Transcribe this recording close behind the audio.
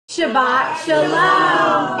Shabbat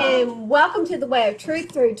Shalom, and welcome to the Way of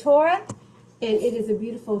Truth through Torah. And it is a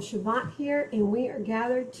beautiful Shabbat here, and we are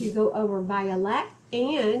gathered to go over Vayelech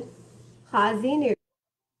and Hosea.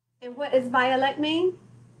 And what does Vayelech mean?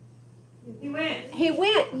 He went. He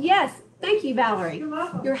went. Yes. Thank you, Valerie. You're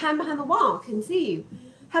welcome. You're hiding behind the wall. Can see you.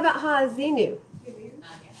 How about Hosea?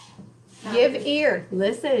 Give ear.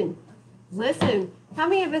 Listen. Listen. How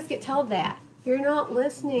many of us get told that? You're not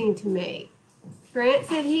listening to me. Grant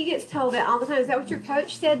said he gets told that all the time. Is that what your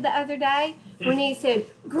coach said the other day when he said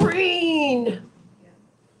green?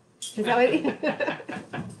 Is that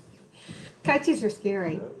what coaches are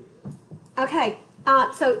scary. Okay,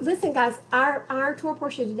 so listen, guys. Our Torah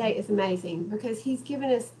portion today is amazing because he's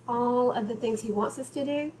given us all of the things he wants us to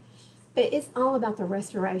do, but it's all about the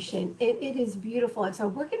restoration. It is beautiful, and so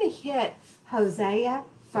we're going to hit Hosea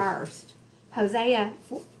first. Hosea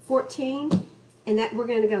 14. And that we're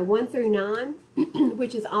going to go 1 through 9,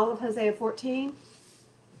 which is all of Hosea 14,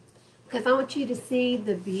 because I want you to see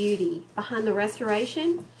the beauty behind the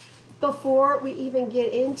restoration before we even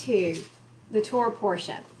get into the Torah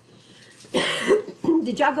portion.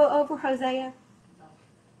 Did y'all go over Hosea?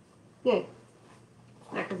 Good.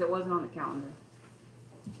 Yeah, because it wasn't on the calendar.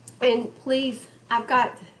 And please, I've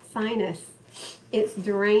got sinus. It's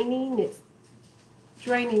draining. It's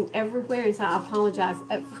draining everywhere, and so I apologize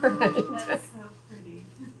up front. That's so pretty.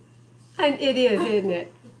 And it is, isn't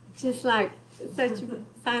it? Just like such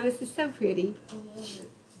sinus is so pretty. I love it.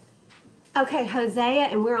 Okay, Hosea,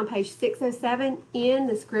 and we're on page 607 in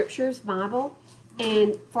the Scriptures Bible.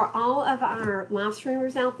 And for all of our live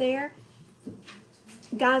streamers out there,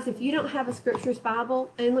 guys, if you don't have a Scriptures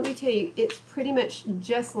Bible, and let me tell you, it's pretty much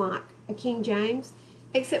just like a King James,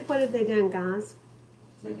 except what have they done, guys?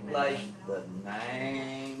 Replace the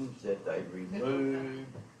names that they removed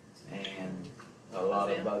and a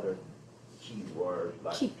lot of other key words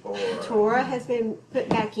like Torah. Torah has been put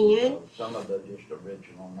back in. Some of the just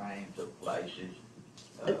original names of places.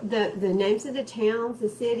 The names of the towns, the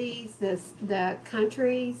cities, the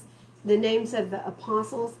countries, the names of the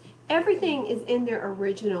apostles, everything is in their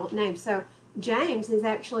original name. So James is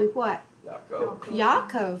actually what?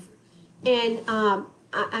 Yaakov. And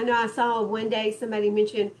I know I saw one day somebody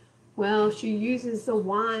mention, well, she uses the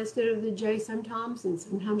Y instead of the J sometimes, and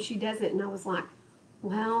sometimes she doesn't. And I was like,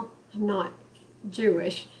 well, I'm not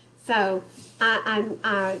Jewish. So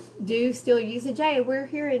I do still use a J. We're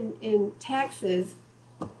here in Texas,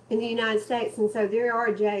 in the United States, and so there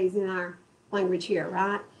are J's in our language here,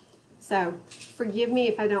 right? So forgive me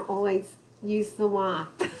if I don't always use the Y.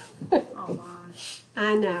 Oh, my.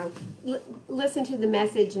 I know. Listen to the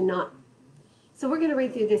message and not. So we're going to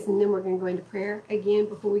read through this, and then we're going to go into prayer again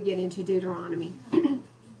before we get into Deuteronomy.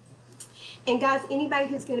 And guys, anybody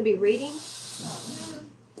who's going to be reading,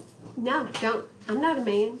 no, don't. I'm not a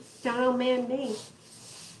man. Don't man me.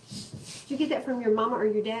 Did you get that from your mama or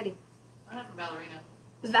your daddy? I have from Ballerina.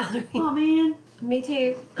 Valerie. Oh, man. Me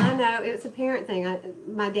too. I know. It's a parent thing.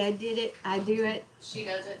 My dad did it. I do it. She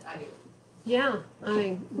does it, I do it. Yeah. I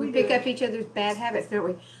mean, we We pick do. up each other's bad habits, don't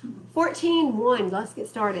we? 14:1. Let's get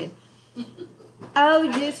started. O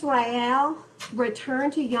Yisrael, return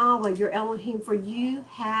to Yahweh your Elohim, for you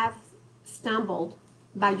have stumbled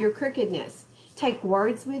by your crookedness. Take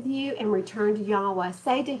words with you and return to Yahweh.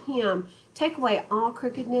 Say to him, take away all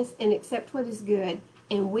crookedness and accept what is good,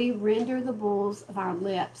 and we render the bulls of our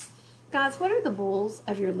lips. Guys, what are the bulls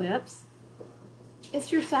of your lips?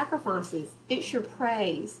 It's your sacrifices. It's your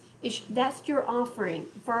praise. That's your offering,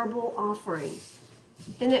 verbal offering.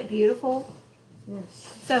 Isn't that beautiful?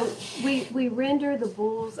 Yes. So we render the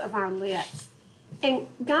bulls of our lips. And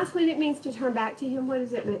guys, when it means to turn back to him, what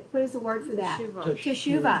does it mean? What is the word for that?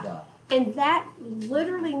 Teshuvah. And that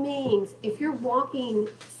literally means if you're walking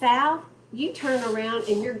south, you turn around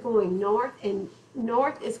and you're going north, and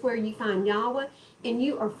north is where you find Yahweh, and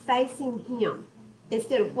you are facing him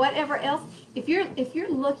instead of whatever else. If you're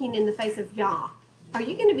looking in the face of Yah, are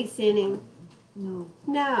you going to be sinning? No.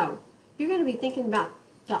 No. You're going to be thinking about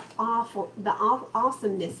the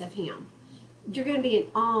awesomeness of him. You're going to be in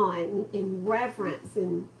awe and in reverence,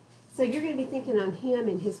 and so you're going to be thinking on him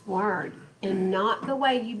and his word, and not the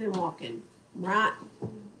way you've been walking, right?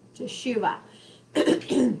 Teshuvah.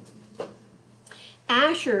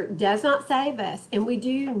 Asher does not save us, and we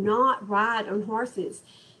do not ride on horses,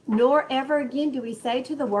 nor ever again do we say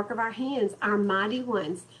to the work of our hands, our mighty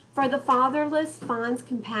ones, for the fatherless finds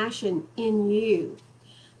compassion in you.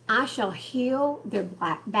 I shall heal their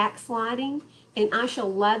backsliding, and I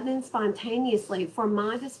shall love them spontaneously, for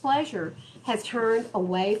my displeasure has turned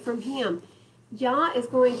away from him. Yah is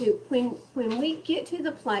going to, when we get to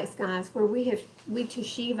the place, guys, where we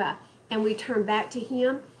teshiva and we turn back to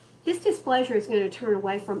him, His displeasure is going to turn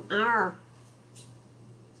away from our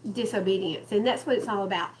disobedience. And that's what it's all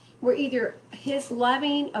about. We're either his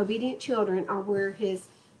loving, obedient children, or we're his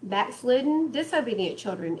backslidden, disobedient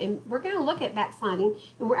children. And we're going to look at backsliding,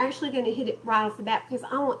 and we're actually going to hit it right off the bat, because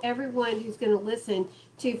I want everyone who's going to listen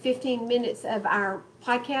to 15 minutes of our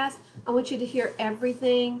podcast, I want you to hear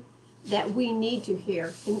everything that we need to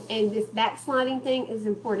hear. And this backsliding thing is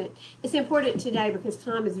important. It's important today because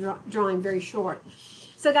time is drawing very short.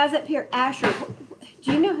 So guys, up here, Asher,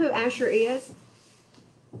 do you know who Asher is?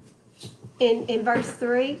 In verse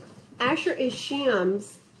 3, Asher is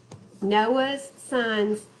Shem's, Noah's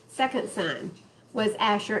son's second son was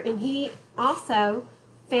Asher, and he also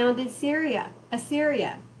founded Assyria.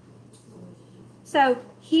 So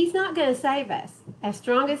he's not going to save us. As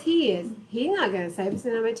strong as he is, he's not going to save us.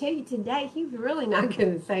 And I'm going to tell you today, he's really not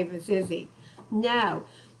going to save us, is he? No.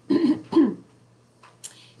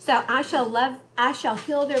 So I shall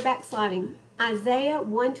heal their backsliding. Isaiah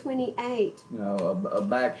 128. You know, a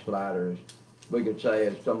backslider, we could say,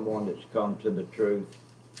 is someone that's come to the truth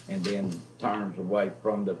and then turns away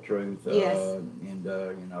from the truth, Yes. and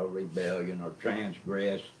you know, rebellion or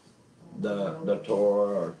transgress the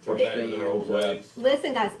Torah or sins.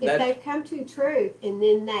 Listen, guys, if That's- they've come to truth and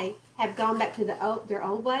then they have gone back to their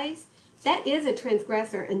old ways, that is a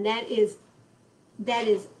transgressor, and that is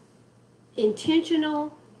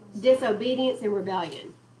intentional disobedience and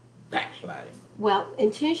rebellion. Backsliding. Well,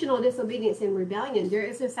 intentional disobedience and rebellion, there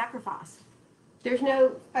is no sacrifice. There's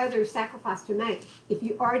no other sacrifice to make. If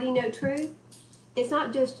you already know truth, it's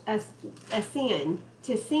not just a sin.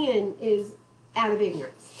 To sin is out of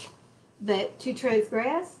ignorance. But to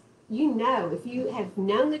transgress, you know, if you have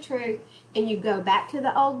known the truth and you go back to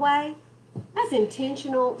the old way, that's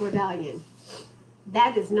intentional rebellion.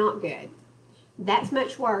 That is not good. That's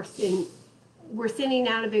much worse than we're sinning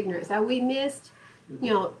out of ignorance. So we missed,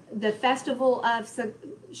 you know, the festival of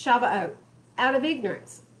Shavuot out of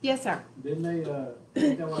ignorance. Yes, sir. Didn't think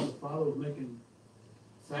that why the father was making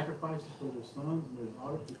sacrifices for their sons and their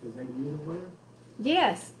daughters because they knew the word?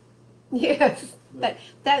 Yes. Yes. But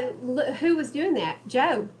who was doing that?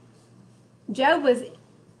 Job. Job was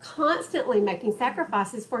constantly making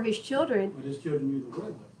sacrifices for his children. But his children knew the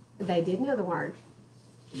word though. They did know the word.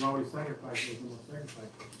 He always sacrificed, there's no more sacrifice.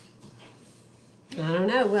 I don't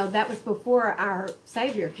know. Well, that was before our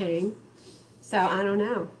Savior came. So I don't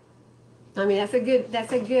know. I mean, that's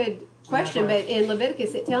a good question, but in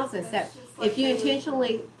Leviticus it tells us that if you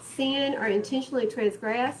intentionally sin or intentionally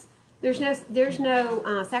transgress, there's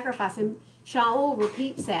no sacrifice. And Shaul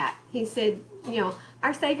repeats that. He said, you know,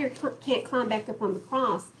 our Savior can't climb back up on the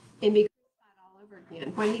cross and be crucified all over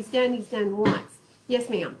again. What he's done once. Yes,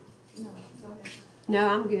 ma'am. No,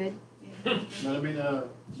 I'm good. But I mean,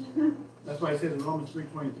 that's why it says in Romans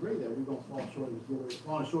 3:23 that we're going to fall short of His glory.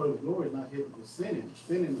 Falling short of His glory is not hitting the sinning.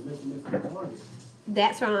 Sinning is missing the target.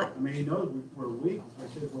 That's right. I mean, He knows we're weak.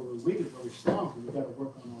 That's why it says where we're weak is where we're strong. So we got to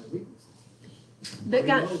work on our weaknesses. But He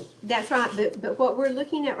God, knows. that's right. But what we're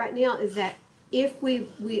looking at right now is that if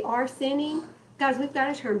we are sinning, guys, we've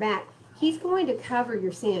got to turn back. He's going to cover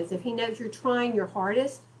your sins. If he knows you're trying your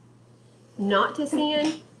hardest not to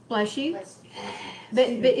sin, bless you. But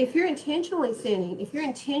if you're intentionally sinning, if you're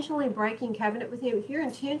intentionally breaking covenant with him, if you're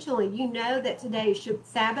intentionally, you know that today is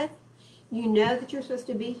Sabbath, you know that you're supposed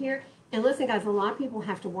to be here. And listen, guys, a lot of people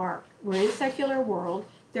have to work. We're in a secular world.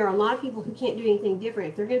 There are a lot of people who can't do anything different.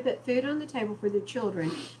 If they're going to put food on the table for their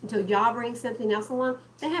children until y'all bring something else along,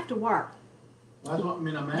 they have to work. Well, that's what, I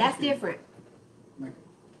mean, I'm asking. That's different. Like,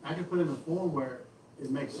 I can put it in a form where it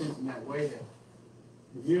makes sense in that way that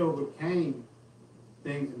if you overcame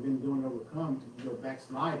things and been doing overcome to your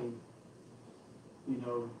backsliding, you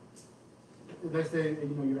know, let's say,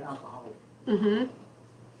 you know, you're an alcoholic. Mm-hmm.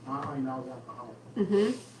 I was alcoholic.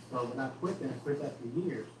 Mm-hmm. So when I quit that for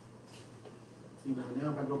years. You know,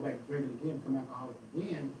 now if I go back drinking again, become alcoholic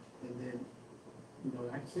again, and then, you know,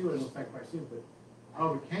 I can see what those sacrifice is, but I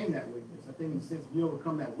overcame that weakness. I think in the sense you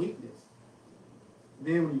overcome that weakness,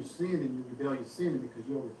 then when you sin and you rebel, you sin because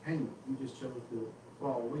you overcame it. You just chose to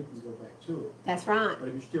fall weak and go back to it. That's right. But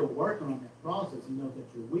if you're still working on that process, you know that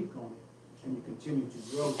you're weak on it, and you continue to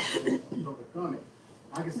grow to overcome it.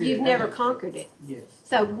 I can see You've never conquered it. Yes.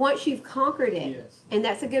 So once you've conquered it, Yes. and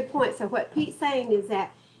that's a good point. So what Pete's saying is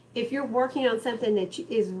that if you're working on something that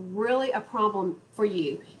is really a problem for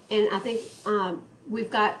you, and I think we've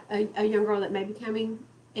got a young girl that may be coming,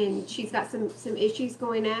 and she's got some issues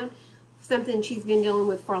going on, something she's been dealing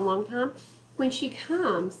with for a long time. When she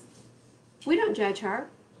comes, we don't judge her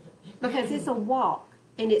because it's a walk.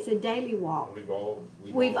 and it's a daily walk.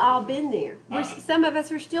 We've All been there. I- Some of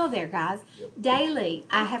us are still there, guys. Yep. Daily,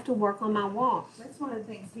 I have to work on my walk. That's one of the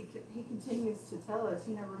things he continues to tell us,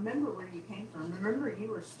 remember where you came from. Remember you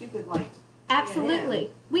were stupid like.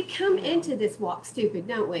 Absolutely. We come into this walk stupid,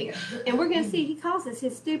 don't we? Yeah. And we're going to see he calls us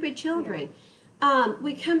his stupid children.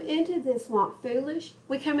 We come into this walk foolish.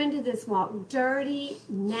 We come into this walk dirty,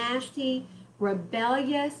 nasty,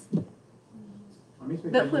 rebellious.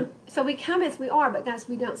 So we come as we are, but guys,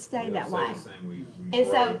 we don't stay that way. And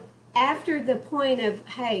so after the point of,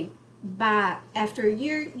 hey, after a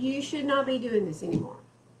year, you should not be doing this anymore.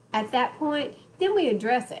 At that point, then we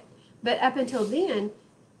address it. But up until then,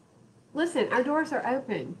 listen, our doors are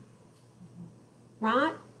open,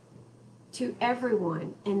 right? To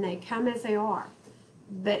everyone, and they come as they are.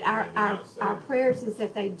 But our prayers is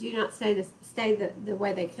that they do not stay the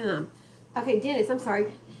way they come. Okay, Dennis, I'm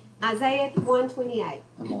sorry. Isaiah 1:28.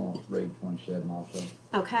 I'm gonna read 27 also.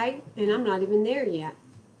 Okay, and I'm not even there yet.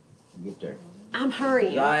 Get there. I'm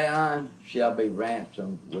hurrying. Zion shall be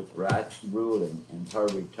ransomed with right ruling, and her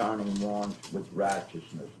returning ones with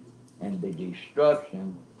righteousness. And the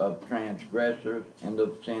destruction of transgressors and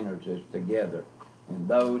of sinners is together, and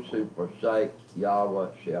those who forsake Yahweh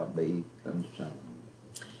shall be consumed.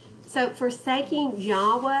 So forsaking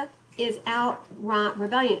Yahweh is outright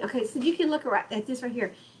rebellion. Okay, so you can look at this right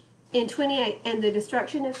here. In 28, and the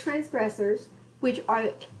destruction of transgressors, which are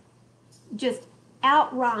just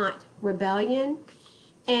outright rebellion,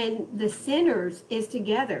 and the sinners is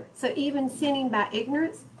together. So even sinning by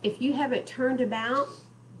ignorance, if you haven't turned about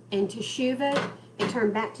and teshuvah and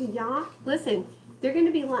turned back to Yah, listen, they're going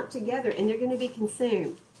to be lumped together and they're going to be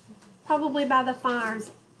consumed, probably by the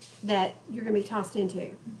fires that you're going to be tossed into.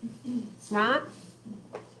 Right?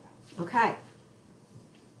 Okay.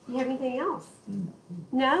 You have anything else?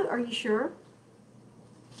 No? Are you sure?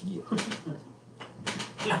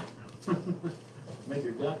 Yeah. Make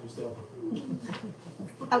her doubt yourself.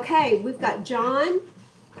 Okay, we've got John.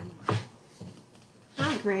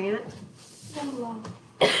 Hi, Grant.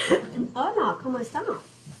 Oh, no, come on, stop.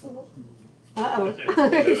 Uh-oh.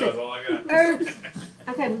 That's all I got. Oops.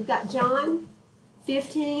 Okay, we've got John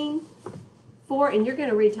 15:4, and you're going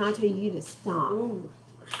to read till I tell you to stop.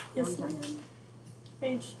 Yes, ma'am.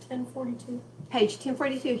 Page 1042. Page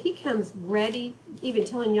 1042, he comes ready, even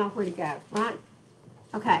telling y'all where to go, right?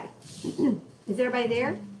 Okay. Is everybody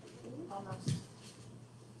there? Almost.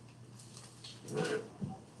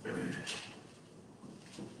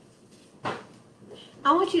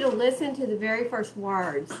 I want you to listen to the very first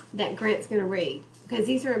words that Grant's going to read, because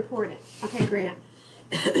these are important. Okay, Grant.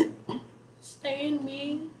 Stay in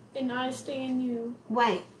me, and I stay in you.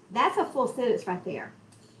 Wait, that's a full sentence right there.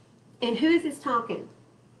 And who is this talking?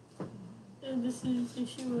 And this is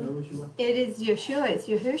Yeshua. It is Yeshua, it's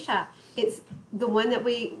Yahusha. It's the one that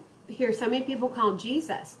we hear so many people call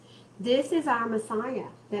Jesus. This is our Messiah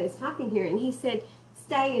that is talking here. And he said,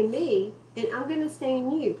 stay in me, and I'm going to stay in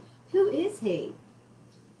you. Who is he?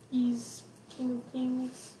 He's King of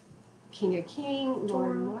Kings. King of Kings,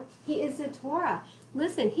 Lord of Torah. Lords. He is the Torah.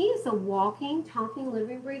 Listen, he is a walking, talking,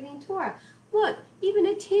 living, breathing Torah. Look, even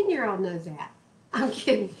a 10-year-old knows that. I'm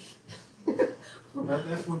kidding.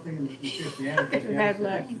 That's one thing in Christianity. Bad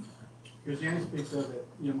luck. Christianity speaks of that,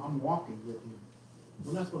 I'm walking with him.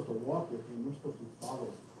 We're not supposed to walk with him, we're supposed to follow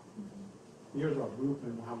him. Here's our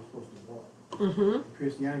blueprint of how we're supposed to walk. Mm-hmm.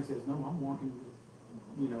 Christianity says, no, I'm walking with,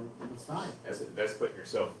 the Messiah. That's putting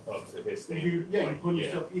yourself up to his You standard. put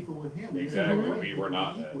yourself equal with him. There's Exactly. no way We you were can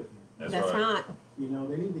not be that. equal with him. That's right.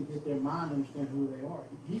 They need to get their mind and understand who they are.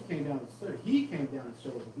 He came down to serve. He came down to show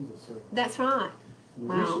us that he's a servant. That's right. We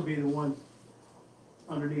Wow. should be the ones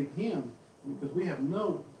underneath him because we have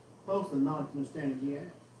no closer knowledge and understanding he has.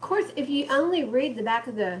 Of course, if you only read the back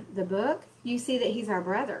of the book, you see that he's our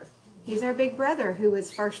brother. He's our big brother who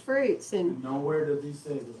was first fruits. And Nowhere does he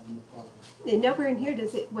say that I'm the Father. nowhere in here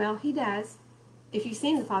does it. Well, he does. If you've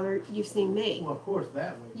seen the Father, you've seen me. Well, of course,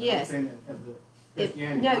 that way. But Yes. I'm saying that as the If,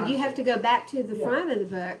 Christianity no, you mindset. have to go back to the Yeah. front of the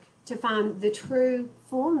book to find the true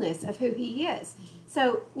fullness of who he is.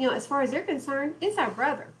 So, as far as they're concerned, it's our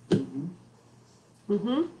brother. Mhm.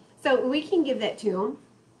 Mm-hmm. So we can give that to them,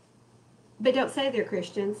 but don't say they're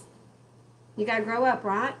Christians. You got to grow up,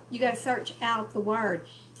 right? You got to search out the Word.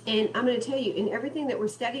 And I'm going to tell you, in everything that we're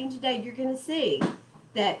studying today, you're going to see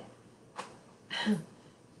that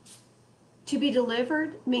to be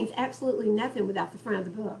delivered means absolutely nothing without the front of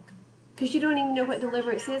the book. Because you don't even know what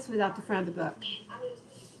deliverance is without the front of the book.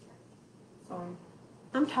 Sorry.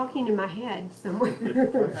 I'm talking in my head somewhere.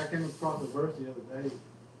 I came across a verse the other day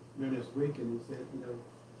during this week, and he said,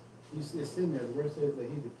 it's in there. The verse says that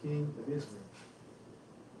he's the king of Israel.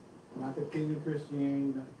 Not the king of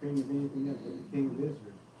Christianity, not the king of anything else, but the king of Israel.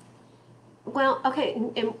 Well, okay,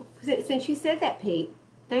 and since you said that, Pete,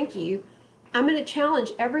 thank you. I'm going to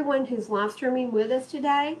challenge everyone who's live streaming with us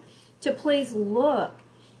today to please look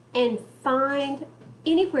and find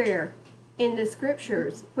anywhere in the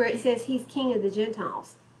scriptures where it says he's king of the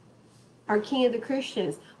Gentiles, or king of the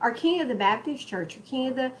Christians, or king of the Baptist church, or king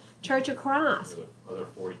of the Church of Christ. Other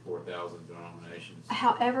 44,000 denominations.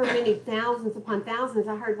 However many thousands upon thousands,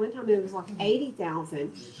 I heard one time it was like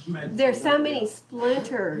 80,000. There's so many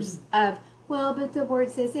splinters of, well, but the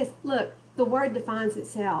word says this. Look, the word defines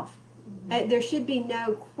itself. There should be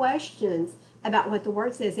no questions about what the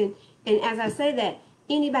word says. And as I say that,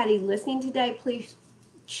 anybody listening today, please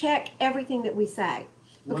check everything that we say.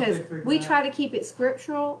 Because we try to keep it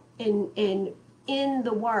scriptural and in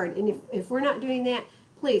the word. And if we're not doing that,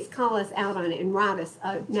 please call us out on it and write us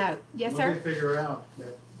a note. Yes, sir? Once they figure out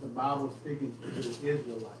that the Bible is speaking to the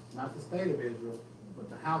Israelites, not the state of Israel, but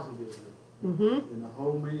the house of Israel, Mm-hmm. then the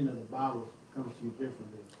whole meaning of the Bible comes to you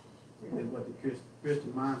differently than what the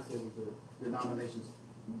Christian mindset of the denominations.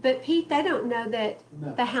 But Pete, they don't know that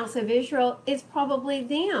No. the house of Israel is probably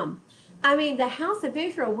them. I mean, the house of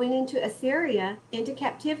Israel went into Assyria, into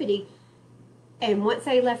captivity, and once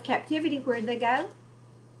they left captivity, where'd they go?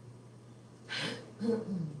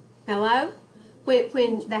 Hello?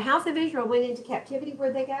 When the house of Israel went into captivity,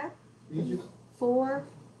 where'd they go? Egypt, 4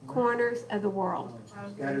 corners of the world.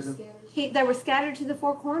 scattered them. They were scattered to the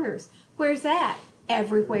 4 corners. Where's that?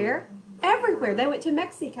 Everywhere. Everywhere. They went to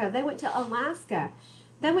Mexico. They went to Alaska.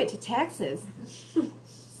 They went to Texas.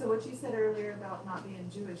 So what you said earlier about not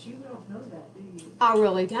being Jewish, you don't know that, do you? I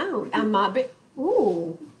really don't. I'm not.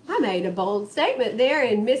 Ooh, I made a bold statement there,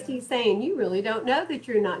 and Misty's saying you really don't know that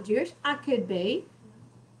you're not Jewish. I could be.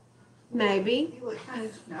 Maybe. You look kind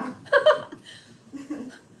of, no.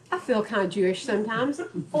 I feel kind of Jewish sometimes.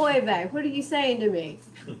 Oy vey, what are you saying to me?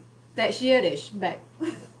 That's Yiddish, but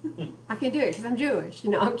I can do it because I'm Jewish.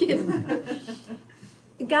 No, I'm kidding.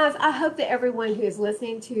 Guys, I hope that everyone who is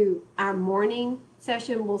listening to our morning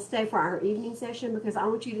session will stay for our evening session, because I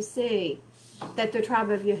want you to see that the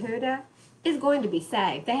tribe of Yehuda is going to be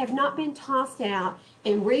saved. They have not been tossed out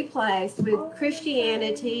and replaced with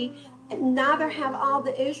Christianity. Neither have all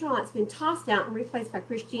the Israelites been tossed out and replaced by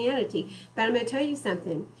Christianity. But I'm going to tell you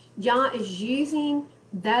something. Yah is using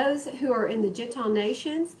those who are in the Gentile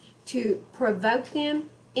nations to provoke them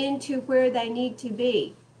into where they need to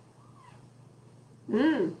be.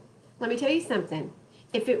 Let me tell you something.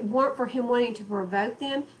 If it weren't for him wanting to provoke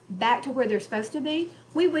them back to where they're supposed to be,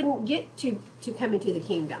 we wouldn't get to come into the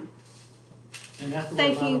kingdom. And that's what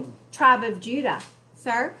Thank a lot you, of, tribe of Judah.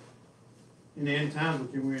 Sir? in the end times,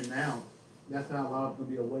 which we're in now, that's how a lot of them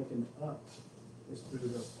will be awakened up. It's through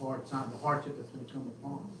the hard time, the hardship that's going to come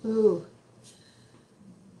upon them. Ooh,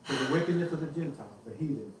 So the wickedness of the Gentiles, the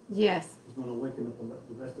heathen, yes. is going to awaken up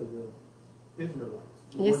the rest of the Israelites.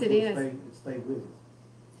 Yes, it is. Stay with it.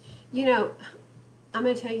 You know, I'm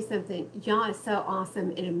going to tell you something. Yah is so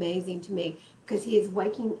awesome and amazing to me, because he is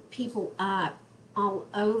waking people up all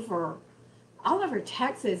over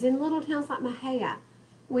Texas, in little towns like Mejia.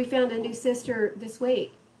 We found a new sister this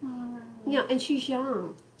week. You know, and she's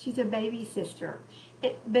young. She's a baby sister.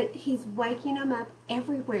 But he's waking them up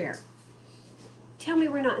everywhere. Tell me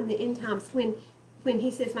we're not in the end times when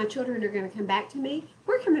he says, my children are going to come back to me.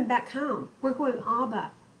 We're coming back home. We're going,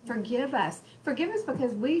 Abba, forgive us. Forgive us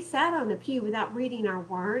because we sat on the pew without reading our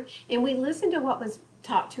word, and we listened to what was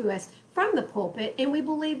taught to us from the pulpit, and we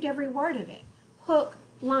believed every word of it. Hook,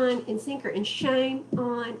 line, and sinker. And shame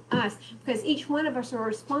on us, because each one of us are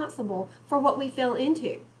responsible for what we fell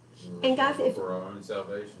into. And guys, if for our own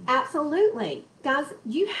salvation. absolutely, guys,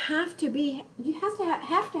 you have to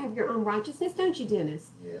have your own righteousness, don't you,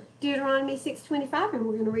 Dennis? Yeah. Deuteronomy 6:25, and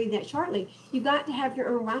we're going to read that shortly. You got to have your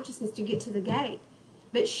own righteousness to get to the gate.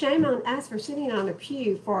 But shame on us for sitting on a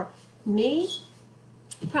pew for me,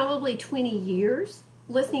 probably 20 years,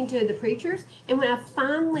 listening to the preachers. And when I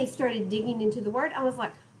finally started digging into the word, I was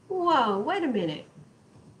like, whoa, wait a minute.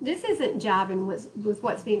 This isn't jiving with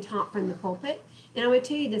what's being taught from the pulpit. And I would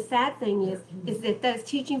tell you the sad thing is that those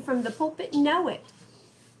teaching from the pulpit know it.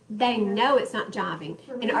 They know it's not jiving.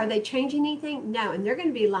 And are they changing anything? No. And they're going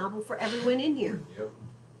to be liable for everyone in here. Yep.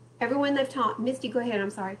 Everyone they've taught. Misty, go ahead. I'm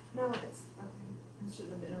sorry. No, it's, okay. I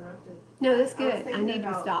shouldn't have interrupted. No, that's I was good. I thinking need to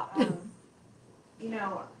about, stop. You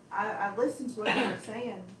know, I listened to what they were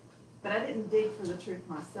saying, but I didn't dig for the truth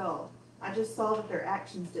myself. I just saw that their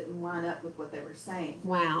actions didn't line up with what they were saying.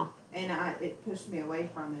 Wow. And it pushed me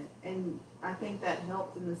away from it. And I think that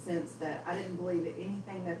helped in the sense that I didn't believe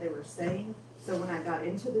anything that they were saying. So when I got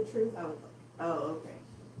into the truth, I was like, oh, okay.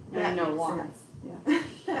 Now you know makes why. sense.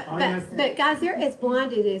 But guys, they're as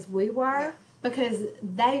blinded as we were because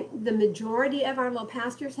the majority of our little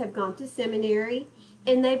pastors have gone to seminary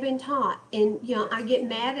and they've been taught. And, I get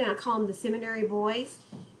mad and I call them the seminary boys.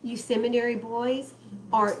 You seminary boys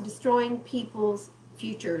are destroying people's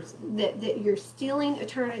futures, that you're stealing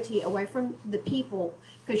eternity away from the people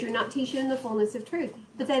because you're not teaching them the fullness of truth.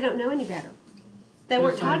 But they don't know any better. They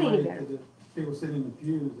weren't taught any better. The people sitting in the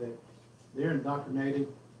pews, that they're indoctrinated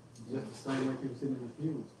just the same way people sitting in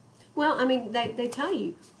the pews. Well, I mean, they tell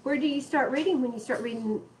you, where do you start reading when you start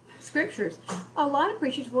reading scriptures? A lot of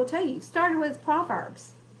preachers will tell you, started with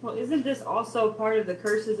Proverbs. Well, isn't this also part of the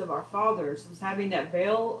curses of our fathers, was having that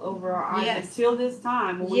veil over our eyes Yes. until this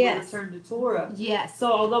time when we Yes. return to Torah? Yes.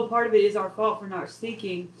 So although part of it is our fault for not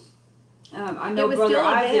seeking, I know was Brother still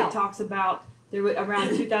a veil. Isaac talks about there was,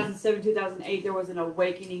 around 2007, 2008, there was an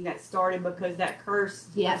awakening that started because that curse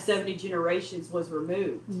Yes. of 70 generations was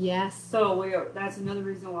removed. Yes. So that's another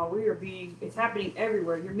reason why we are it's happening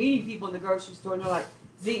everywhere. You're meeting people in the grocery store and they're like,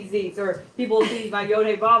 Zeet, or people see my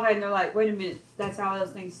Yod Bob and they're like, wait a minute, that's how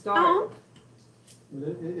those things start. Oh, But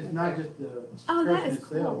it's not just the oh, that person is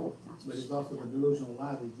itself, cool. but it's also the delusional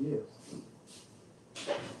lie that he gives.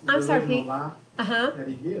 The I'm sorry, delusional Pete. lie Uh-huh. that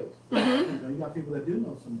he gives. Mm-hmm. You got people that do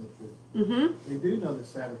know some of the truth. Mm-hmm. They do know that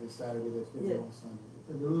Sabbath is Saturday, that's Yeah. on Sunday. It's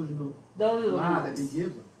a delusional Those are the lie that he ones.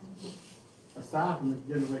 gives them. Aside from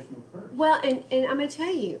the generational curse. Well, and I'm going to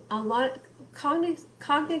tell you, a lot of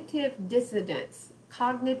cognitive dissonance.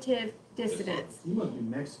 Cognitive dissonance. You must be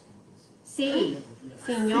Mexican. See,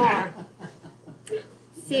 senor.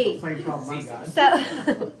 See. Same problem I got.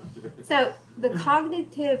 So the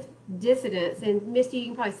cognitive dissonance, and Misty, you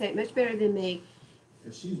can probably say it much better than me,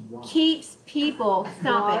 'Cause she's wild. keeps people,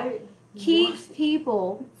 stop it, keeps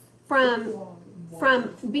people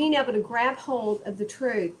from being able to grab hold of the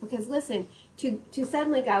truth. Because listen, to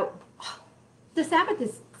suddenly go, "Oh, the Sabbath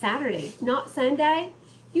is Saturday, not Sunday.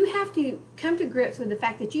 You have to come to grips with the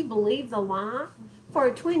fact that you believe the lie for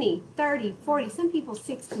 20, 30, 40, some people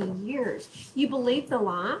 60 years. You believe the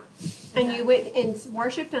lie and you went and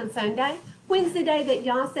worshiped on Sunday. When's the day that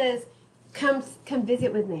Yah says, come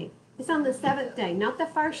visit with me? It's on the seventh day, not the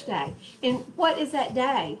first day. And what is that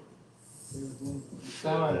day?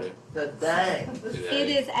 Today. The day. It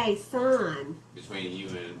is a sign Between you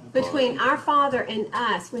and. between our Father and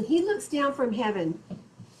us. When He looks down from heaven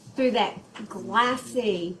through that glass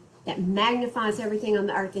sea that magnifies everything on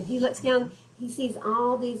the earth, and He looks down, He sees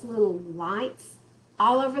all these little lights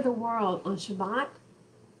all over the world on Shabbat,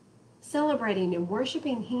 celebrating and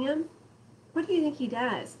worshiping Him. What do you think He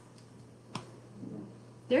does?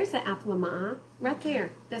 There's the apple of my eye, right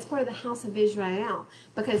there. That's part of the house of Israel,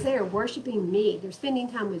 because they are worshiping me. They're spending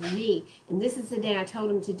time with me, and this is the day I told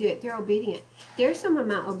them to do it. They're obedient. There's some of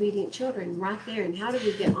my obedient children right there, and how did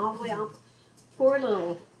we get all the way off? Poor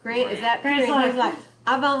little Grant, is that Grant? He's like,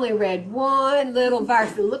 I've only read one little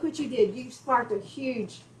verse, and look what you did. You sparked a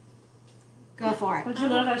huge, go for it. Don't you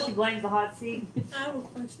love how she blames the hot seat? I have a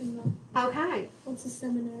question though. Okay. What's a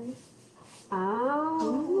seminary?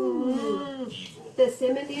 Oh, the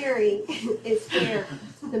seminary is where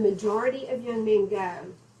the majority of young men go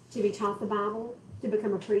to be taught the Bible, to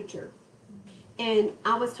become a preacher. And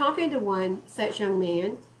I was talking to one such young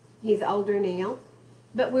man. He's older now,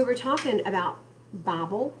 but we were talking about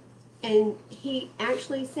Bible, and he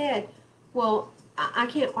actually said, well, I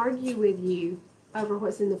can't argue with you over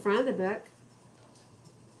what's in the front of the book.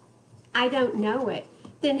 I don't know it.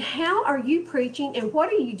 Then how are you preaching, and what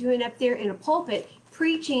are you doing up there in a pulpit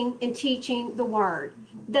preaching and teaching the Word?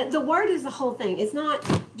 The Word is the whole thing. It's not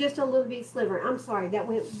just a little bit sliver. I'm sorry, that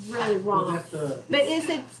went really wrong. But it's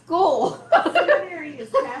at school. Seminary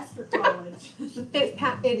is pastor college.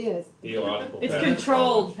 It is. Theological. It's pastor.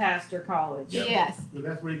 controlled pastor college. Yep. Yes. But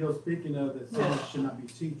that's where he goes, speaking of that some should not be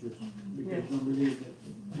teachers, because you don't believe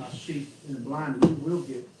that not sheep in the blind, you will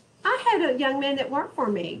get. I had a young man that worked for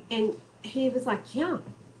me, and he was like, yeah,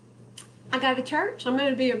 I got a church. I'm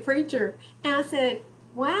going to be a preacher. And I said,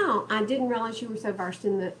 wow, I didn't realize you were so versed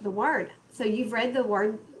in the Word. So you've read the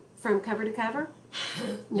Word from cover to cover?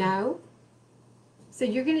 No. So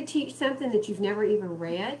you're going to teach something that you've never even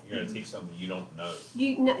read? You're gonna teach something you don't know.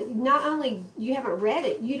 You not only you haven't read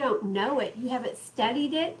it, you don't know it, you haven't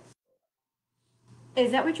studied it.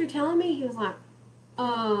 Is that what you're telling me? He was like,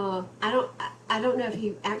 I don't know if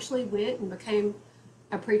he actually went and became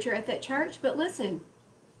a preacher at that church, but listen,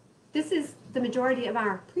 this is the majority of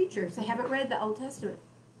our preachers. They haven't read the Old Testament.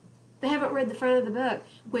 They haven't read the front of the book,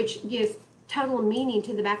 which gives total meaning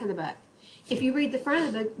to the back of the book. If you read the front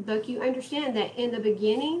of the book, you understand that in the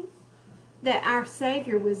beginning, that our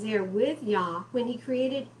Savior was there with Yah when He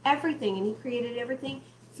created everything, and He created everything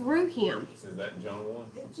through him. Says that in John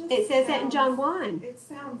 1? It says that in John 1. It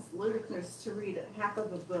sounds ludicrous to read half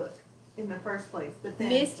of a book in the first place, but then.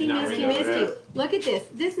 Misty, Not Misty, reading over Misty. Look at this.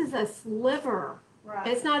 This is a sliver. Right.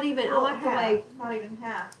 It's not even, I Well, like the way, Not even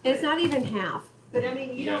half. it's but- not even half. But I mean,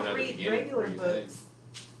 you Yeah, don't no, the read beginning, regular what do you books,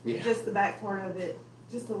 Yeah. just the back part of it,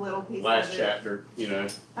 just a little piece of it. Last chapter, I Or mean,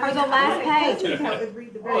 the I last would page. think I would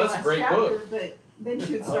read the very Oh, that's a last great chapter, book. but then you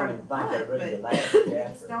would I start don't at even think I five, read the but last just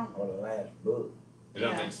chapter don't. or the last book. It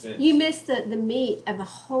doesn't Yeah. make sense. You miss the meat of the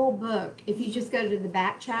whole book if you just go to the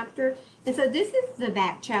back chapter. And so this is the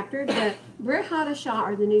back chapter. The Brit Hadashah,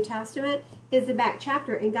 or the New Testament, is the back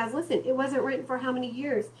chapter. And guys, listen, it wasn't written for how many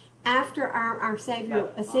years? After our Savior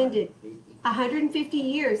ascended. 150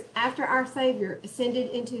 years after our Savior ascended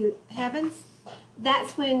into heavens.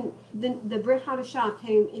 That's when the Brit Hadashah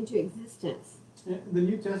came into existence. The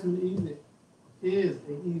New Testament even is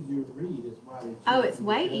an easier read, is why they. Oh, it's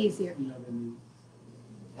way easier. You know, than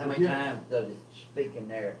How many times does it speak in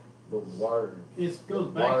there, the word? it goes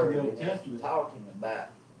back to Word, the Old and it's Testament. talking about,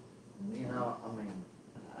 you know, I mean,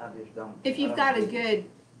 I just don't. If you've got a good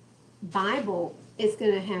Bible, it's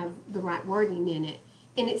going to have the right wording in it.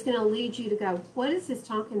 And it's going to lead you to go, what is this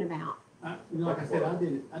talking about? You know, like I said, I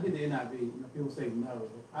did the NIV. You know, people say no.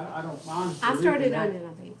 I don't. My honest I belief started in on that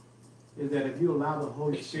NIV. is that if you allow the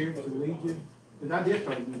Holy Spirit to lead you, because I did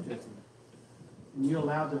start the New Testament, and you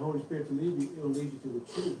allow the Holy Spirit to lead you, it'll lead you to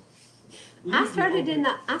the truth. I started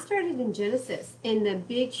in Genesis, in the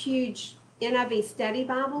big, huge NIV study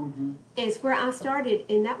Bible. Mhm. Is where I started,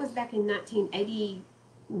 and that was back in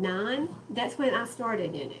 1989. That's when I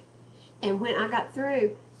started in it. And when I got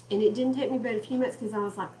through, and it didn't take me but a few months because I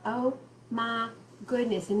was like, oh my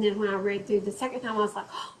goodness. And then when I read through the second time, I was like,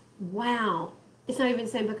 oh, wow, it's not even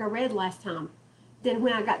the same book I read last time. Then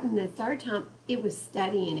when I got in the third time, it was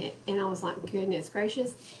studying it, and I was like, goodness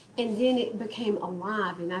gracious. And then it became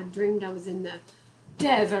alive, and I dreamed I was in the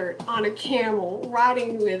desert on a camel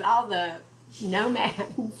riding with all the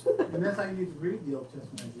nomads. And that's how you need to read the Old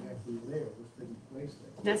Testament as you actually were there, what's taking place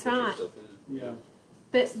there. That's right. Yeah.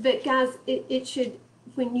 But guys, it should,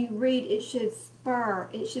 when you read, it should spur,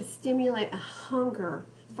 it should stimulate a hunger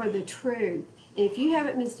for the truth. And if you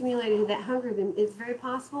haven't been stimulated to that hunger, then it's very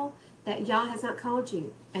possible that Yah has not called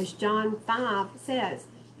you. As John 5 says,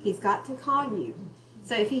 he's got to call you.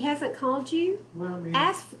 So if he hasn't called you, Well, I mean,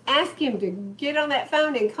 ask him to get on that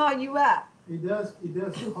phone and call you up. he does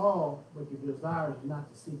call, but the desire is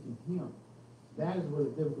not to seek in him. That is where the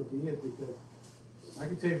difficulty is, because I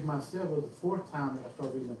can tell you for myself, it was the fourth time that I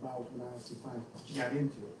started reading the Bible when I actually finally got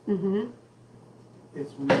into it. Mm-hmm.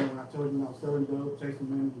 It's when I told you when I was selling dope, chasing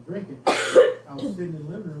women and drinking, I was sitting in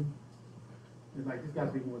the living room, it's like, this got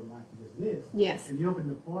to be more than life than just this. Yes. And you open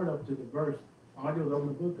the part up to the verse, all I do is open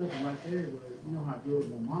the book up, and right there, you know how good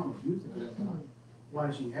my mom used to be about why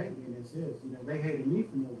she hate me, and it says, you know, they hated me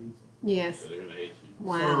for no reason. Yes. So they're gonna hate you.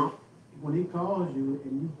 Wow. So, when he calls you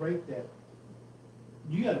and you break that,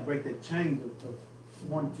 you got to break that chain of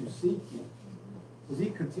wanting to seek him. Because he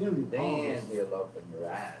continually calls Then us. he'll open your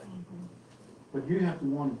eyes. But you have to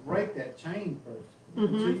want to break that chain first. Mhm.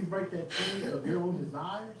 Until you break that chain of your own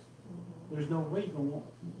desires, there's no way you're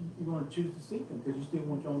going to choose to seek him because you still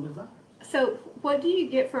want your own desires. So what do you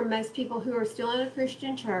get from most people who are still in a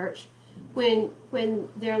Christian church when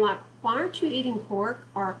they're like, why aren't you eating pork?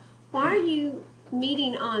 Or why are you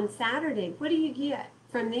meeting on Saturday? What do you get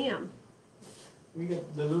from them? We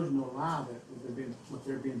get the delusional lie that what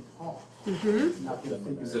they're being taught. Mm-hmm. Not them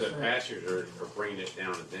thinking So the themselves. pastors are bringing it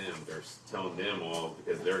down to them. They're telling them all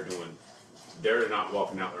because they're not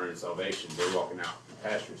walking out earning salvation. They're walking out the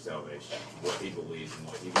pastor's salvation, what he believes and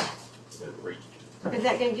what he wants to preach. Is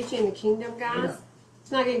that going to get you in the kingdom, guys? Yeah.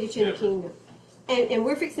 It's not going to get you in the Never. kingdom. And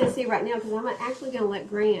we're fixing to see right now, because I'm actually going to let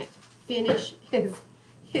Grant finish his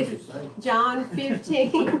John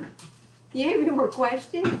 15. You have any more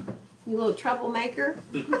questions? You little troublemaker.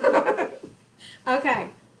 Okay.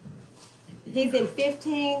 He's in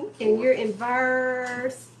 15, and you're in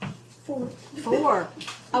verse 4.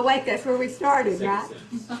 Oh, wait, that's where we started, right?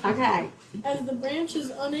 Okay. As the branch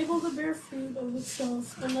is unable to bear fruit of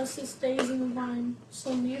itself unless it stays in the vine,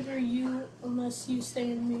 so neither you unless you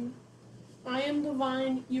stay in me. I am the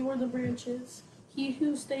vine, you are the branches. He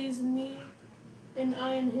who stays in me, and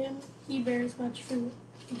I in him, he bears much fruit,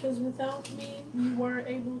 because without me you are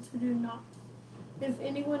able to do naught. If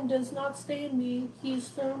anyone does not stay in me, he is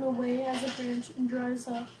thrown away as a branch and dries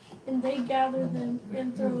up, and they gather them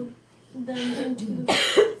and throw them into the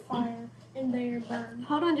fire, and they are burned.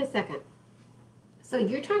 Hold on just a second. So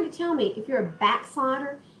you're trying to tell me if you're a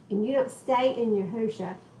backslider and you don't stay in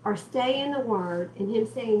Yahusha or stay in the Word and Him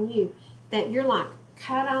stay in you, that you're like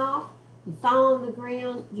cut off you fall on the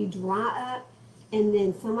ground, you dry up, and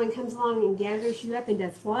then someone comes along and gathers you up and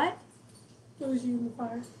does what? Throws you in the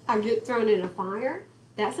fire. I get thrown in a fire.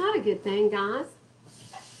 That's not a good thing, guys.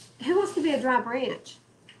 Who wants to be a dry branch?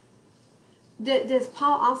 Does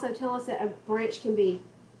Paul also tell us that a branch can be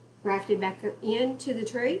grafted back into the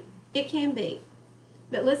tree? It can be.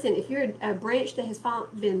 But listen, if you're a branch that has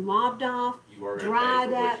been lobbed off, You are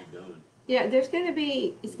dried gonna pay for up, what you've done. yeah,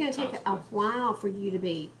 it's going to take a while for you to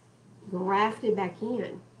be grafted back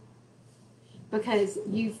in. Because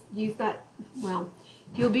you've got, well,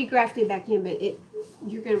 you'll be grafted back in, but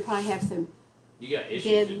you're going to probably have some You got issues.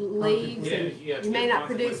 dead dude. leaves, Yeah, and you have you may not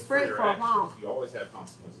produce consequences fruit your for a while. actions. You always have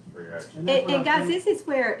consequences for your actions. that's what And I guys, think. this is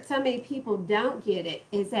where so many people don't get it,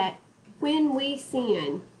 is that when we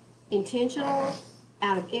sin, intentional,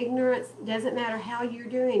 out of ignorance, doesn't matter how you're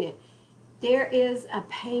doing it, there is a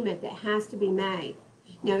payment that has to be made.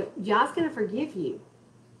 Now, God's going to forgive you,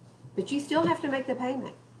 but you still have to make the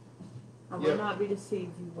payment. I will not be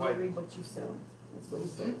deceived. You will reap what you sow. That's what he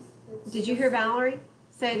says. Did you hear Valerie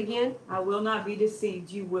say it again? I will not be deceived.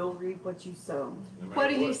 You will reap what you sow. No matter What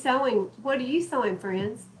are you sowing? What are you sowing,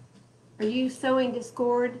 friends? Are you sowing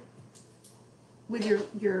discord with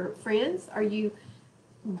your friends? Are you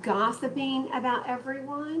gossiping about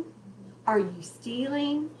everyone? Are you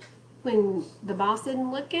stealing when the boss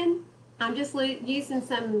isn't looking? I'm just using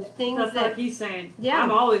some things That's that like he's saying. Yeah.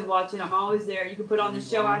 I'm always watching. I'm always there. You can put on the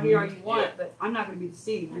show out here all you want, but I'm not going to be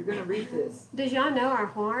deceived. You're going to reap this. does y'all know our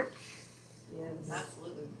heart? Yes.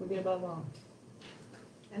 Absolutely. We get above all.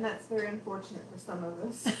 And that's very unfortunate for some of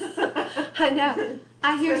us. I know.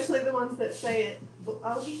 I hear. Especially the ones that say it.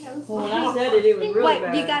 Oh, he has. Well, when I said it, it was really Wait,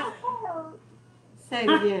 bad. you got. Say it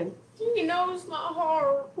again. You know it's not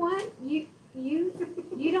hard. What you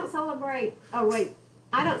don't celebrate? Oh wait,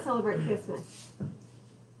 I don't celebrate Christmas,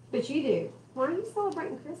 but you do. Why are you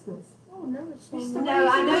celebrating Christmas? Oh, never saw No,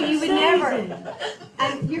 I know you would never.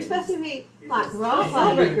 And you're supposed to be like role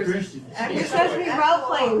playing. Christian. You're supposed to be role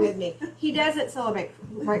playing with me. He doesn't celebrate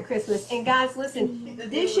Christmas. And guys, listen,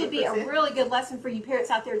 this should be a really good lesson for you parents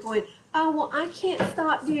out there going, oh, well, I can't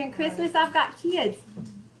stop doing Christmas. I've got kids.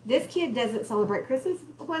 This kid doesn't celebrate Christmas.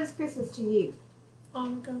 What is Christmas to you?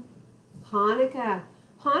 Hanukkah. Hanukkah.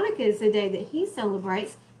 Hanukkah is the day that he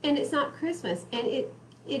celebrates, and it's not Christmas. And it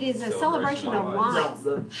is a celebration of lights. Don't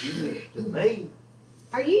look Jewish to me.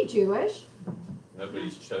 Are you Jewish?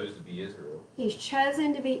 Nobody's chose to be Israel. He's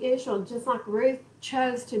chosen to be Israel, just like Ruth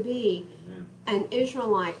chose to be Amen. an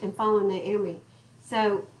Israelite and follow Naomi.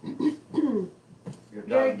 So, You're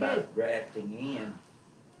Very talking about grafting in.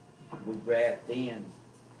 We graft in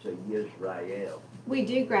to Israel. we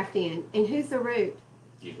do graft in. And who's the root?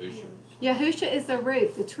 Yahushua. Yahusha is the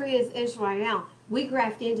root. The tree is Israel. We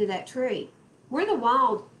graft into that tree. We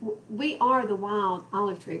are the wild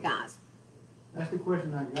olive tree, guys. That's the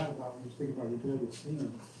question I got about when you speak about rebellious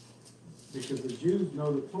sin. Because the Jews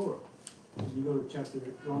know the Torah. When you go to chapter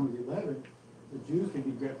Romans 11, the Jews can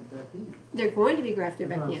be grafted back in. They're going to be grafted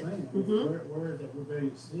That's back what I'm in. saying. Mhm. Where is that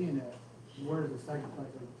rebellious sin at? Where is the sacrifice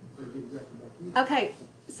for getting grafted back in? Okay,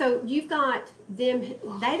 so you've got them,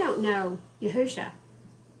 they don't know Yahusha.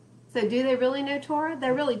 So do they really know Torah? They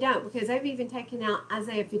really don't, because they've even taken out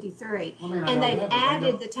Isaiah 53. I mean, I And know they've that, but they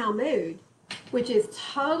added know- the Talmud, which is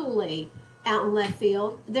totally out in left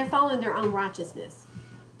field. They're following their own righteousness.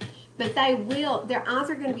 But their eyes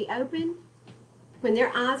are going to be open. When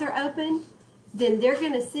their eyes are open, then they're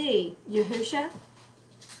going to see Yahusha,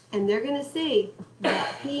 and they're going to see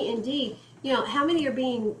that he indeed, how many are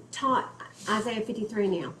being taught Isaiah 53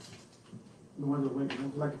 now? The ones that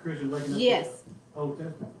went, like the Christians waking up to Yes, the Old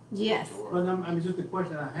Testament. yes, But I mean, just the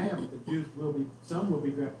question I have, the Jews some will be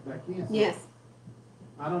grafted back in. So yes.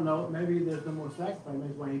 I don't know, maybe there's no more sacrifice, maybe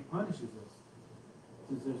that's why he punishes us.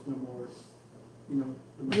 Since there's no more,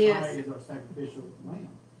 the Messiah Yes. is our sacrificial lamb.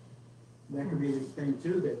 That could be the thing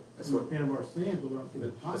too, that That's we what- repent of our sins, but we don't get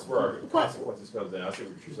the That's where our consequences. consequences comes in. I see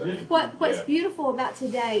what you're saying. What's Yeah. beautiful about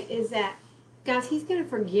today is that, guys, he's going to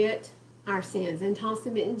forget our sins and toss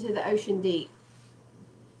them into the ocean deep.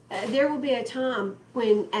 There will be a time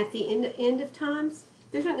when, at the end of times,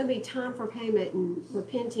 there's not going to be time for payment and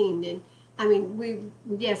repenting. And I mean,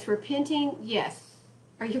 repenting, yes.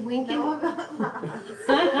 Are you winking? No, I'm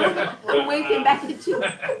not. I'm winking back at you.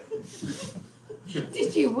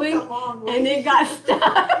 Did you wink Come on, and then got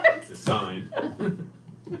stuck? It's a sign.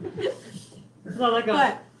 It's not like a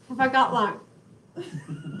What? Have I got like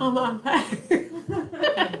on my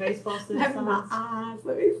baseball Have my sign. eyes.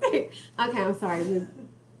 Let me see. Okay, I'm sorry.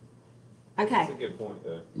 Okay. That's a good point,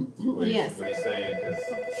 though. What he's- Yes. What he's saying is,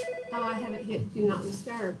 Oh, I haven't hit do not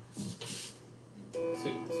disturb.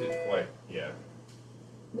 wait, yeah.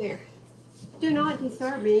 There. Do not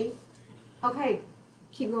disturb me. Okay,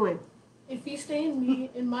 keep going. If you stay in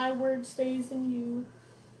me, and my word stays in you,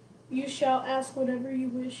 you shall ask whatever you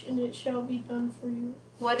wish, and it shall be done for you.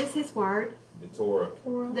 What is his word? The Torah,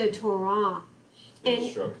 Torah. The Torah. the And-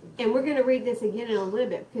 instructions. And we're going to read this again in a little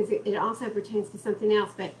bit because it also pertains to something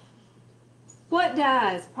else. But what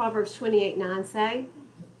does Proverbs 28:9 say?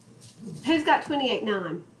 Who's got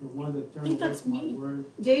 28:9? The one that turned think away that's from my me. word.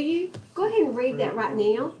 Do you? Go ahead and read that right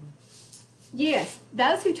now. Yes,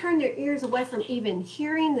 those who turn their ears away from even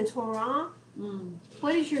hearing the Torah. Mm.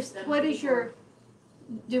 What is your,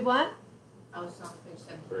 do what? I was on page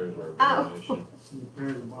 7. Prayers are Oh. abomination. The prayer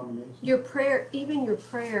is abomination. Your prayer, even your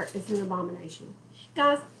prayer is an abomination.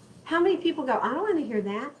 Guys, how many people go, I don't want to hear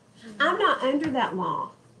that. I'm not under that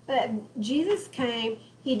law. But Jesus came,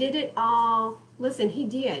 he did it all. Listen, he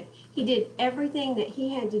did. He did everything that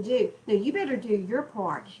he had to do. Now you better do your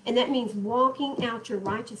part. And that means walking out your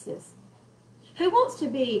righteousness. Who wants to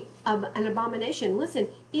be an abomination? Listen,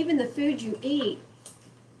 even the food you eat,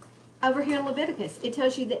 over here in Leviticus, it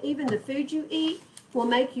tells you that even the food you eat will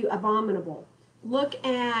make you abominable. Look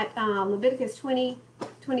at Leviticus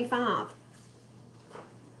 20:25.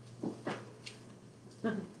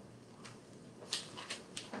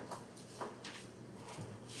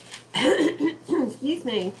 Excuse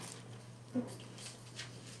me.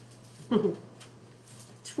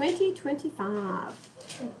 20:25.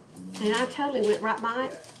 And I totally went right by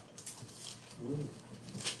it.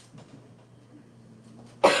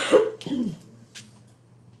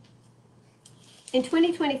 In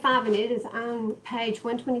 2025, and it is on page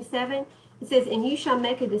 127, it says, and you shall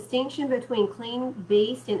make a distinction between clean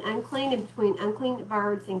beasts and unclean, and between unclean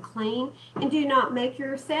birds and clean, and do not make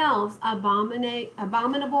yourselves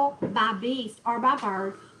abominable by beast or by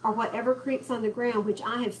bird or whatever creeps on the ground, which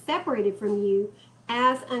I have separated from you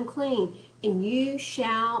as unclean. And you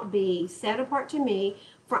shall be set apart to me,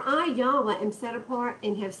 for I, Yahweh, am set apart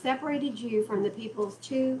and have separated you from the peoples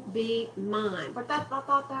to be mine. But I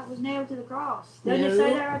thought that was nailed to the cross. Doesn't it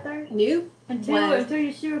say that right there? Nope. Until Was.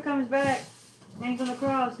 Yeshua comes back, hangs on the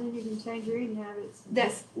cross, then you can change your eating habits.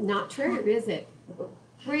 That's not true, is it?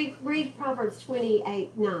 Read Proverbs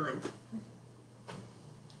 28:9.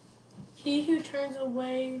 He who turns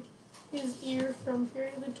away his ear from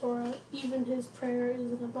hearing the Torah, even his prayer is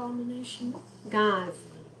an abomination. Guys,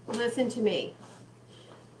 listen to me.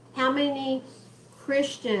 How many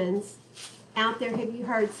Christians out there have you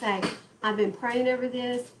heard say, I've been praying over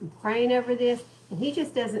this, and praying over this, and he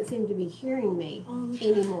just doesn't seem to be hearing me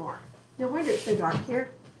anymore. No wonder it's so dark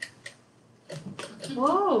here.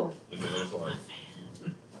 Whoa! And then there's like,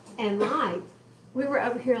 And light. We were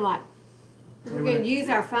over here like, we're going to use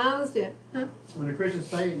our phones to, When the Christians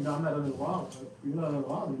say, no, I'm not under the law, you're not under the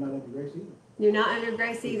law, you're not under grace either. you're not under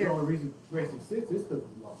grace The either. only reason grace exists is because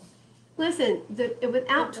of the law. Listen,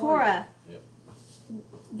 without Torah, Yep.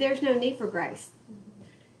 there's no need for grace.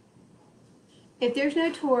 If there's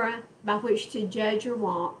no Torah by which to judge your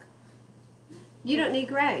walk, you don't need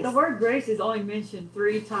grace. The word grace is only mentioned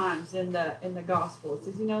 3 times in the Gospels.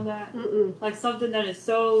 Did you know that? Mm-mm. Like something that is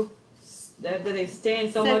so that they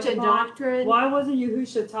stand so Such much a upon. doctrine. Why wasn't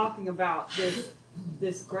Yahusha talking about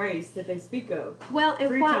this grace that they speak of? Well, and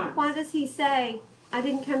 3 why, times. why does he say, I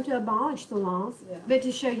didn't come to abolish the laws, Yeah. but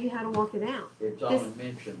to show you how to walk it out? It's only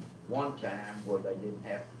mentioned one time where they didn't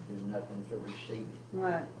have to do nothing to receive it.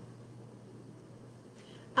 Right.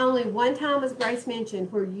 Only one time was grace mentioned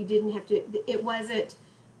where you didn't have to, it wasn't,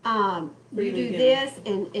 you Freely do given. this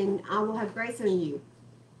and I will have grace on you.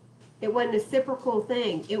 It wasn't a reciprocal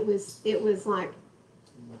thing. It was like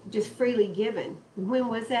just freely given. When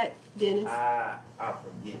was that, Dennis? I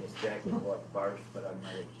forget exactly what verse, but I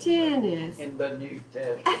know it's Dennis. in the New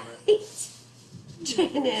Testament.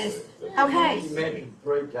 Dennis. You Okay. mentioned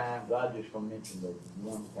 3 times, I just gonna mention the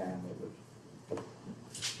one time it was.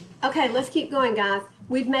 Okay, let's keep going, guys.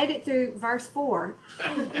 We've made it through verse 4.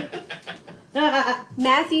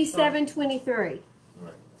 Matthew 7:23.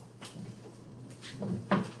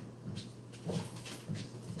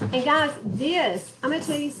 And guys, this, I'm going to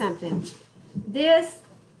tell you something. This is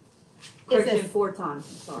Christian a 4 times.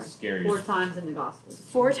 I'm sorry. Scary. 4 times in the Gospels.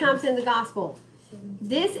 4 times in the gospel.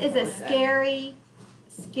 This is a scary,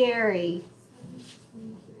 scary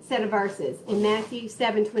set of verses in Matthew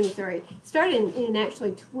 7:23. Started in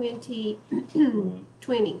actually 20.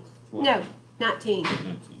 No, 19.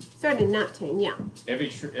 Started in 19, yeah. Every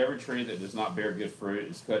tree that does not bear good fruit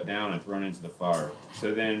is cut down and thrown into the fire.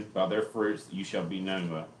 So then, by their fruits you shall be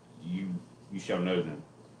known. You shall know them.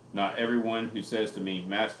 Not everyone who says to me,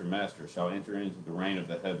 Master, Master, shall enter into the reign of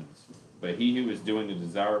the heavens, but he who is doing the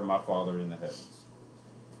desire of my Father in the heavens.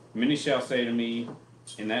 Many shall say to me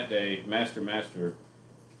in that day, Master, Master,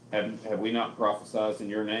 have we not prophesied in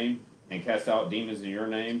your name, and cast out demons in your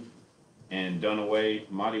name, and done away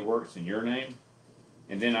mighty works in your name?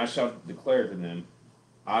 And then I shall declare to them,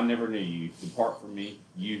 I never knew you. Depart from me,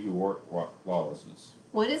 you who work lawlessness.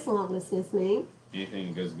 What does lawlessness mean? Anything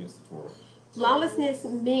that goes against the Torah. Lawlessness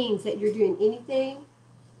means that you're doing anything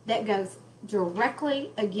that goes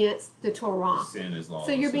directly against the Torah. Sin is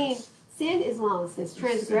lawlessness. So sin is lawlessness.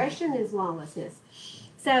 Transgression is lawlessness.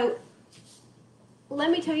 So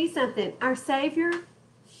let me tell you something. Our Savior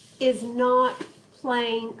is not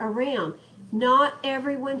playing around. Not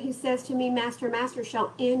everyone who says to me, Master, Master,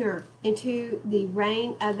 shall enter into the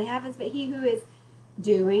reign of the heavens, but he who is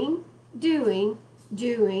doing,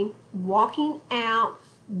 walking out,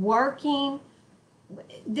 working.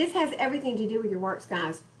 This has everything to do with your works,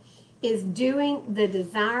 guys. Is doing the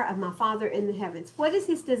desire of my Father in the heavens. What is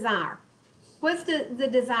his desire? What's the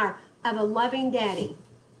desire of a loving daddy?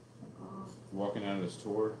 Walking out of his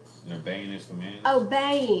Torah and obeying his commands.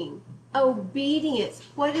 Obeying. Obedience.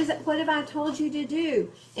 What is it? What have I told you to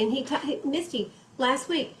do? And Misty, last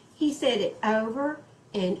week, he said it over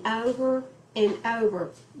and over and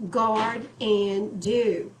over. Guard and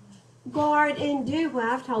do. Guard and do what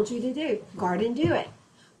I've told you to do. Guard and do it.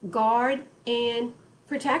 Guard and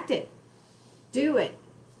protect it. Do it.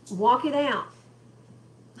 Walk it out.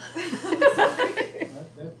 If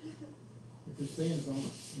it stands on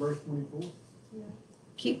verse 24.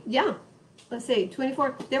 Yeah. Let's see,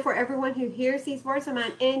 24. Therefore, everyone who hears these words of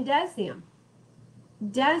mine and does them.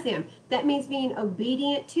 That means being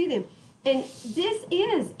obedient to them. And this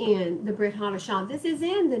is in the Brit Hadashah. This is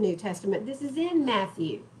in the New Testament. This is in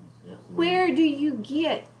Matthew. Where do you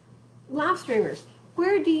get live streamers?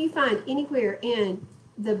 Where do you find anywhere in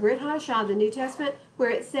the Brit Hadashah, the New Testament, where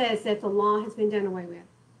it says that the law has been done away with?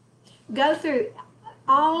 Go through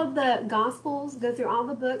all of the Gospels, go through all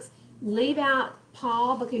the books, leave out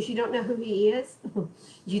Paul because you don't know who he is.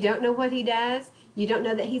 You don't know what he does. You don't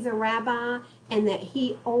know that he's a rabbi and that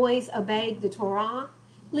he always obeyed the Torah.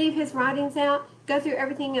 Leave his writings out. Go through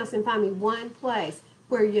everything else and find me one place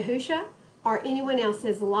where Yahusha or anyone else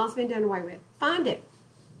says the law's been done away with. Find it.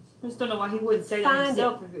 I just don't know why he wouldn't say that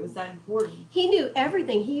himself if it was that important. He knew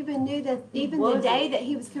everything. He even knew that even the day that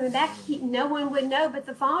he was coming back, no one would know but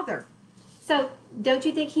the Father. So don't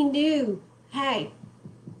you think he knew, hey,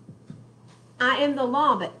 I am the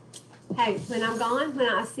law, but hey, when I'm gone, when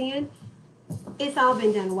I sin, it's all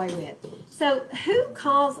been done away with. So who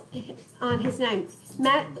calls on his name?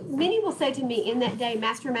 Many will say to me in that day,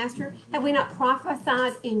 Master, Master, have we not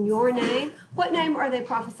prophesied in your name? What name are they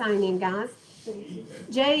prophesying in, guys?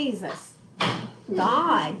 Jesus.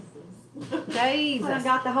 God. Jesus. I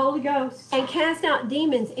got the Holy Ghost. And cast out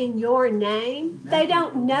demons in your name. They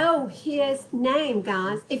don't know his name,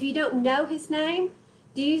 guys. If you don't know his name,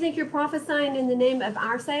 do you think you're prophesying in the name of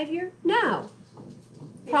our Savior? No.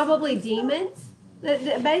 Probably demons.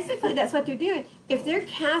 Basically, that's what they're doing. If they're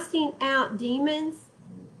casting out demons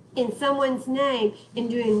in someone's name and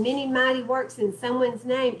doing many mighty works in someone's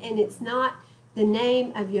name, and it's not the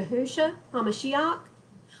name of Yahusha, HaMashiach,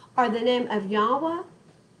 or the name of Yahweh,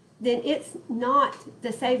 then it's not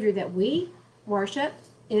the Savior that we worship,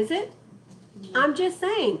 is it? I'm just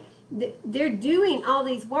saying, they're doing all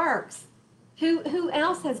these works. Who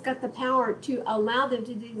else has got the power to allow them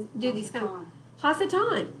to do these kind of...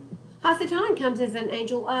 Hasatan. Hasatan comes as an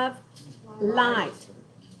angel of light.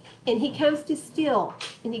 And he comes to steal,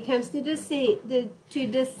 and he comes to deceive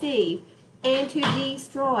and to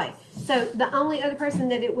destroy. So the only other person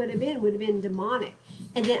that it would have been demonic.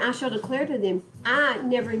 And then I shall declare to them, I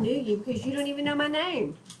never knew you because you don't even know my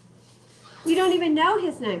name. You don't even know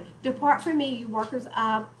his name. Depart from me, you workers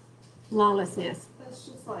of lawlessness. That's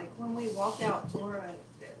just like when we walk out Torah,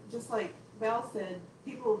 just like Val said,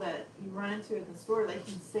 people that you run into at the store, they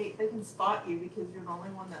can spot you because you're the only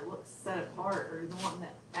one that looks set apart or the one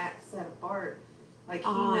that acts set apart. Like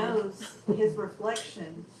he knows his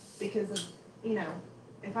reflection because of,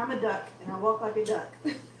 if I'm a duck and I walk like a duck,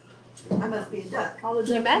 I must be a duck.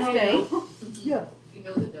 You must be. Yeah. You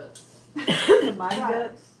know the ducks. My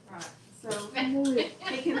ducks. Right. So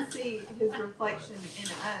he can see his reflection in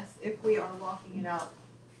us if we are walking it out.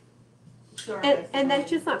 And that's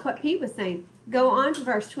just like what Pete was saying. Go on to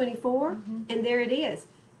verse 24, and there it is.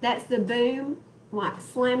 That's the boom, like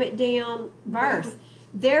slam it down verse.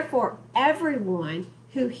 Therefore, everyone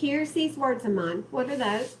who hears these words of mine, what are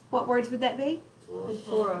those? What words would that be?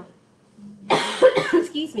 Torah.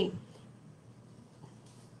 Excuse me.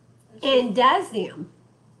 And does them,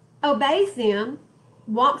 obeys them,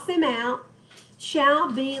 walks them out,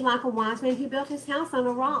 shall be like a wise man who built his house on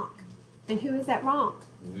a rock. And who is that rock?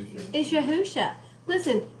 It's Yahusha.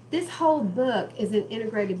 Listen, this whole book is an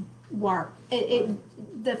integrated work.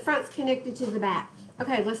 The front's connected to the back.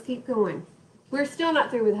 Okay, let's keep going. We're still not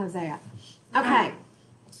through with Hosea. Okay.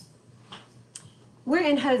 We're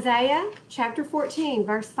in Hosea chapter 14,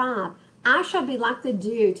 verse 5. I shall be like the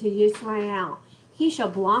dew to Yisrael. He shall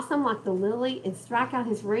blossom like the lily and strike out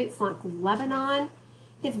his roots like Lebanon.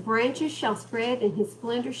 His branches shall spread, and his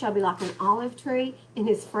splendor shall be like an olive tree, and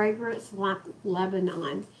his fragrance like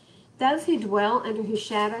Lebanon. Those who dwell under his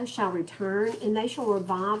shadow shall return, and they shall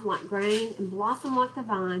revive like grain and blossom like the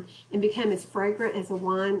vine and become as fragrant as the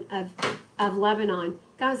wine of Lebanon.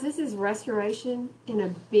 Guys, this is restoration in a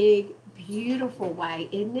big, beautiful way,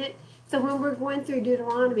 isn't it? So when we're going through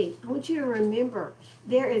Deuteronomy, I want you to remember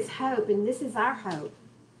there is hope, and this is our hope.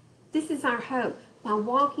 This is our hope. By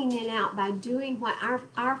walking it out, by doing what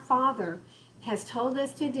our Father has told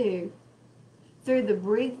us to do through the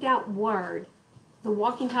breathed out word, the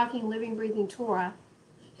walking, talking, living, breathing Torah,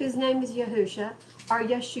 whose name is Yahusha or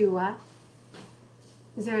Yeshua.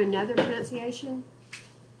 Is there another pronunciation?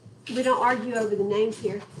 We don't argue over the names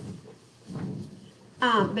here.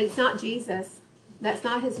 But it's not Jesus. That's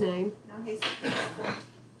not his name. No, he's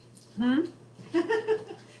Cristo.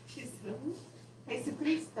 She said, Jesus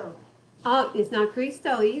Cristo. Oh, it's not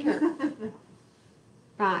Cristo either.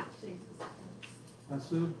 Right.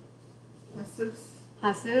 Asu, Jesus.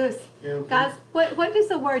 Jesus. El- Guys, what does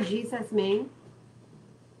the word Jesus mean?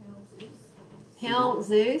 Hail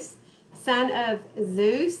Zeus, son of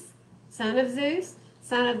Zeus, son of Zeus,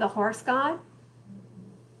 son of the horse god.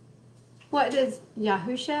 What does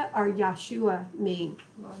Yahusha or Yeshua mean?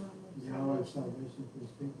 Yahweh salvation for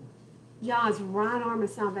his people. Yah's right arm of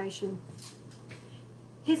salvation.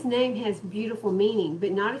 His name has beautiful meaning,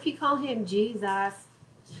 but not if you call him Jesus.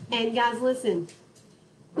 And guys, listen,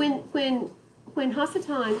 when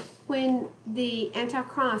Hasatan, when the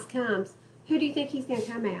Antichrist comes, who do you think he's going to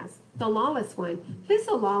come as? The lawless one. Who's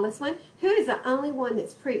the lawless one? Who is the only one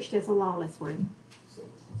that's preached as a lawless one?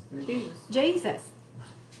 Jesus. Jesus.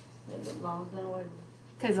 The law's done away with.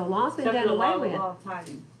 Because the law's been Except done for the away law, the with. law of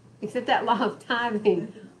tithing. Except that law of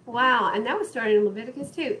tithing. Wow, and that was started in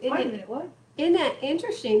Leviticus too. Wait a minute, what? Isn't that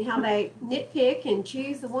interesting how they nitpick and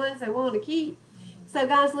choose the ones they want to keep? So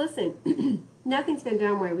guys, listen, nothing's been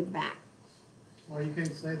done away with the back. Well, you can't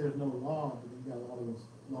say there's no law, but you've got a lot of those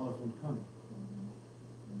laws coming.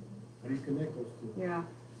 How do you connect those two? Yeah.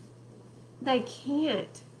 They can't.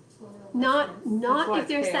 That's Not why if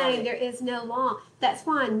they're it's saying chaotic. there is no law. That's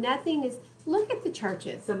why nothing is. Look at the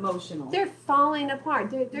churches. It's emotional. They're falling apart.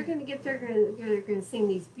 They're going to get. They're going to sing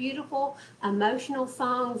these beautiful, emotional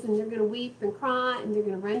songs, and they're going to weep and cry, and they're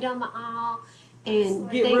going to run down the aisle, and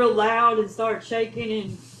Get they- real loud and start shaking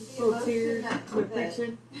and The little emotion tears that- with that-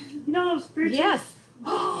 preaching. You know those preachers? Yes.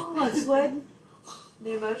 Oh, I'm sweating.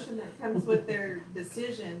 The emotion that comes with their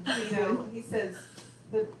decision, you know, he says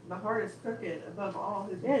the heart is crooked above all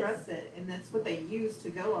who can Yes. trust it, and that's what they use to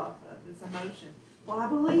go off of, is emotion. Well, I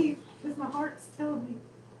believe, because my heart's telling me.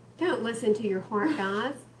 Don't listen to your heart,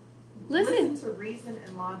 guys. Listen. To reason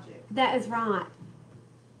and logic. That is right.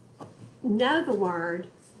 Know the word,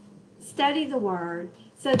 study the word,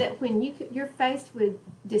 so that when you're faced with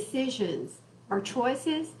decisions or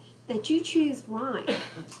choices, that you choose right.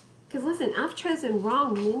 Because listen, I've chosen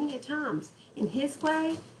wrong many a times, and His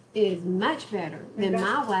way is much better than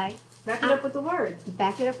my way. Back it up with the word.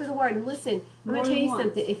 Back it up with the word. And listen, I'm going More to tell than you once.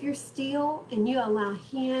 something. If you're still and you allow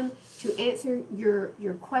Him to answer your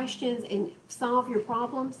questions and solve your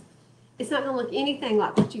problems, it's not going to look anything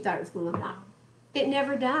like what you thought it was going to look like. It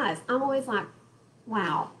never does. I'm always like,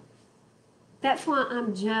 wow. That's why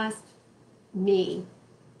I'm just me.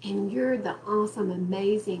 And you're the awesome,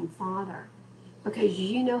 amazing Father. Because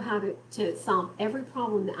you know how to solve every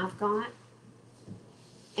problem that I've got.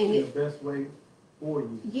 And The it, best way for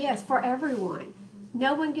you. yes, for everyone.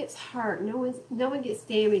 No one gets hurt. No one gets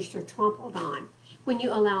damaged or trampled on when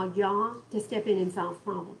you allow Yah to step in and solve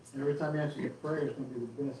problems. Every time you answer your prayer, it's going to be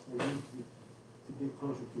the best for you to get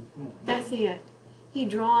closer to Him. That's it. He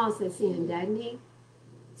draws us in, doesn't he?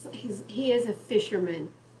 So he is a fisherman.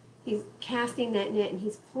 He's casting that net and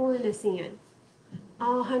he's pulling us in.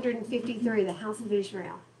 All 153, the house of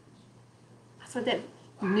Israel. That's what that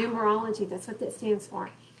numerology, that's what that stands for.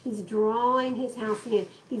 He's drawing his house in.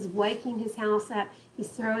 He's waking his house up. He's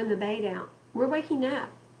throwing the bait out. We're waking up.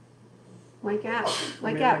 Wake up.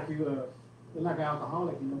 Wake I mean, up. Like you're like an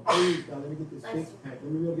alcoholic, you know, please, God, let me get this six pack.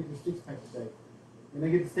 Let me go get this six pack today. And they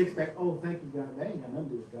get the six pack, oh, thank you, God. They ain't got nothing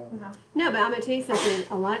to do with God. No, but I'm going to tell you something.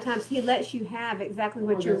 A lot of times he lets you have exactly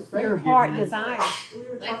what Oh, your that's favor heart giving. desires. We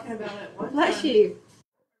were talking about it one Bless time. you.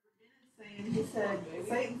 Saying, he said,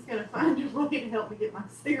 Satan's going to find a way to help me get my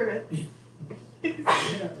cigarette. He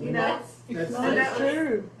That's Well, saved. that was-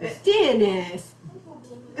 true. Dennis.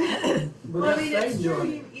 But Well, I that's mean, it's saved true.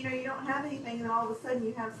 doing You know, you don't have anything, and all of a sudden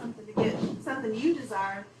you have something to get, something you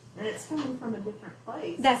desire, and it's coming from a different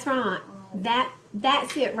place. That's right.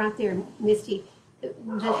 That's it right there, Misty.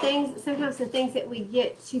 The things, sometimes the things that we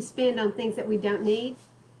get to spend on things that we don't need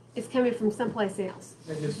is coming from someplace else.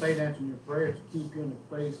 They just say that in your prayers to keep you in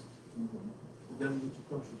a place that doesn't get you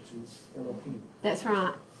closer to Elohim. That's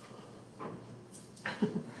right.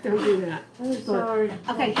 Don't do that. I'm sorry.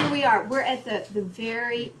 Okay, here we are. We're at the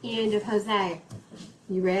very end of Hosea.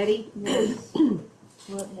 You ready?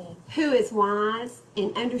 What more? Who is wise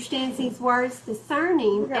and understands these words,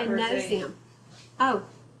 discerning We got and verse knows 8. them. Oh,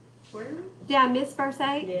 Where? did I miss verse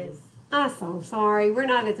 8? Yes. I'm so sorry. We're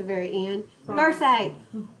not at the very end. Sorry. Verse 8.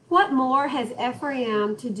 What more has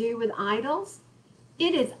Ephraim to do with idols?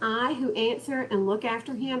 It is I who answer and look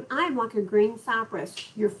after him. I am like a green cypress.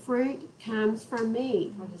 Your fruit comes from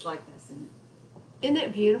me. I just like that sentence. Isn't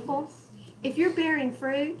that beautiful? If you're bearing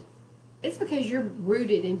fruit, it's because you're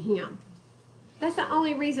rooted in him. That's the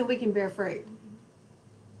only reason we can bear fruit.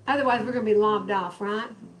 Otherwise, we're going to be lobbed off, right?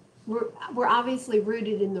 We're obviously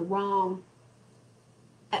rooted in the wrong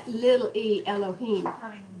little e Elohim. Not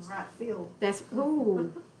even in the right field. That's,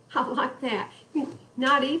 ooh, I like that.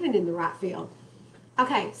 Not even in the right field.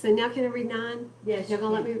 Okay, so now can I read 9? Yes. Y'all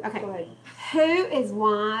gonna let me? Okay. Go ahead. Who is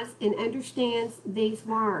wise and understands these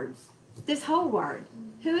words? This whole word.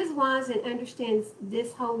 Who is wise and understands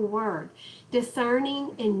this whole word?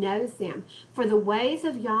 Discerning and knows them. For the ways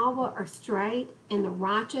of Yahweh are straight, and the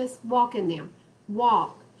righteous walk in them.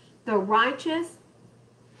 Walk. The righteous.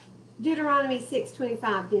 Deuteronomy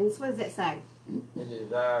 6:25. Dennis, what does that say? To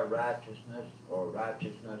desire righteousness or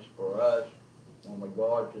righteousness for us when we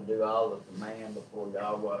go out to do all the command before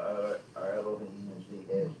Yahweh our Elohim as he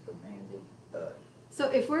has commanded us. So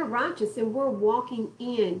if we're righteous and we're walking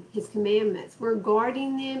in his commandments, we're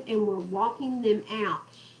guarding them and we're walking them out.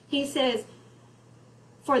 He says,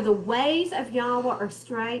 for the ways of Yahweh are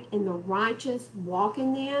straight and the righteous walk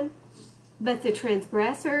in them, but the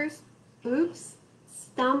transgressors,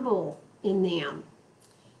 stumble in them.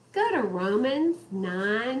 Go to Romans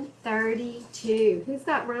 9:32. Who's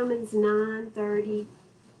got Romans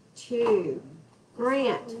 9:32?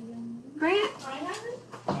 Grant. Grant. I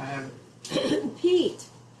have it. Pete.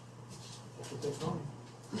 That's what they call me.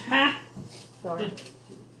 Sorry.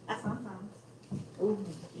 That's sometimes.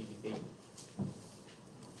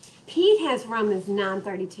 Pete has Romans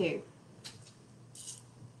 9:32.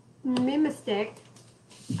 My mistake.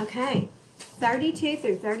 Okay. 32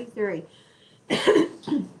 through 33.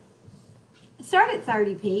 Start at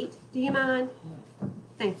 30, Pete. Do you mind?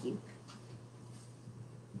 Thank you.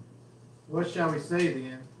 What shall we say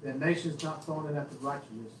then? That nations not fallen after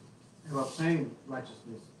righteousness have obtained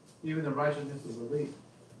righteousness, even the righteousness of belief.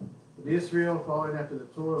 But Israel, falling after the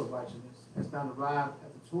Torah of righteousness, has not arrived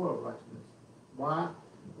at the Torah of righteousness. Why?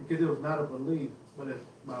 Because it was not of belief, but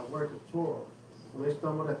by work of Torah. For they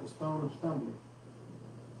stumbled at the stone of stumbling.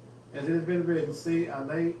 As it has been written, see, I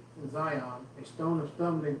lay in Zion a stone of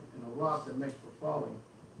stumbling and a rock that makes for falling.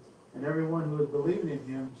 And everyone who is believing in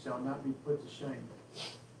him shall not be put to shame.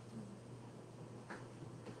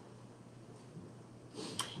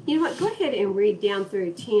 You know what? Go ahead and read down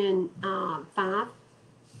through 10:5.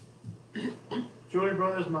 Truly,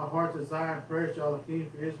 brothers, my heart's desire and prayer shall Elohim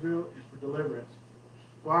for Israel and for deliverance.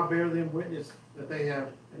 For I bear them witness that they have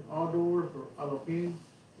an ardor for Elohim,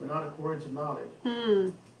 but not according to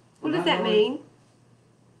knowledge. What does that mean?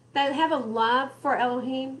 They have a love for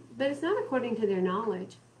Elohim, but it's not according to their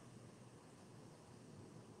knowledge.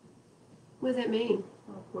 What does that mean?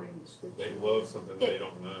 According to scripture. They love something they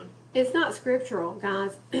don't know. It's not scriptural,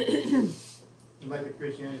 guys. Like the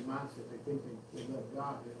Christianity mindset, they think they love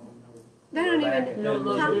God, they don't know. They don't Back even. in No, that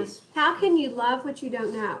look, How, movie, this- how can you love what you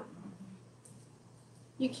don't know?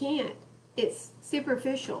 You can't. It's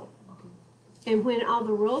superficial. And when all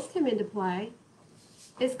the rules come into play,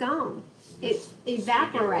 it's gone. It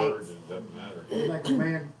evaporates. It doesn't matter. It's like a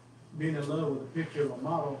man being in love with a picture of a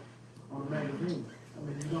model on a magazine. I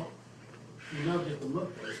mean, you love just to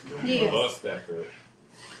look at it. You don't Yes. love- Lust after it.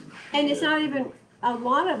 And it's not even, a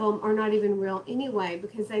lot of them are not even real anyway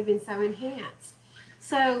because they've been so enhanced.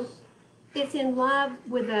 So it's in love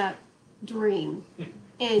with a dream.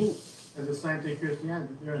 And It's the same thing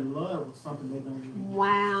Christianity. They're in love with something they don't even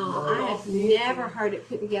wow, I have never heard it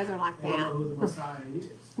put together like they don't know that. who the Messiah is.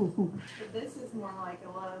 But this is more like a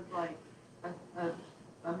love, like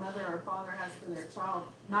a mother or father has for their child,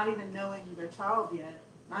 not even knowing their child yet,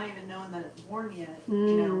 not even knowing that it's born yet,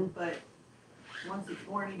 you know, but once it's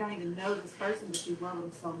born, you don't even know this person, but you love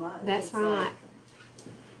them so much. That's It's right. like,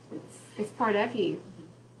 it's It's part of you.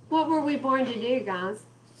 What were we born to do, guys?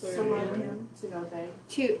 To love him, to obey.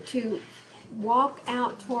 To walk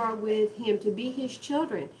out Torah with him, to be his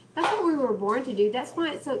children. That's what we were born to do. That's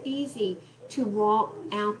why it's so easy to walk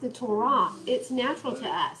out the Torah. It's natural to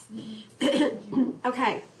us.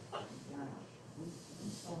 Okay.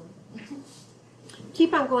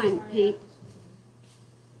 Keep on going, Pete.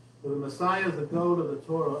 For the Messiah is the goal of the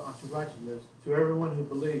Torah unto righteousness to everyone who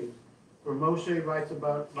believes. For Moshe writes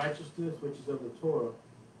about righteousness, which is of the Torah.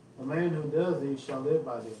 A man who does these shall live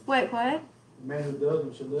by them. Wait, what? A man who does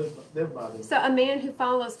them shall live by them. So a man who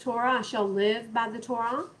follows Torah shall live by the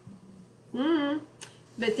Torah?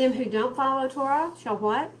 But them who don't follow Torah shall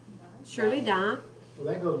what? Surely die. Well,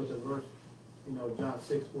 that goes with the verse, John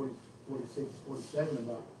 6, 46, 47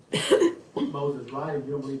 about Moses writing.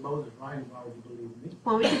 You don't believe Moses writing, why would you believe me?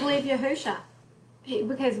 Why would you believe Yahusha?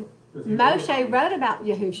 Because Because he Moshe wrote about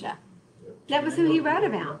Yahusha. That was who he wrote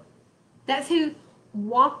about. That's who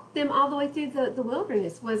walked them all the way through the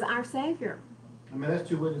wilderness, was our Savior. I mean, that's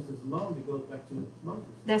two witnesses alone that goes back to Moses.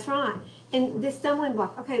 That's right. And this stumbling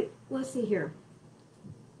block. Okay, let's see here.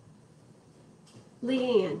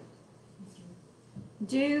 Leanne,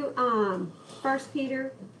 do 1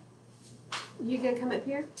 Peter. You gonna come up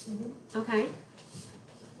here? Okay.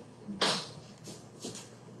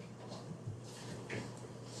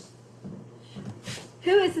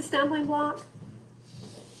 Who is the stumbling block?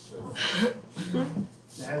 The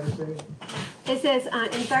adversary. It says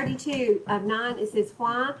in 32 of 9, it says,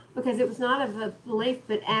 why? Because it was not of a belief,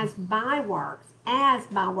 but as by works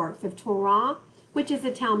of Torah, which is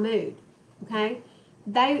a Talmud. Okay?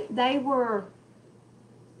 They were,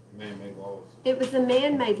 Man-made laws. it was the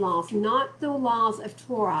man-made laws, not the laws of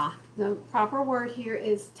Torah. The proper word here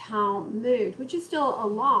is Talmud, which is still a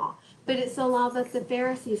law, but it's a law that the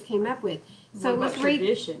Pharisees came up with. So What about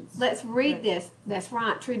traditions? Let's read this. That's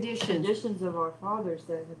right, traditions. Traditions of our fathers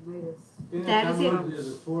that have made us. Isn't That is it. Talmud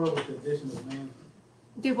is a Torah with the addition of man?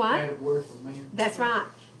 Do what? Added word for man. That's right.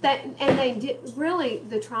 And they did, really,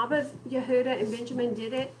 the tribe of Yehuda and Benjamin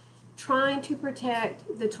did it trying to protect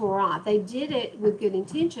the Torah. They did it with good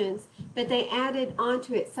intentions, but they added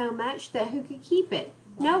onto it so much that who could keep it?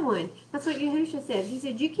 No one. That's what Yahusha said. He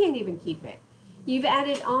said, you can't even keep it. You've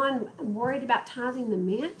added on, worried about tithing the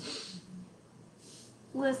mint?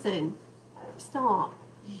 Listen, stop.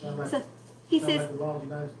 Sound like, So he sound says, like the law of the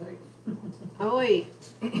United States.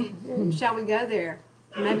 oi, shall we go there?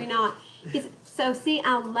 Maybe not. So see,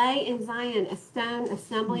 I'll lay in Zion a stone, a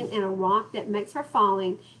stumbling, and a rock that makes for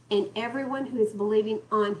falling, and everyone who is believing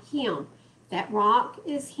on him. That rock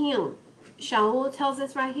is him. Shaul tells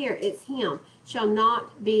us right here, it's him. Shall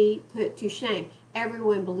not be put to shame.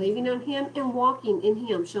 Everyone believing on him and walking in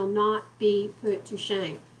him shall not be put to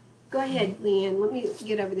shame. Go ahead, Leanne. Let me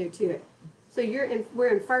get over there to it. So we're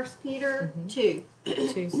in 1 Peter 2.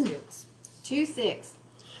 2:6. 2:6.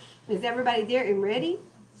 Is everybody there and ready?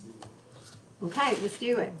 Okay, let's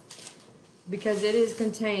do it. Because it is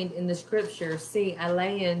contained in the scripture, see, I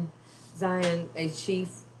lay in Zion a chief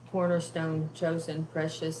cornerstone, chosen,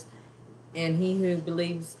 precious, and he who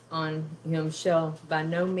believes on him shall by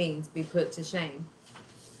no means be put to shame.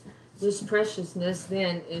 This preciousness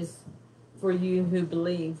then is for you who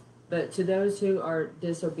believe, but to those who are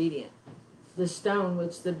disobedient, the stone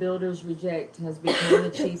which the builders reject has become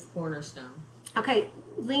the chief cornerstone. Okay,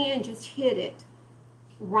 Leanne just hit it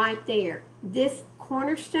right there. This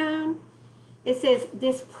cornerstone, it says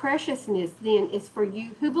this preciousness then is for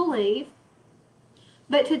you who believe,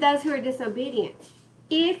 but to those who are disobedient.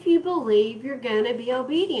 If you believe, you're going to be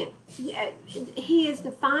obedient. He is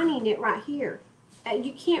defining it right here.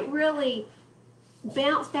 You can't really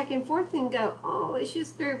bounce back and forth and go, oh, it's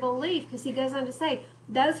just through belief, because he goes on to say,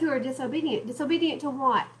 those who are disobedient. Disobedient to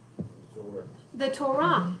what? The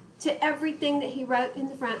Torah. To everything that he wrote in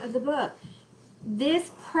the front of the book.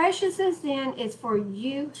 This preciousness then is for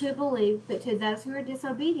you who believe, but to those who are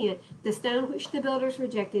disobedient, the stone which the builders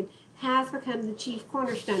rejected has become the chief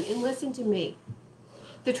cornerstone. And listen to me.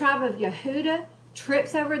 The tribe of Yehuda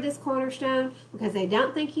trips over this cornerstone because they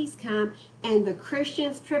don't think he's come, and the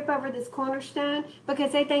Christians trip over this cornerstone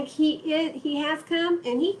because they think he has come,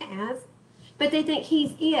 and he has, but they think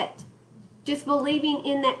he's it. Just believing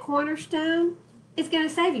in that cornerstone is going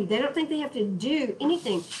to save you. They don't think they have to do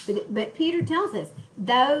anything. But Peter tells us,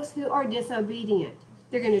 those who are disobedient,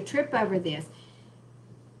 they're going to trip over this.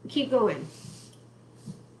 Keep going.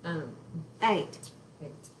 8.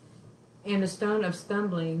 And a stone of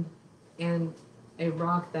stumbling and a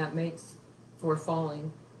rock that makes for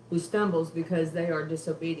falling, who stumbles because they are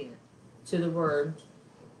disobedient to the word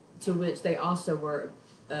to which they also were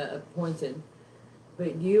appointed.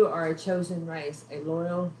 But you are a chosen race, a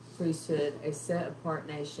loyal priesthood, a set apart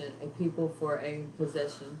nation, a people for a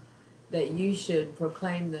possession, that you should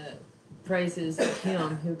proclaim the praises of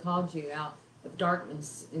him who called you out of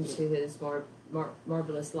darkness into his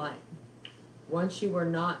marvelous light. Once you were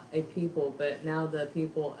not a people, but now the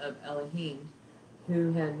people of Elohim,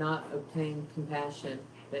 who had not obtained compassion,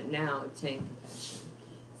 but now obtain compassion.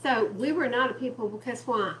 So we were not a people because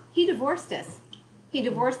why? He divorced us. He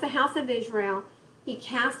divorced the house of Israel. He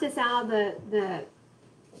cast us out of the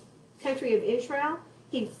country of Israel.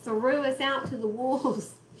 He threw us out to the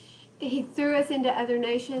wolves. He threw us into other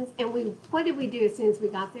nations. And what did we do as soon as we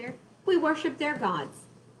got there? We worshiped their gods.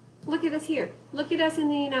 Look at us here. Look at us in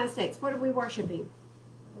the United States. What are we worshiping?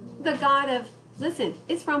 The God of, listen,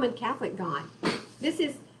 it's Roman Catholic God. This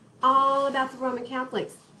is all about the Roman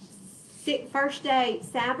Catholics. First day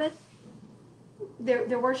Sabbath,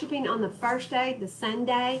 they're worshiping on the first day, the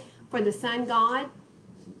Sunday, for the sun god.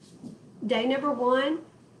 Day number 1,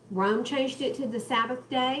 Rome changed it to the Sabbath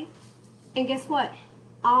day. And guess what?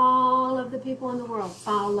 All of the people in the world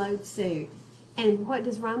followed suit. And what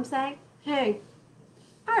does Rome say? Hey,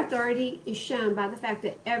 our authority is shown by the fact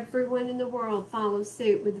that everyone in the world follows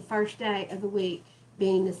suit with the first day of the week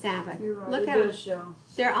being the Sabbath. You're right. Look It at does them. show.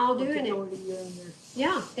 They're all What doing it. authority you're under.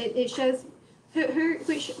 Yeah, it shows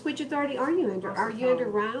which authority are you under? Are you under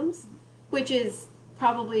Rome's, which is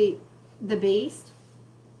probably the beast?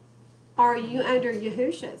 Or are you under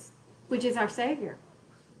Yahusha's, which is our Savior?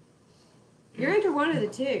 You're under one of the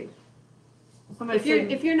two. Somebody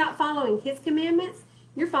If you're not following his commandments,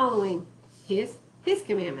 you're following his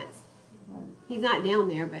commandments. He's not down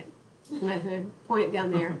there, but point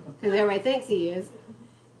down there because everybody thinks he is.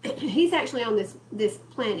 He's actually on this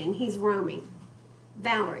planet and he's roaming.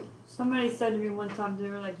 Valerie. Somebody said to me one time, they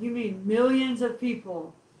were like, "You mean millions of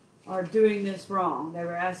people are doing this wrong?" They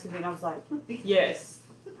were asking me, and I was like, "Yes."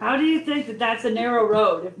 How do you think that that's a narrow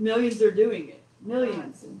road if millions are doing it?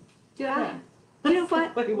 Millions. Do I? Yeah. You know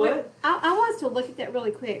what? Wait, what? I want us to look at that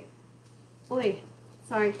really quick. Wait,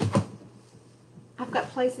 sorry. I've got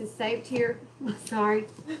places saved here. Sorry.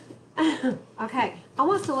 Okay, I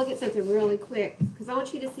want us to look at something really quick because I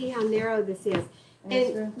want you to see how narrow this is.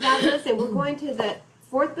 And guys, listen, we're going to the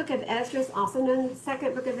 4th book of Esdras, also known as the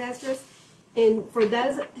 2nd book of Esdras. And for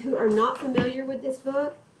those who are not familiar with this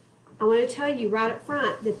book, I want to tell you right up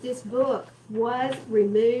front that this book was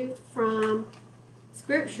removed from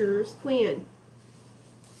scriptures when?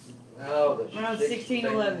 Oh, the Around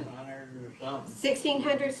 1611. 1600s or something.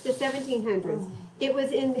 1600s to 1700s. It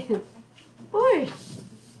was in, boy,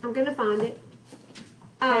 I'm going to find it.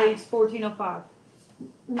 Page 1405.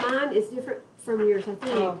 Mine is different from yours, I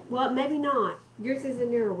think. Oh. Well, maybe not. Yours is a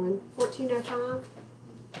newer one, 1405.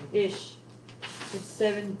 Ish. It's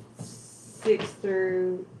 7:6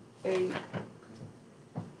 through 8.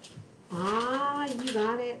 Ah, you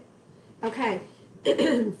got it. Okay. I'm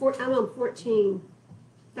on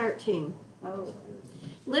 1413. Oh.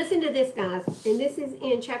 Listen to this, guys. And this is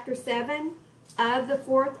in chapter 7 of the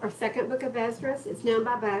 4th or 2nd book of Esdras. It's known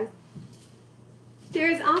by both. There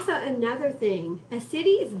is also another thing. A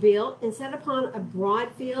city is built and set upon a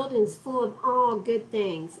broad field and is full of all good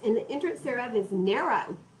things. And the entrance thereof is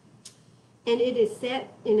narrow. And it is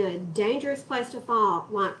set in a dangerous place to fall,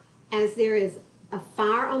 like as there is a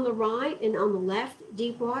fire on the right and on the left,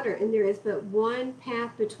 deep water. And there is but one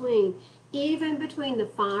path between, even between the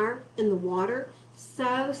fire and the water,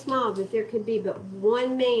 so small that there could be but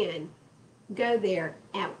one man go there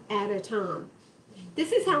at a time.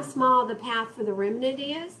 This is how small the path for the remnant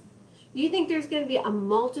is. You think there's going to be a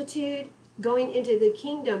multitude going into the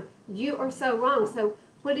kingdom? You are so wrong. So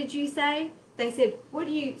what did you say? They said, what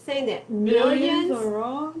are you saying that? Millions? are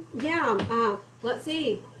wrong? Yeah. Let's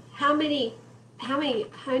see. How many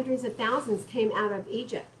hundreds of thousands came out of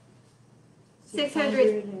Egypt?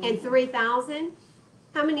 603,000.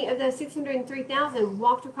 How many of those 603,000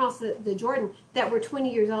 walked across the Jordan that were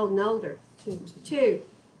 20 years old and older? Two.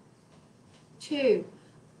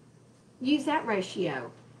 Use that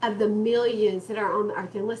ratio of the millions that are on the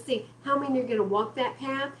earth. And let's see how many are going to walk that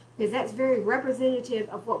path, because that's very representative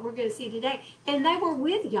of what we're going to see today. And they were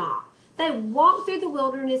with Yah. They walked through the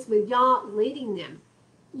wilderness with Yah leading them,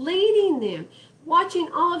 watching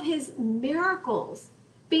all of his miracles,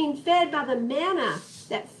 being fed by the manna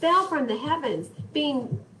that fell from the heavens,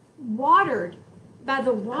 being watered by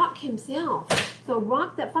the rock himself, the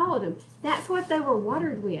rock that followed him. That's what they were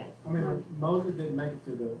watered with. I mean, Moses didn't make it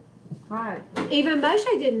to the, Right. Even Moshe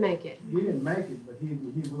didn't make it. he didn't make it, but he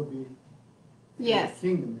will be Yes. in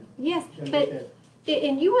the kingdom now. Yes, Gonna but get that.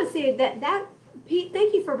 and you will see that Pete,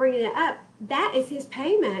 thank you for bringing it up. That is his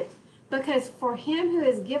payment, because for him who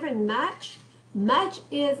is given much, Much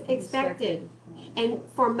is expected. And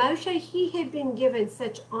for Moshe, he had been given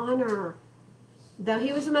such honor. Though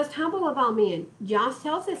he was the most humble of all men, Josh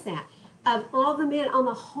tells us that. Of all the men on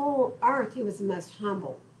the whole earth, he was the most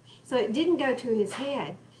humble. So it didn't go to his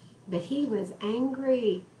head, but he was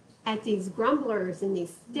angry at these grumblers and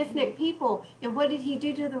these stiff-necked people. And what did he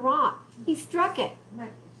do to the rock? He struck it.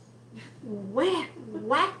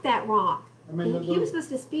 Whacked that rock. I mean, And he was supposed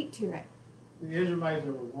to speak to it. the Israelites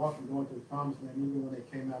that were walking, going to the promised land, even when they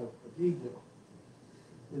came out of Egypt,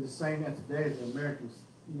 is the same as today as the Americans.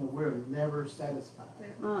 You know, we're never satisfied.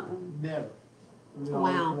 Never. We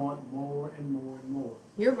always Wow. want more and more and more.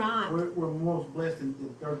 You're right. We're most blessed in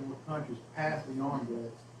third world countries, past beyond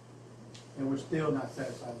blessed, and we're still not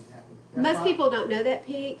satisfied and happy. That's Most why- people don't know that,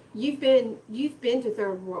 Pete. You've been to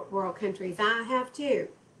third world countries. I have too.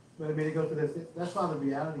 But I mean, it goes to this. That's why the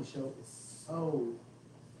reality show is so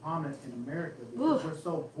prominent in America, because we're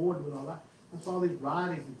so bored with all that. That's why all these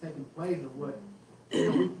rioting is taking place of what,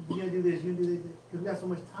 you know, we gotta do this, you do this, because we got so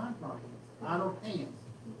much time for our hands, idle hands.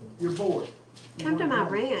 You're bored. You Come to wanna my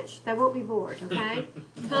do it. ranch. They won't be bored, okay?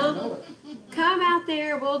 I Come, know it. come out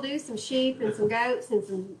there. We'll do some sheep and some goats and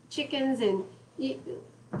some chickens and they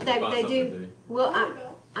do. Well,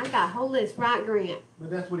 I got a whole list, right, Grant? But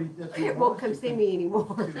that's what he. That's what he Grant won't wants come to see do. me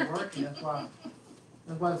anymore. He's working.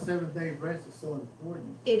 That's why the 7 day rest is so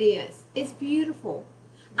important. It is. It's beautiful.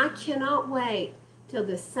 I cannot wait till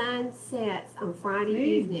the sun sets on Friday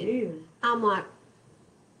evening. I'm like,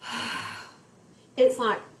 it's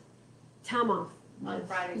like time off. On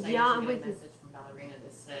Fridays, I Yeah, I'm usually get a with you. message from Ballerina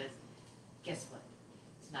that says, guess what?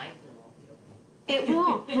 Tonight it won't be open. It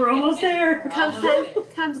won't. We're almost there.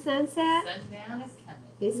 Come sunset, Sundown is coming.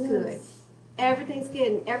 it's good. Everything's good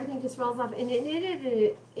and everything just rolls off. And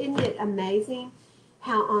isn't it amazing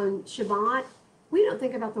how on Shabbat we don't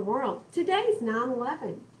think about the world? Today's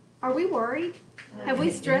 9/11. Are we worried? Have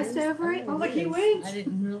we stressed over it? Oh, look, he wins. I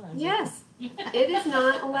didn't realize. Yes, it is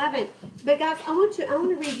 9/11. But guys, I want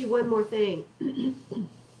to read you one more thing.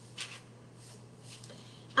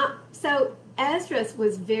 So Esdras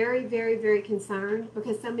was very, very, very concerned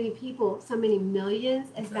because so many people, so many millions,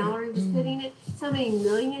 as Valerie was putting it, so many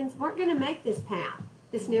millions weren't going to make this path,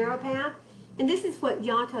 this narrow path. And this is what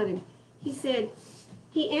Yah told him. He said,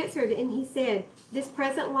 he answered and he said, this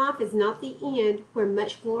present life is not the end where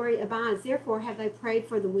much glory abides. Therefore have they prayed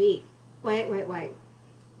for the weak. Wait.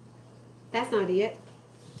 That's not it.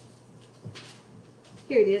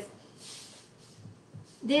 Here it is.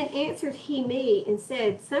 Then answered he me and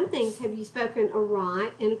said, some things have you spoken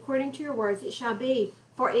aright, and according to your words it shall be.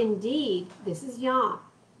 For indeed, this is Yah,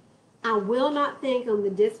 I will not think on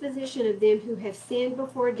the disposition of them who have sinned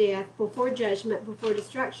before death, before judgment, before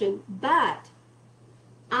destruction, but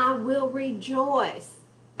I will rejoice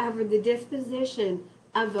over the disposition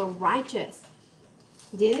of the righteous.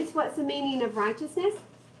 Dennis, what's the meaning of righteousness?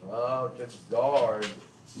 Oh, to guard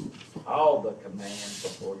all the commands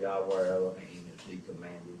before Yahweh Elohim as he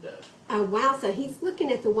commanded us. Oh, wow. So he's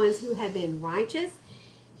looking at the ones who have been righteous.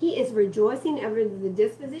 He is rejoicing over the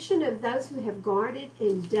disposition of those who have guarded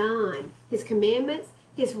and done his commandments,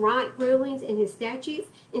 his right rulings, and his statutes.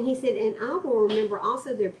 And he said, and I will remember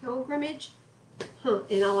also their pilgrimage.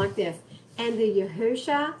 And I like this. And the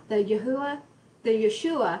Yeshua,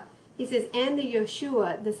 he says, and the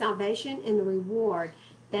Yeshua, the salvation and the reward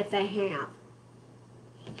that they have.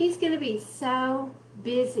 He's going to be so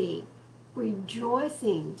busy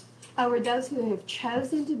rejoicing over those who have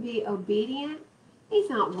chosen to be obedient. He's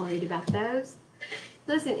not worried about those.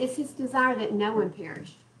 Listen, it's his desire that no one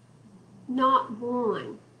perish. Not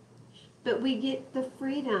one. But we get the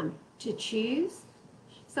freedom to choose.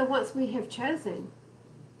 So once we have chosen,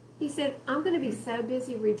 he said, I'm going to be so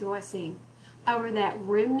busy rejoicing over that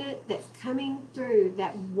remnant that's coming through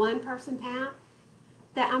that one person path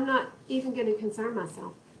that I'm not even going to concern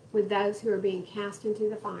myself with those who are being cast into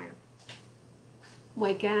the fire.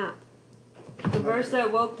 Wake up. The verse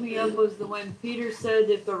that woke me up was the one Peter said,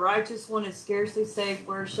 if the righteous one is scarcely saved,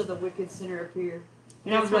 where shall the wicked sinner appear?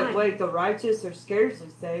 And I was That's like, right. wait, the righteous are scarcely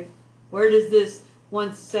saved? Where does this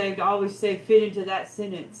once saved, always saved fit into that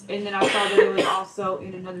sentence? And then I saw that it was also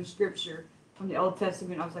in another scripture from the Old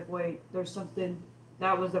Testament. I was like, wait, there's something,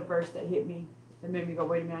 that was a verse that hit me. That made me go,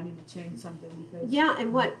 wait a minute, I need to change something. Because Yeah,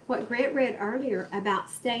 and what Grant read earlier about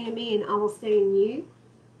stay in me and I will stay in you,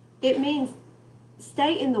 it means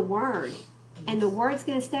stay in the Word, and the Word's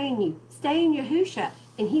going to stay in you. Stay in Yahusha,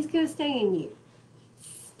 and He's going to stay in you.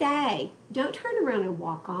 Stay. Don't turn around and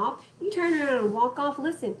walk off. You turn around and walk off.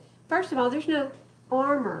 Listen, first of all, there's no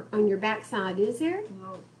armor on your backside, is there? you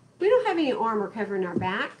know, We don't have any armor covering our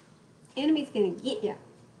back. Enemy's going to get you.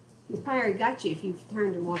 He's probably already got you if you've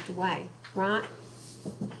turned and walked away, right?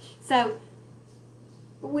 So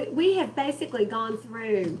we have basically gone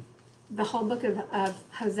through the whole book of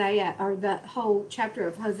Hosea, or the whole chapter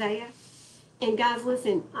of Hosea. And guys,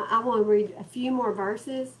 listen, I want to read a few more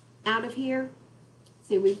verses out of here.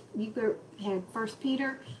 See, you had 1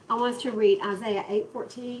 Peter. I want us to read Isaiah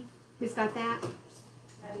 8:14. Who's got that?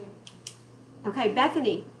 Okay,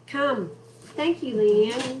 Bethany, come. Thank you,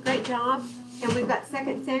 Leanne. Great job. And we've got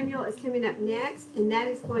 2 Samuel is coming up next, and that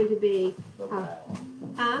is going to be, Little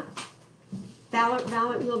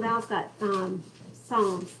Val's got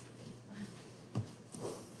Psalms.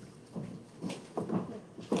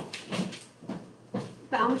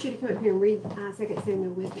 But I want you to come up here and read 2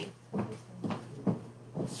 Samuel with me.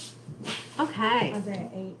 Okay. Isaiah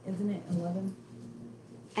 8, isn't it 11?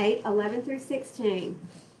 8, 11 through 16.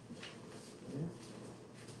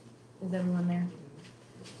 Is everyone there?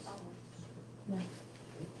 Yeah.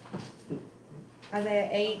 Isaiah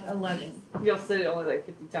 8, 11. Y'all said it only like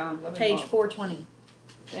 50 times. Page 420.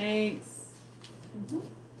 Thanks.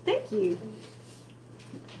 Thank you.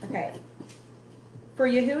 Okay. For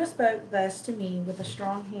Yahuwah spoke thus to me with a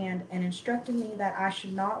strong hand and instructed me that I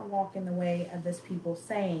should not walk in the way of this people,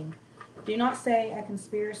 saying, do not say a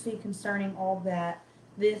conspiracy concerning all that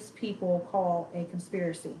this people call a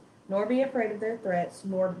conspiracy, nor be afraid of their threats,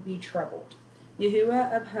 nor be troubled.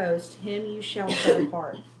 Yahuwah of hosts, him you shall set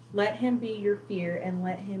apart. Let him be your fear, and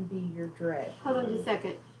let him be your dread. Hold on just a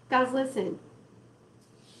second. Guys, listen.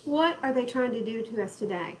 What are they trying to do to us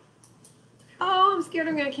today? Oh, I'm scared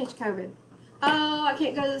I'm going to catch COVID. Oh, I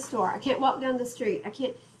can't go to the store. I can't walk down the street. I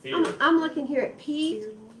can't. I'm looking here at Pete.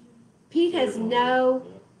 Pete has no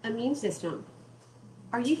immune system.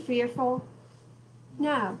 Are you fearful?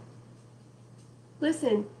 No.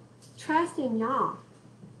 Listen, trust in Yah,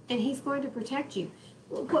 and He's going to protect you.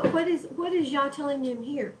 What is Yah telling them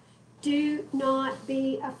here? Do not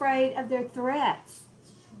be afraid of their threats.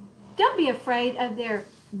 Don't be afraid of their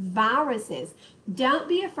viruses. Don't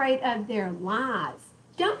be afraid of their lies.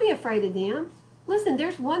 Don't be afraid of them. Listen,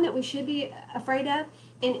 there's one that we should be afraid of,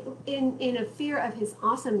 and in a fear of His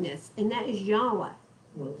awesomeness, and that is Yahweh.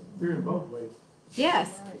 Well, fear in both ways.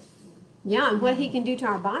 Yes. Yeah, and what He can do to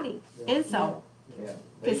our body and soul. Yeah.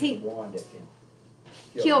 'Cause he- He's the one that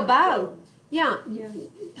can Kill both. Yeah,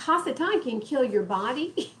 Hasatan can kill your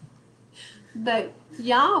body, but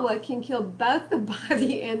Yahweh can kill both the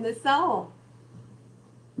body and the soul.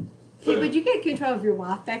 Hey, would you get control of your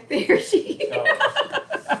wife back there?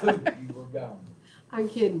 You were gone. I'm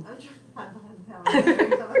kidding. I'm trying to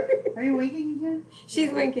find out. Are you winking again?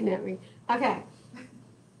 She's winking at me. Okay.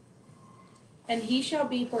 And he shall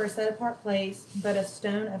be for a set apart place, but a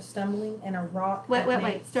stone of stumbling and a rock.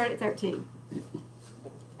 Wait. Start at 13.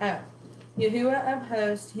 Oh. Yahuwah of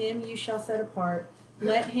hosts, him you shall set apart.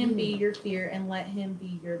 Let him be your fear, and let him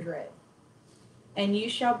be your dread. And you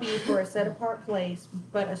shall be for a set apart place,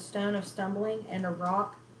 but a stone of stumbling and a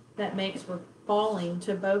rock that makes for falling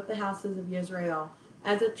to both the houses of Israel,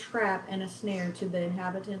 as a trap and a snare to the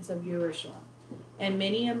inhabitants of Jerusalem. And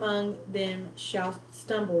many among them shall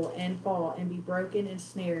stumble and fall and be broken and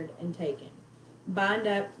snared and taken. Bind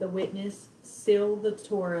up the witness, seal the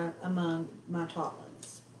Torah among my taught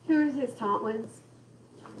ones. Who are His taught ones?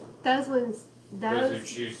 Those ones. Those who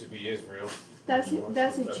choose to be Israel. Those who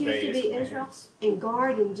choose to Obey his be Israel commands. and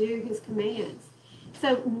guard and do His commands.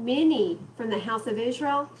 So many from the house of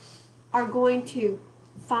Israel are going to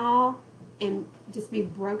fall and just be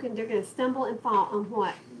broken. They're going to stumble and fall on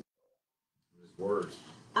what? His words.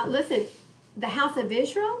 Listen, the house of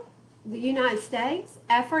Israel, the United States,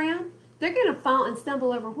 Ephraim, they're going to fall and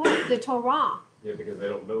stumble over what? The Torah. Yeah, because they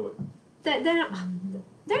don't know it.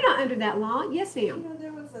 They're not under that law. Yes, You ma'am. know,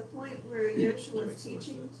 there was a point where Yeshua was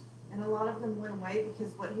teaching, and a lot of them went away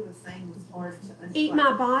because what he was saying was hard to understand. Eat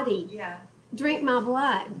my body, Yeah, drink my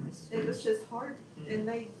blood. it was just hard, and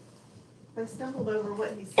they stumbled over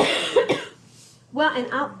what he said. Well, and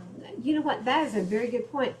you know what? That is a very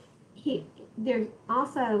good point. There's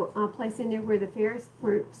also a place in there where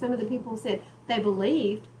where some of the people said they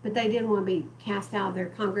believed, but they didn't want to be cast out of their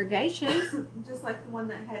congregations. Just like the one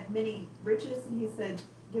that had many riches, and he said,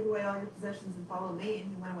 "Give away all your possessions and follow me," and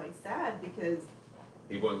he went away sad because.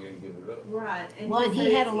 He wasn't going to give it up. Right. Well, and he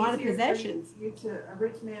said had it's a lot of easier for possessions. a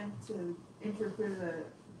rich man to enter through the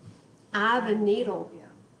Eye of a needle, Yeah.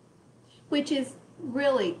 which is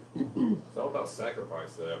really, It's all about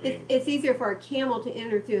sacrifice, though. I mean, it's easier for a camel to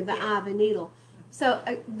enter through the eye of a needle. So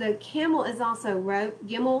the camel is also rope.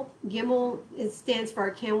 Gimel stands for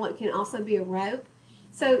a camel. It can also be a rope.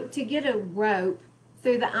 So to get a rope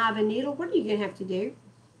through the eye of a needle, what are you going to have to do?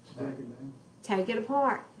 Take it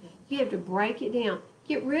apart. You have to break it down.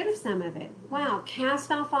 Get rid of some of it. Wow,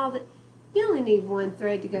 cast off all the, you only need one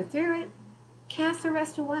thread to go through it. Cast the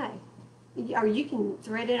rest away. Or you can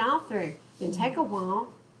thread it all through. It'll take a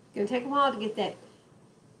while. It's going to take a while to get that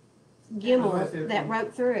gimel, that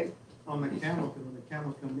rope through. On the camel, because when the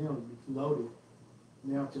camels come in, it's loaded.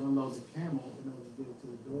 And they have to unload the camel in order to get it to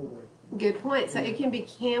the doorway. Good point. So it can be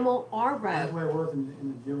camel or That's rope. the way it was in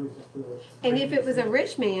the Jewish. And if it was a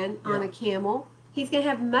rich man on a camel, he's going to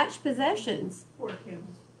have much possessions. Poor camel.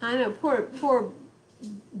 I know, poor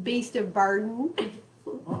beast of burden. I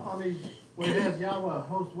mean, when it has Yahweh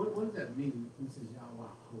host, what does that mean? When it says Yahweh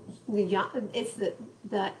host? It's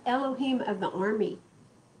the Elohim of the army.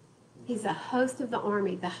 He's the host of the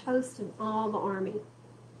army, the host of all the army.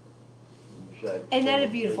 Isn't that a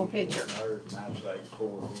beautiful picture?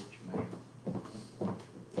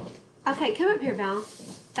 Okay, come up here,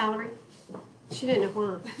 Valerie. She didn't know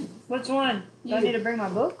why. Which one? Do I You. need to bring my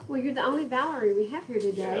book? Well, you're the only Valerie we have here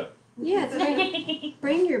today. Yes,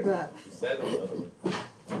 bring your book.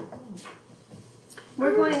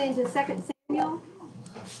 We're going into 2 Samuel,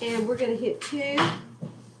 and we're going to hit 2.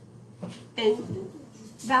 And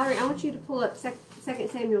Valerie, I want you to pull up 2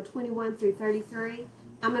 Samuel 21 through 33.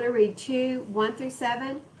 I'm going to read 2, 1 through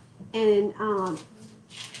 7, and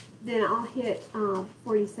then I'll hit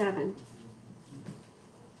 47.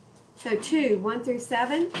 So 2, 1 through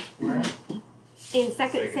 7 in 2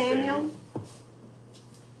 Samuel.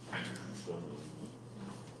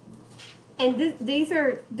 And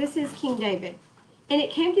this is King David. And it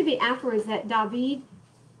came to be afterwards that David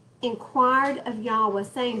inquired of Yahweh,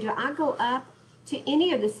 saying, do I go up to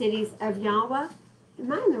any of the cities of Yahweh?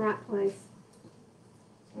 Am I in the right place?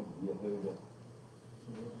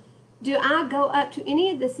 Do I go up to any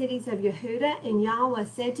of the cities of Yehuda? And Yahweh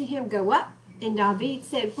said to him, go up. And David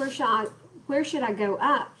said, where should I go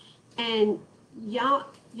up? And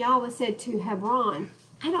Yahweh said to Hebron,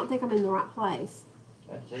 I don't think I'm in the right place.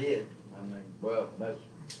 That's it. I mean, well, that's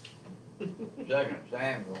 2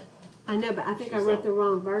 Samuel. I know, but I think I wrote the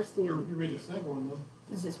wrong verse You down. can read the second one, though.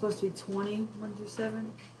 Is it supposed to be 20, 1 through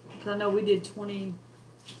 7? Because I know we did 20.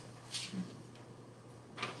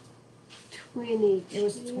 20. It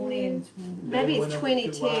was 20 and 20. Maybe it's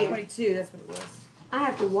 22. 22, that's what it was. I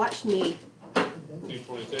have to watch me.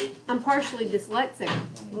 222. I'm partially dyslexic.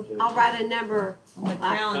 I'll write a number. On the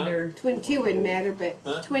calendar. 22 wouldn't matter, but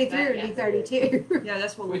 23 would be 32. Yeah,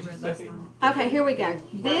 that's what we read last time. Okay, here we go.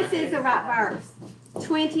 This is the right verse.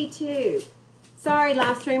 22. Sorry,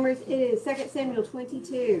 live streamers. It is 2 Samuel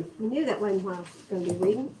 22. We knew that wasn't what I was going to be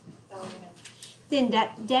reading. Then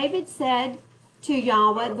David said to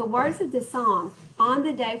Yahweh the words of the song on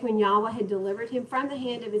the day when Yahweh had delivered him from the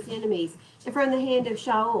hand of his enemies and from the hand of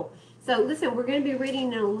Shaul. So listen, we're going to be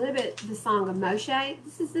reading in a little bit the song of Moshe.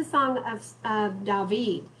 This is the song of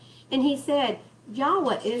David. And he said,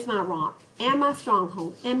 Yahweh is my rock and my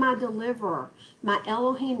stronghold and my deliverer. My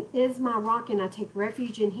Elohim is my rock, and I take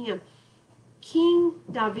refuge in him. King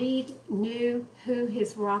David knew who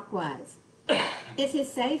his rock was. It's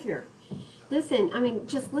his Savior. Listen, I mean,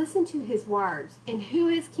 just listen to his words. And who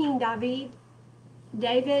is King David?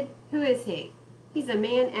 David, who is he? He's a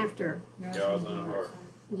man after God's own heart.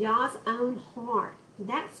 Yah's own heart.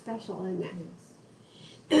 That's special, isn't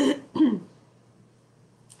it?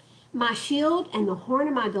 My shield and the horn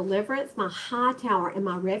of my deliverance, my high tower and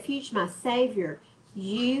my refuge, my Savior.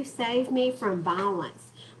 You save me from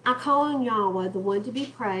violence. I call on Yahweh, the one to be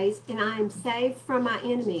praised, and I am saved from my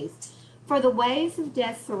enemies. For the waves of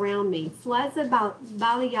death surround me. Floods of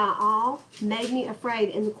Balial made me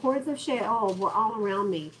afraid, and the cords of Sheol were all around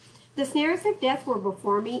me. The snares of death were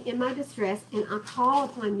before me in my distress, and I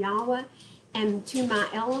called upon Yahweh, and to my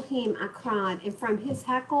Elohim I cried, and from his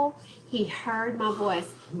heckle he heard my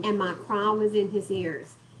voice, and my cry was in his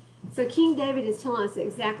ears. So King David is telling us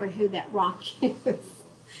exactly who that rock is.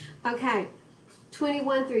 Okay,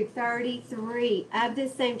 21 through 33 of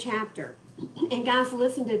this same chapter. And guys,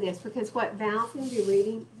 listen to this, because what Val's going to be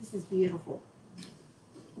reading, this is beautiful.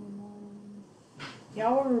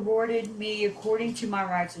 Yahweh rewarded me according to my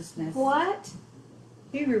righteousness. What?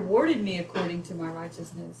 He rewarded me according to my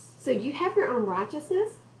righteousness. So you have your own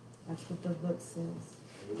righteousness? That's what the book says.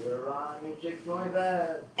 Deuteronomy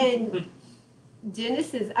 6:25. And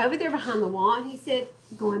Dennis is over there behind the wall, and he said,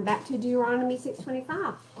 going back to Deuteronomy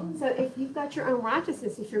 6:25. So if you've got your own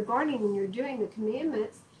righteousness, if you're guarding and you're doing the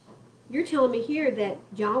commandments, you're telling me here that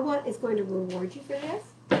Yahweh is going to reward you for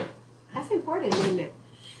this? That's important, isn't it?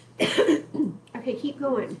 Okay, keep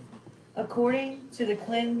going. According to the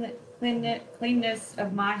cleanness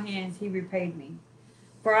of my hands, he repaid me.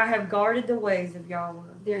 For I have guarded the ways of Yahweh.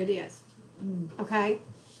 There it is. Okay?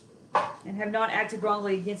 and have not acted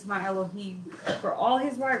wrongly against my Elohim, for all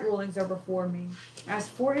his right rulings are before me. As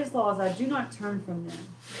for his laws, I do not turn from them,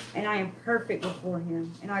 and I am perfect before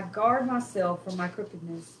him, and I guard myself from my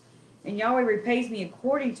crookedness. And Yahweh repays me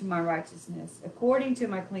according to my righteousness, according to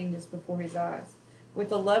my cleanness before his eyes. With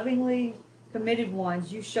the lovingly committed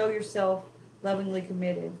ones, you show yourself lovingly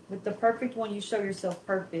committed. With the perfect one, you show yourself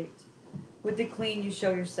perfect. With the clean, you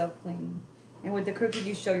show yourself clean. And with the crooked,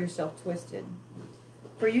 you show yourself twisted.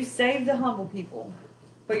 For you save the humble people,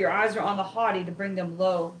 but your eyes are on the haughty to bring them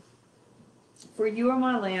low. For you are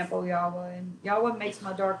my lamp, O Yahweh, and Yahweh makes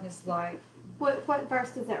my darkness light. What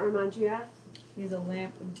verse does that remind you of? He is a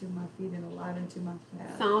lamp unto my feet and a light unto my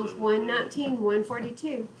path. Psalms 119,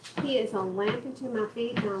 142. He is a lamp unto my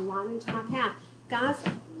feet and a light unto my path. Guys,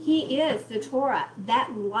 he is the Torah.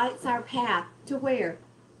 That lights our path to where?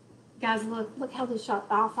 Guys, look how this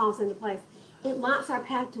all falls into place. It lights our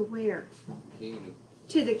path to where?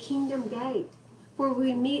 To the kingdom gate, where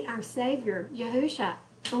we meet our Savior, Yahusha.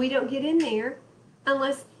 And we don't get in there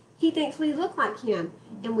unless he thinks we look like him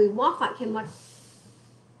and we walk like him. Like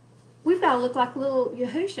we've got to look like little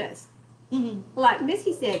Yahushas. Mm-hmm. Like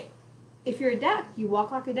Missy said, if you're a duck, you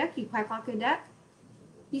walk like a duck, you quack like a duck,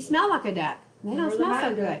 you smell like a duck. They don't smell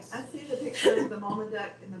so good. I see the picture of the mama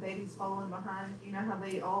duck and the babies following behind. You know how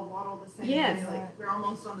they all waddle the same Yes. way? Like they're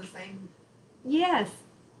almost on the same. Yes.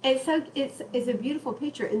 And so it's a beautiful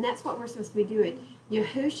picture, and that's what we're supposed to be doing.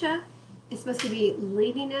 Yahusha is supposed to be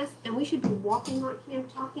leading us, and we should be walking like him,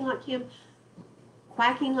 talking like him,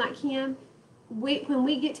 quacking like him. When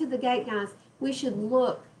we get to the gate, guys, we should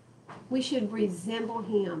resemble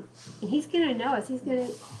him, and he's gonna know us. He's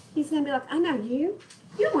gonna be like, I know you.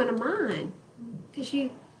 You're one of mine, because you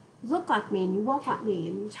look like me, and you walk like me,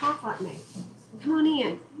 and you talk like me. Come on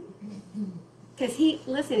in. Because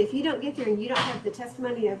listen, if you don't get there and you don't have the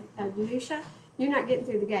testimony of Yahusha, you're not getting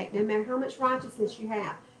through the gate. No matter how much righteousness you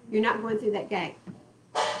have, you're not going through that gate.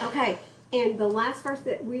 Okay, and the last verse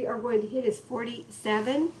that we are going to hit is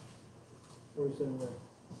 47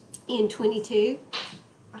 in 22.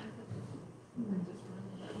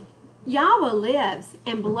 Yahweh lives,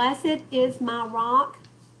 and blessed is my rock.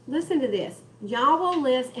 Listen to this. Yahweh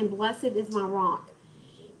lives, and blessed is my rock,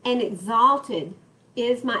 and exalted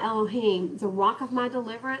is my Elohim, the rock of my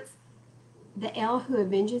deliverance, the El who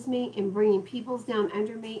avenges me and bringing peoples down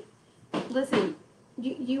under me. Listen,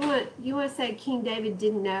 you want to say King David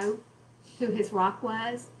didn't know who his rock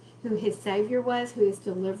was, who his Savior was, who his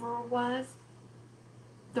deliverer was?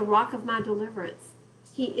 The rock of my deliverance.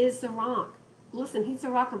 He is the rock. Listen, he's the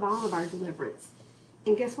rock of all of our deliverance.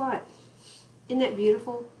 And guess what? Isn't that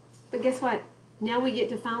beautiful? But guess what? Now we get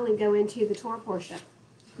to finally go into the Torah portion.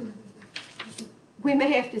 We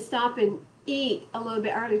may have to stop and eat a little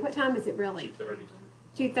bit early. What time is it really?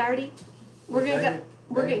 2:30. We're gonna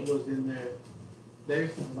go. David was in there.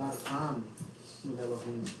 David spent a lot of time with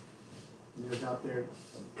Elohim. He was out there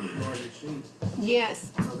guarding the sheep.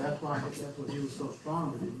 Yes. So that's why he was so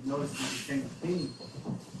strong. But you notice when he became king,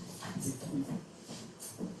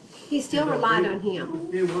 He still relied on him.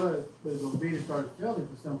 It was, but his obedience started failing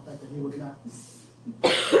for some fact that he was not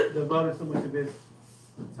devoted so much of his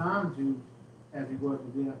time to as he was to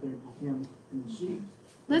be out there with him and the sheep.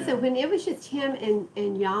 Listen, when it was just him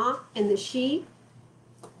and Yah and the sheep,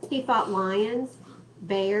 he fought lions,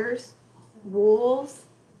 bears, wolves,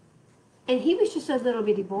 and he was just a little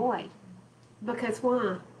bitty boy. Because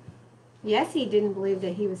why? Yes, he didn't believe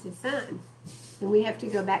that he was his son. And we have to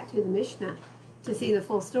go back to the Mishnah to see the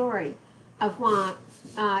full story of why,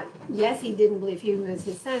 yes, he didn't believe he was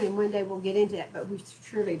his son, and one day we'll get into that, but we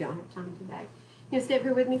surely don't have time today. You want to stay up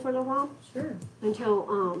here with me for a little while? Sure.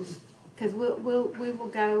 Until, because we will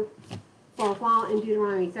go for a while in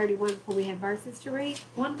Deuteronomy 31 before we have verses to read.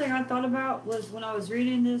 One thing I thought about was when I was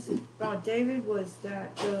reading this about David was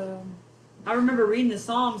that I remember reading the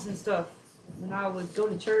Psalms and stuff when I would go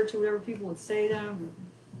to church or whatever people would say them.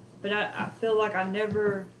 But I feel like I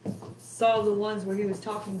never saw the ones where he was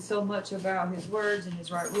talking so much about his words and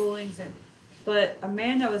his right rulings. But a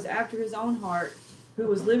man that was after his own heart, who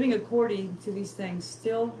was living according to these things,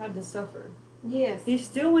 still had to suffer. Yes. He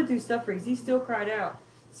still went through sufferings. He still cried out.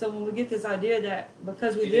 So when we get this idea that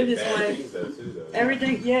because we live this way,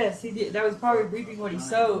 everything, yes, he did. That was probably reaping what he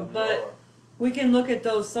sowed. But we can look at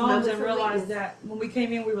those Psalms and realize that when we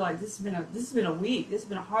came in, we were like, this has been a week. This has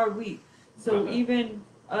been a hard week. So even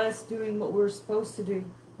us doing what we're supposed to do,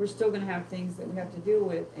 we're still going to have things that we have to deal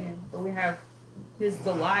with. But we have his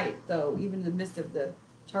delight, though, even in the midst of the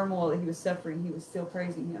turmoil that he was suffering, he was still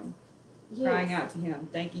praising him, crying out to him,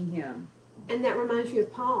 thanking him. And that reminds you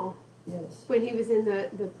of Paul. Yes. When he was in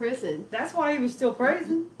the prison. That's why he was still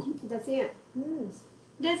praising. That's it. Yes.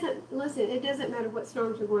 It doesn't matter what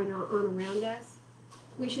storms are going on around us.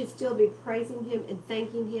 We should still be praising him and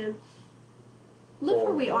thanking him. Look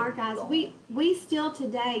where we are, guys. We still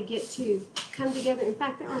today get to come together. In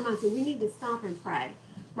fact, that reminds me, we need to stop and pray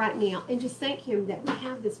right now and just thank him that we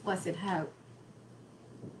have this blessed hope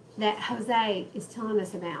that Hosea is telling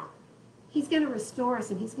us about. He's going to restore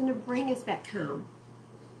us and he's going to bring us back home.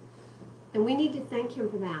 And we need to thank him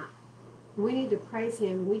for that. We need to praise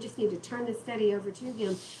him, and we just need to turn the study over to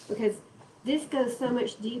him, because this goes so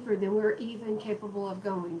much deeper than we're even capable of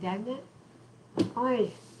going, doesn't it?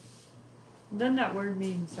 Oy, Doesn't that word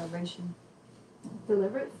mean salvation?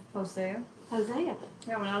 deliverance, Hosea. Hosea.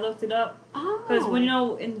 Yeah, when I looked it up, Oh, because when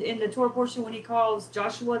in the Torah portion when he calls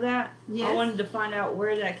Joshua that, yes. I wanted to find out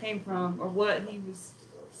where that came from or what he was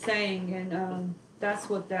saying, and that's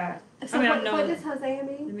what that. So I mean, I what, know what that- does Hosea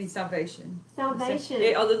It mean? means salvation. Salvation.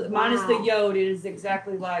 Minus the Wow. yod, it is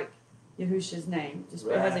exactly like Yahusha's name. Just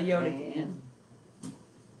it has a yod at the end.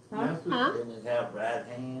 Huh? That's what- Huh? Didn't it have right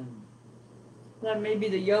hand? That may be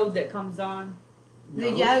the yod that comes on. The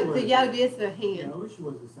Yahushua yod is the hand. Yahushua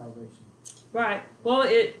was the salvation. Right. Well,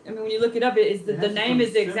 I mean, when you look it up, it is the It has to name come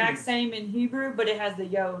is the exact similar. same in Hebrew, but it has the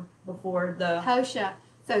yod before the. Hosea.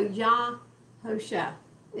 So Yah, Hosea.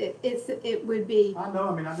 It would be. I know,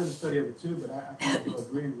 I mean, I've done a study of it too, but I kind of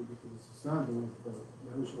agree with you because it's the son who went to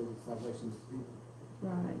Yahushua was the salvation of his people.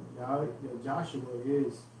 Right. Joshua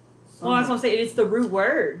is. Well, I was gonna say it's the root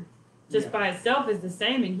word, just Yeah. by itself, is the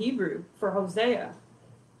same in Hebrew for Hosea,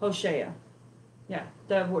 Hosea. Yeah,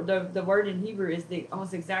 the word in Hebrew is the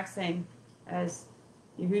almost exact same as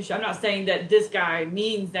Yahushua. I'm not saying that this guy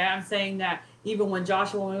means that. I'm saying that even when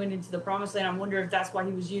Joshua went into the promised land, I wonder if that's why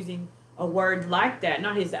he was using a word like that,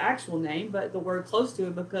 not his actual name, but the word close to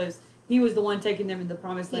it, because he was the one taking them in the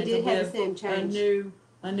promised He land did to have the live same change.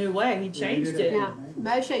 a new way. He changed it. Yeah,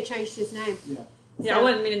 Moshe changed his name. Yeah, I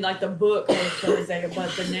wasn't meaning like the book of Hosea,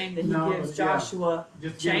 but the name that he No, gives yeah. Joshua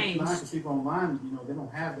Just changed. because people online, they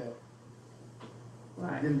don't have that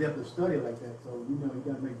Right. in-depth of study like that. So, you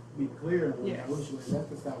got to be clear on Yes. Yahushua, that's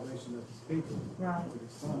the salvation of his people. Right. With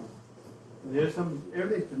his son. There's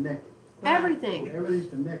everything's connected. Everything. Everything's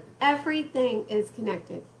connected. Everything is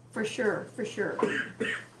connected, for sure, for sure.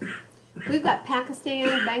 We've got Pakistan,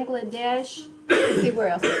 Bangladesh. Let's see where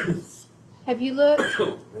else. Have you looked?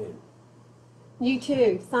 You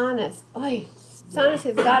too. Sinus. Oy, sinus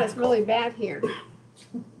has got us really bad here.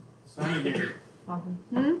 Sonigator.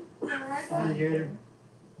 Hmm? Sonigator.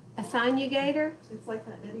 A sinugator? It's like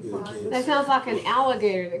that Eddie That sounds like an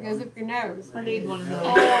alligator that goes up your nose. I need one of those.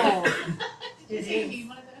 Oh, Did you need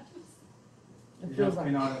one of those? It helps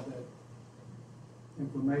clean out that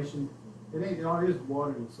inflammation. It all is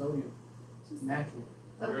water and sodium. It's natural.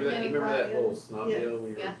 Remember that little snot deal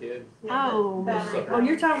when you were a kid? Oh, my Oh,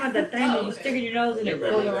 you're talking about that thing that you stick in your nose and it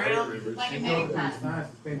goes around? Like a It mini goes pot. through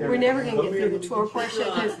the sinus, we're never gonna get through the tour portion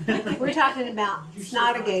because we're talking about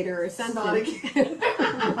snotigator or something.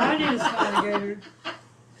 I need a snotigator.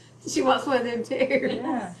 She wants one of them too.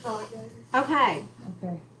 Yeah. Okay,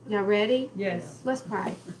 Okay. y'all ready? Yes. Let's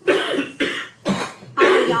pray.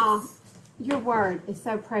 Father, y'all, your word is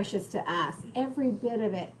so precious to us, every bit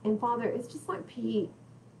of it. And Father, it's just like Pete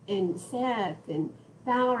and Seth and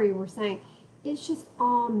Valerie were saying, it's just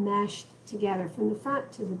all meshed together from the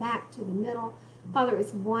front to the back to the middle. Father,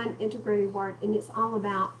 it's one integrated word, and it's all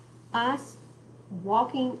about us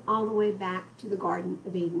walking all the way back to the Garden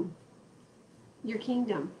of Eden, your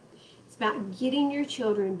kingdom. It's about getting your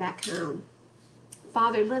children back home.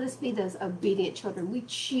 Father, let us be those obedient children. We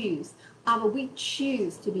choose. Abba, we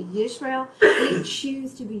choose to be Israel. We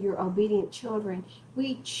choose to be your obedient children.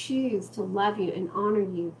 We choose to love you and honor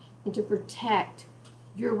you and to protect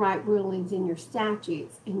your right rulings and your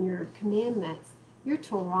statutes and your commandments, your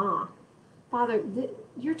Torah. Father,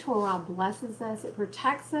 your Torah blesses us, it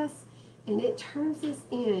protects us, and it turns us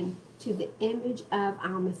into the image of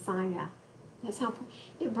our Messiah. That's how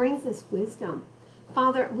it brings us wisdom.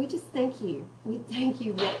 Father, we just thank you. We thank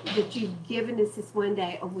you that you've given us this one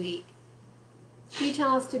day a week. You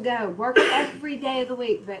tell us to go work every day of the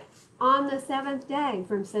week, but on the seventh day,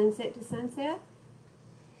 from sunset to sunset,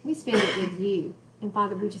 we spend it with you. And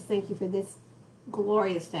Father, we just thank you for this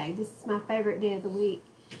glorious day. This is my favorite day of the week.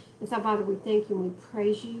 And so, Father, we thank you and we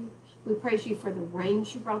praise you. We praise you for the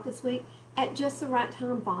rains you brought this week at just the right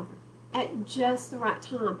time, Father. At just the right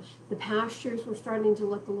time. The pastures were starting to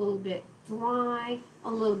look a little bit dry,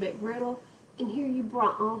 a little bit brittle. And here you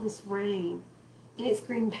brought all this rain, and it's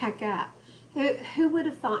green back up. Who would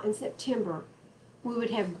have thought in September we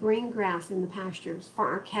would have green grass in the pastures for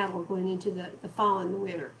our cattle going into the fall and the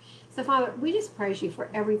winter? So, Father, we just praise you for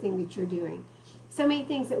everything that you're doing. So many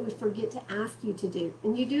things that we forget to ask you to do,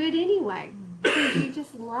 and you do it anyway. Because you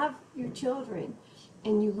just love your children,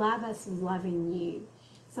 and you love us loving you.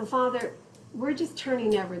 So, Father, we're just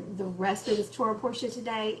turning over the rest of this Torah portion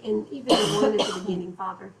today, and even the one at the beginning,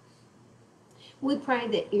 Father. We pray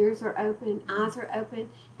that ears are open, eyes are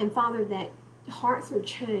open, and Father, that hearts are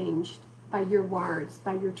changed by your words,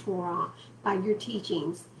 by your Torah, by your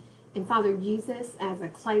teachings. And Father, use us as a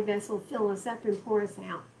clay vessel, fill us up and pour us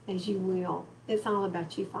out as you will. It's all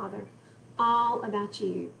about you, Father. All about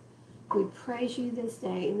you. We praise you this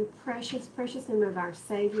day in the precious, precious name of our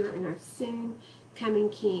Savior and our soon coming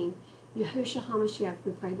King, Yahushua HaMashiach.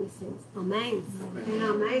 We pray these things. Amen. And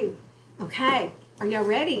amen. Okay. Are y'all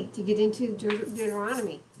ready to get into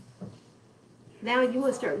Deuteronomy? Now you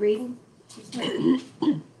want to start reading?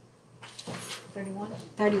 31.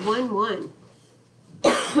 31:1.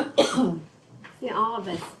 Yeah, all of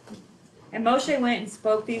us. And Moshe went and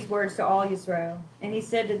spoke these words to all Israel. And he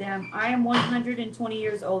said to them, I am 120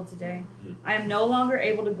 years old today. I am no longer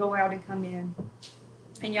able to go out and come in.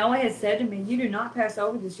 And Yahweh has said to me, you do not pass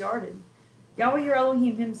over this Jordan. Yahweh your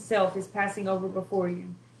Elohim himself is passing over before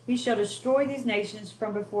you. He shall destroy these nations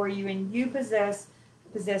from before you, and you possess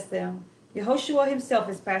them. Yehoshua himself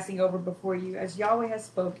is passing over before you, as Yahweh has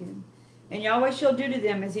spoken. And Yahweh shall do to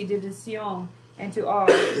them as he did to Sihon and to Og,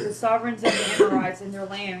 the sovereigns of the Amorites in their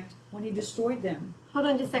land, when he destroyed them. Hold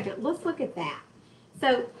on just a second. Let's look at that.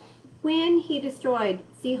 So, when he destroyed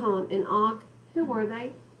Sihon and Og, who were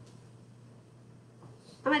they?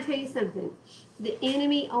 I'm going to tell you something. The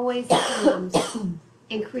enemy always comes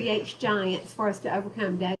and creates giants for us to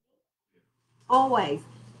overcome, Dad. Always.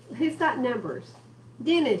 Who's got numbers?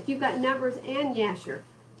 Dennis, you've got numbers and Yasher.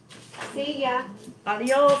 See ya.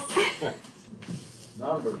 Adios.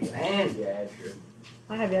 Numbers and Yasher.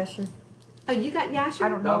 I have Yasher. Oh, you got Yasher? I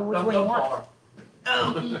don't know which one you want.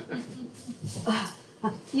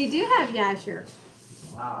 You do have Yasher.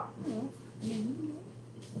 Wow.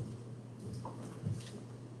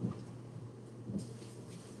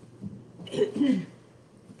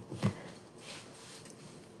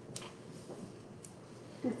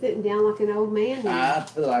 You're sitting down like an old man now. I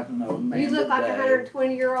feel like an old man. You look like a today.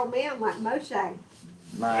 120-year-old man like Moshe.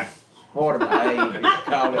 My part of my age is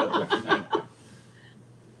caught up with me.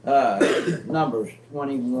 Numbers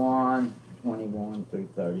 21 through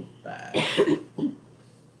 35.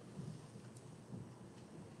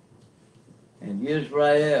 And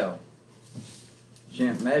Israel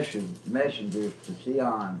sent messengers to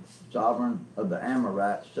Sihon, sovereign of the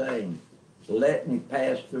Amorites, saying, let me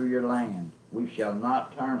pass through your land. We shall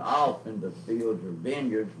not turn off into fields or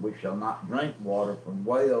vineyards. We shall not drink water from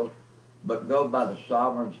wells, but go by the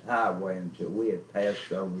sovereign's highway until we have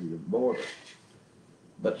passed over your border.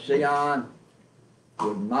 But Sihon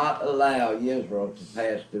would not allow Israel to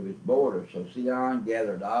pass through his border. So Sihon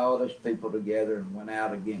gathered all his people together and went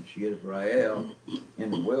out against Israel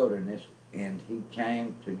in the wilderness, and he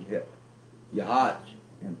came to Yahat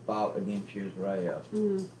and fought against Israel.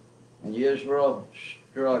 Mm. And Israel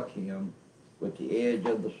struck him with the edge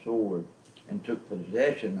of the sword and took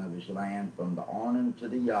possession of his land from the Arnon to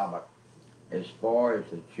the Yabbok, as far as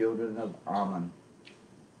the children of Ammon.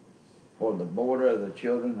 For the border of the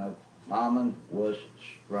children of Ammon was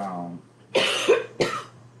strong. 35.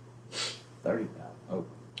 Oh.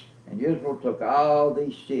 And Israel took all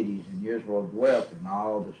these cities, and Israel dwelt in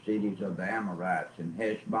all the cities of the Amorites, in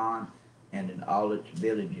Heshbon and in all its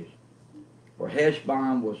villages. For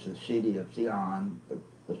Heshbon was the city of Sihon, the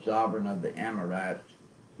sovereign of the Amorites,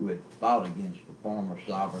 who had fought against the former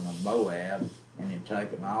sovereign of Moab, and had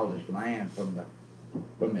taken all his land from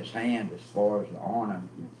his hand as far as the Arnon.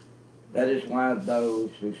 That is why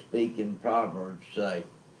those who speak in Proverbs say,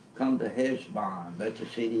 come to Heshbon, let the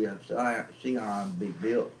city of Sihon be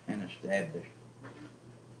built and established.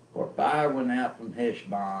 For fire went out from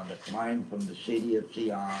Heshbon, the flame from the city of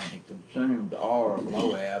Sihon, and consumed all of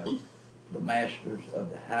Moab, the masters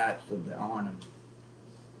of the heights of the Arnon.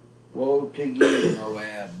 Woe to you,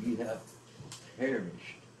 Moab, you have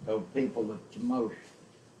perished, O people of Chemosh.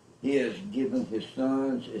 He has given his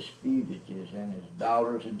sons as fugitives and his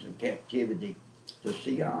daughters into captivity to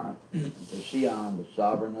Sihon, the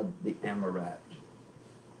sovereign of the Amorites.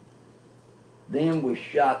 Then we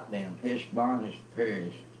shot them. Heshbon has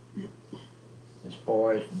perished as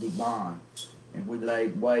far as Dibon, and we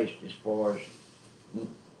laid waste as far as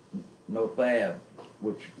Nophab,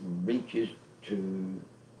 which reaches to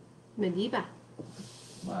Mediba.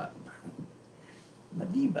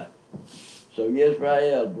 Mediba. So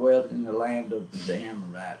Israel dwelt in the land of the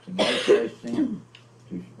Amorites, and Moshe sent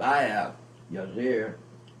to spy out Yazir,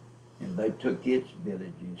 And they took its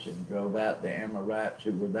villages and drove out the Amorites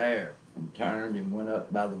who were there, and turned and went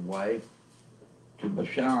up by the way to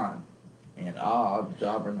Bashan. And Og,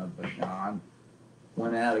 sovereign of Bashan,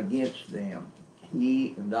 went out against them,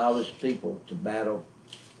 he and all his people, to battle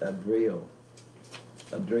Adri.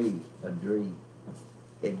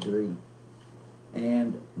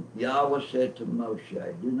 And Yahweh said to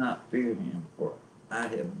Moshe, do not fear him, for I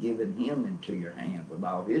have given him into your hand with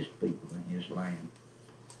all his people in his land.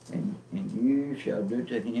 And you shall do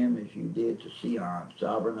to him as you did to Sihon,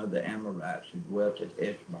 sovereign of the Amorites, who dwelt at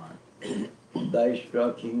Heshbon. They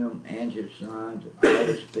struck him and his sons and all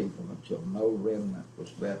his people until no remnant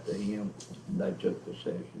was left of him, and they took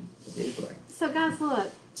possession of his land. So guys,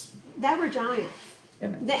 look, they were giants.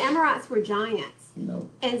 And, The Amorites were giants. you know,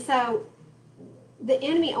 And so the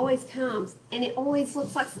enemy always comes, and it always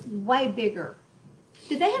looks like way bigger.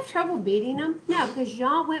 Did they have trouble beating them? No, because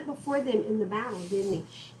Yah went before them in the battle, didn't he?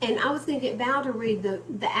 And I was going to get Val to read the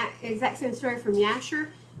exact same story from Yasher,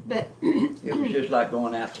 but it was just like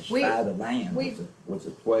going out to spy the land with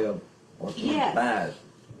the 12 or 20 Yes. spies.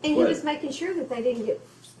 and he But- was making sure that they didn't get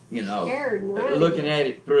You know, scared and run. looking at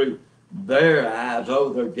it through their eyes,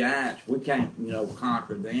 oh, they're giants. We can't,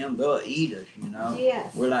 conquer them. They'll eat us,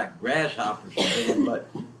 Yes. We're like grasshoppers to them. But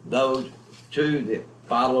those two that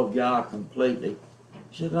followed Yah completely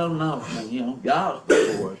said, oh, no, Yah's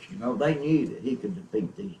before us. They knew that he could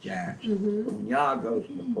defeat these giants. Mhm. When Yah goes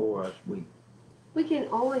before us, We can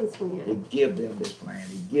always he win. give them this land.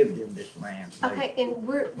 He give them this land. Okay, and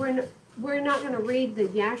we're not going to read the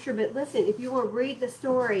Yasher, but listen, if you want to read the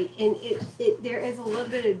story, and there is a little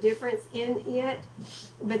bit of difference in it,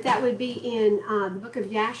 but that would be in the book of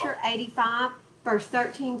Yasher, 85, verse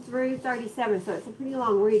 13 through 37. So it's a pretty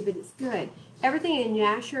long read, but it's good. Everything in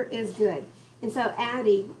Yasher is good. And so,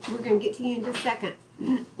 Addie, we're going to get to you in just a second.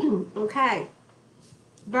 Okay.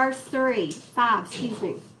 Verse 5, excuse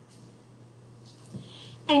me.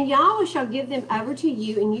 And Yahweh shall give them over to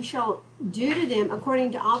you, and you shall do to them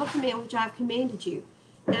according to all the command which I have commanded you.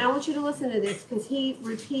 And I want you to listen to this, because he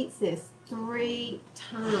repeats this 3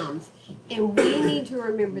 times. And we need to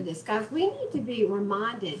remember this. Guys, we need to be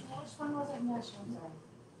reminded. Which one was it? Yasher,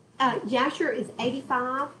 I'm sorry. Yasher is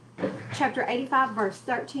 85, chapter 85, verse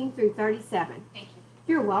 13 through 37. Thank you.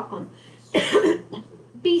 You're welcome.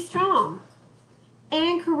 Be strong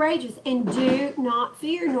and courageous, and do not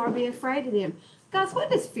fear nor be afraid of them. Guys, what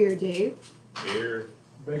does fear do? Fear,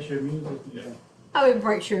 Breaks your immune system down. Oh, it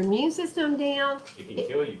breaks your immune system down. it can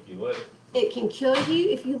kill you if you let it. It can kill you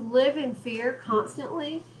if you live in fear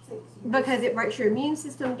constantly, because it breaks your immune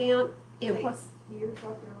system down.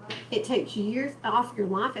 It takes years off your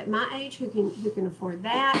life. At my age, who can afford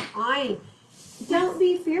that? Don't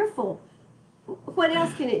be fearful. What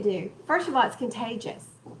else can it do? First of all, it's contagious.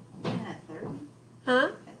 At 30?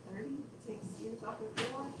 Huh? At 30? It takes years off of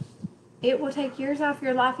your life? It will take years off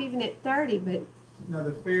your life even at 30, but Now,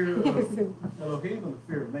 the fear of Elohim or the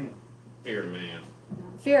fear of man? Fear, man.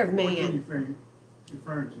 fear of What are man. you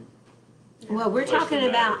referring to? Well, we're talking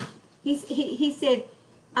about, he said,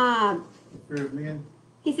 Fear of men?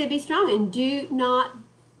 he said, be strong and do not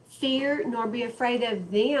fear nor be afraid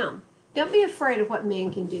of them. Don't be afraid of what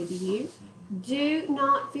man can do to you. Do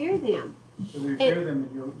not fear them. So if you fear them,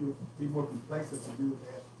 then you'll be more complacent to do what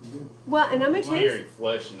they have to do. Well, and I'm going to tell you, Fearing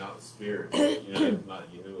flesh and not the spirit.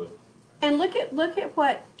 Not Yahuwah. and look at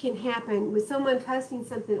what can happen with someone posting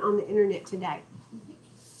something on the internet today.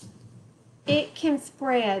 It can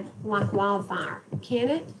spread like wildfire, can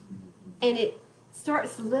it? And it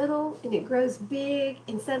starts little and it grows big,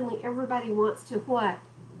 and suddenly everybody wants to what?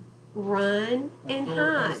 Run and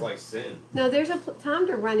hide. It's like sin. No, there's a time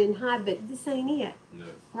to run and hide, but this ain't it, No.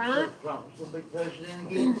 right? Trump's gonna be president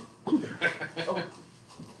again.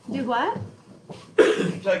 Do what?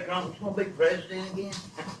 You say Trump's gonna be president again?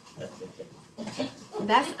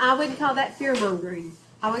 I wouldn't call that fear mongering.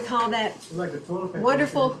 I would call that It's like the toilet paper.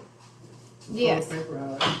 wonderful. Yes.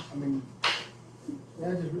 Toilet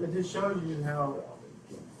paper, it just shows you how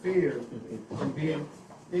fear and being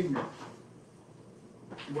ignorant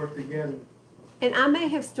work together. And I may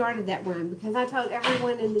have started that run because I told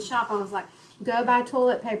everyone in the shop, I was like, go buy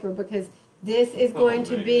toilet paper because this is going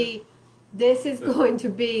to be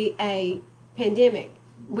a pandemic.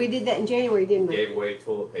 We did that in January, didn't we? Gave away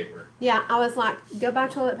toilet paper. Yeah, I was like, go buy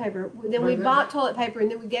toilet paper. Then we bought toilet paper, and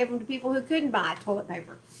then we gave them to people who couldn't buy toilet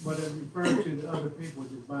paper. But it refers to the other people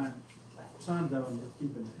just buying tons of them, just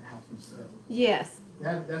keeping the house and stuff. Yes.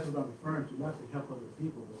 That's what I'm referring to, not to help other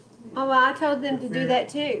people. Oh, well, I told them to do that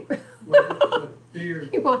too. But fear,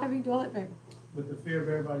 You won't have any toilet paper. but the fear of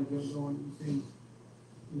everybody going, you see,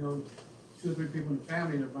 2 or 3 people in the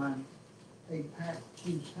family that are buying 8-pack,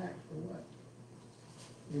 huge pack for what?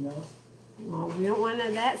 You know, Well, we don't want none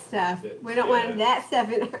of that stuff. We don't want that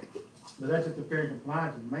stuff in our, but that's just the fair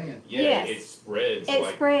compliance of man. Yeah, Yes. it spreads. it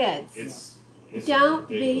like, spreeds. It's Don't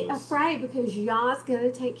be ridiculous. afraid because y'all's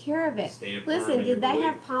gonna take care of it. Stand firm Listen, in your did they belief.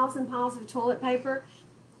 have piles and piles of toilet paper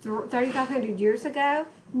 3,500 years ago?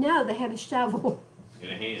 No, they had a shovel. In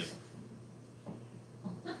a hand.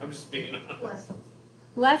 I'm just being honest.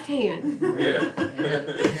 Left hand.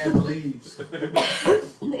 It had leaves.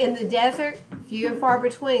 In the desert, few and far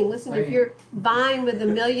between. Listen, if you're vying with a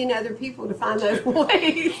million other people to find those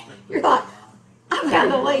leaves, you're like, I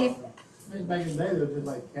found a leaf. I mean, back in the day, they were just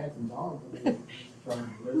like cats and dogs. I mean,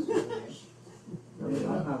 trying to listen. I mean,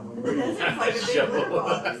 I'm not one of those. That's like a big litter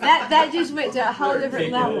box. That just went to a whole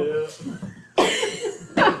different level.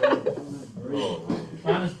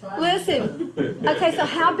 Listen, okay, so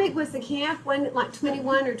how big was the camp? Wasn't it like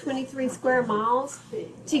 21 or 23 square miles?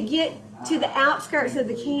 To get to the outskirts of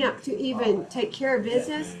the camp to even take care of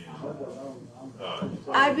business,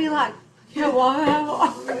 I'd be like, yeah,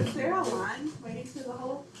 wow. Was there a line waiting for the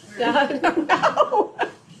whole? No.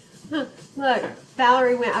 Look,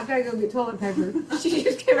 Valerie went, I've got to go get toilet paper. She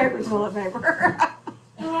just came over toilet paper.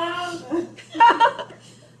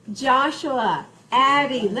 Joshua,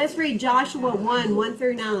 Addie, let's read Joshua 1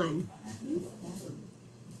 through 9.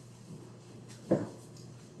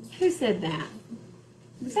 Who said that?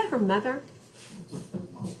 Was that her mother?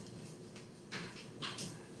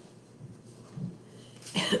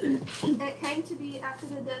 It came to be after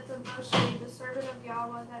the death of Moshe, the servant of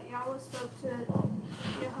Yahweh, that Yahweh spoke to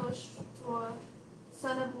Yehoshua,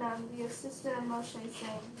 son of Nun, the assistant of Moshe,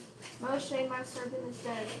 saying, Moshe, my servant, is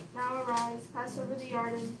dead. Now arise, pass over the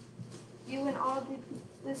Jordan, you and all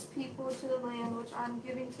this people to the land which I am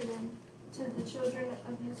giving to them, to the children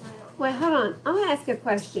of Israel. Wait, hold on. I'm going to ask a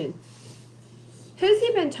question. Who's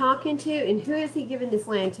he been talking to and who has he given this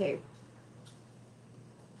land to?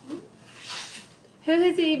 Who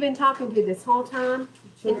has he been talking to this whole time?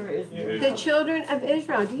 The children of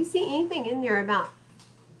Israel. Do you see anything in there about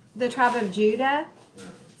the tribe of Judah?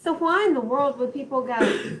 So why in the world would people go,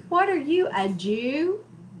 what are you, a Jew?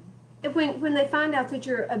 When they find out that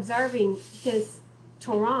you're observing his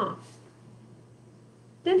Torah.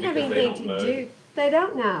 Didn't have Because they anything don't to know. do. They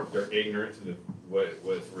don't know. They're ignorant to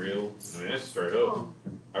what's real. I mean, that's straight up.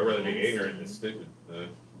 I'd rather be ignorant than stupid.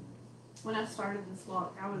 When I started this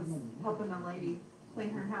walk, I was helping a lady clean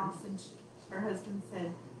her house, and her husband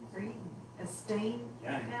said, "Are you a stain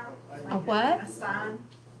right now?" Like A what? A stein.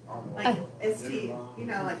 Like S-T, you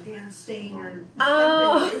know, like Dan Steen or.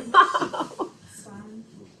 Oh. Stein.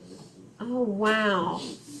 Oh, wow.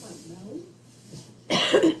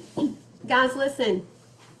 Like, no. Guys, listen.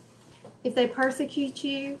 If they persecute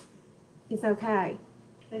you, it's okay.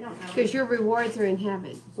 They don't know. Because your rewards are in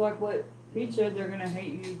heaven. It's like what Pete said, they're gonna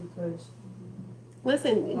hate you because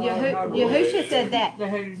Listen, God. Yahusha said that. they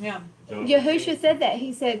hated him. Yahusha said that.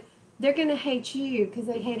 He said, they're going to hate you because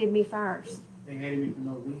they hated me first. They hated me for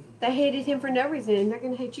no reason. They hated him for no reason, and they're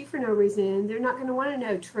going to hate you for no reason. And they're not going to want to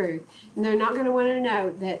know truth. And they're not going to want to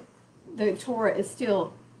know that the Torah is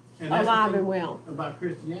still And that's the alive thing and well. about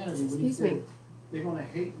Christianity, when he Excuse me. said, they're gonna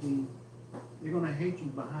hate me, they're gonna hate you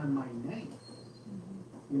behind my name.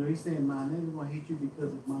 You know, he's saying my name is gonna hate you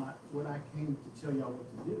because of what I came to tell y'all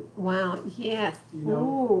what to do. Wow, yes. You know,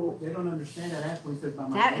 Ooh, they don't understand that. That's what he said by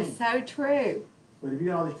my that name. is so true. But if you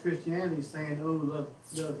got all this Christianity saying, "Oh, love,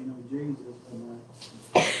 you know, Jesus,"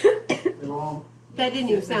 and they're all. That didn't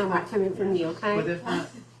even sound right coming from you, But okay? that's not.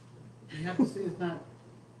 You have to see it's not.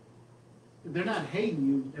 If they're not hating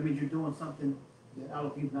you, that means you're doing something that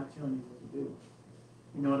Elohim's not telling you what to do.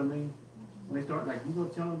 You know what I mean? When they start, like, you go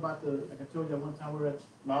tell them about like I told you one time we were at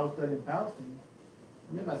Bible study in Palestine.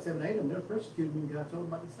 I mean, about 7, 8 of them, they were persecuting me because I told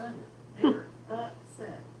them about the Sabbath. They were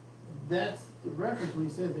upset. That's the reference when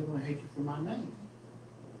he says they're going to hate you for my name.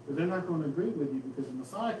 Because they're not going to agree with you because the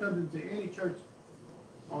Messiah comes into any church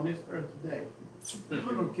on this earth today. We're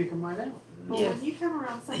going to kick them right out. But Yes. when you come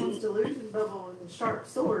around someone's delusion bubble with a sharp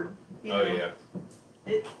sword, you know, Oh yeah.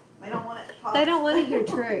 they don't want it. They don't want to hear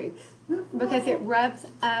truth because it rubs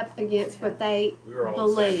up against what they We were all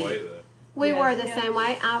the same believe. way though. We Yes. were the same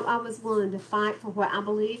way. I was willing to fight for what I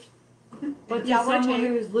believed. But to Y'all were someone too.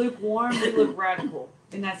 who is lukewarm, they look radical.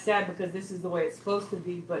 And that's sad because this is the way it's supposed to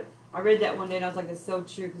be. But I read that one day and I was like, it's so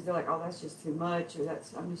true because they're like, oh, that's just too much. Or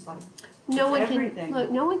that's, I'm just like, No one It's can everything. look.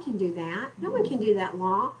 No one can do that. No one can do that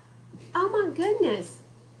law. Oh my goodness,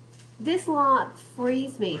 this law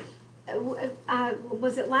frees me.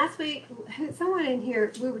 Was it last week? Someone in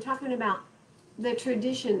here. We were talking about the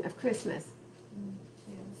tradition of Christmas.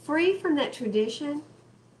 Free from that tradition.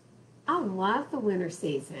 I love the winter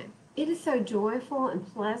season. it is so joyful and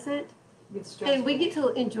pleasant. Get stressful. And we get to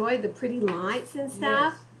enjoy the pretty lights and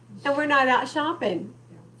stuff. And we're not out shopping,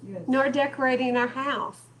 Yes. nor decorating our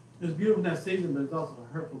house. It's beautiful in that season, but it's also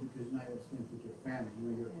hurtful because you're not able to spend with your family. You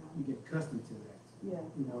know, you get accustomed to that. Yeah.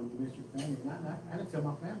 You know, you miss your family. And I had to tell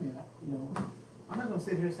my family, you know, I'm not gonna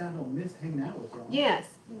sit here and say I don't miss hanging out with y'all. Yes.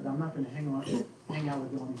 But I'm not gonna hang out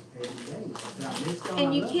with you on these pagan days. I said, I miss y'all. And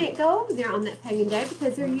I you love can't go over there on that pagan day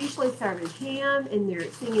because they're usually serving ham and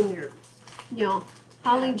they're singing their, you know,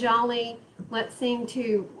 holly jolly. Let's sing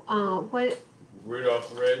to what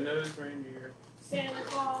Rudolph the Red-Nosed Reindeer. Santa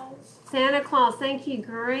Claus. Santa Claus. Thank you,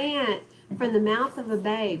 Grant, from the mouth of a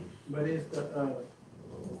babe. But it's the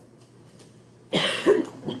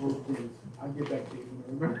I'll get back to you.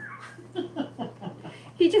 Remember?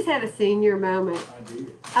 He just had a senior moment. I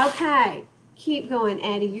did. Okay, keep going,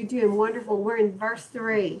 Addie. You're doing wonderful. We're in verse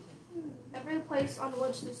 3. Every place on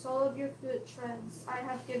which the sole of your foot treads, I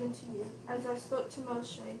have given to you, as I spoke to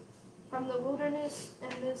Moshe, from the wilderness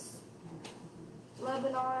and this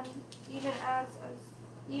Lebanon,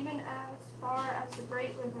 even as far as the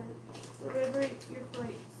great river, the river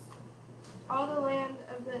Euphrates. All the land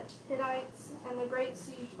of the Hittites and the great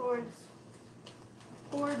sea toward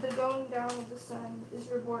the going down of the sun is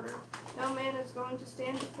your border. No man is going to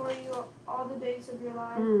stand before you all the days of your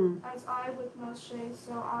life. As I with Moshe,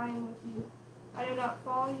 so I am with you. I do not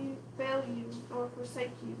fail you, or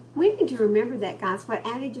forsake you. We need to remember that, guys. What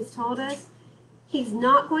Addie just told us, he's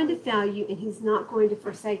not going to fail you and he's not going to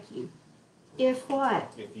forsake you. If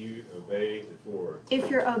what? If you obey the Torah. If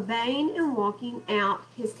you're obeying and walking out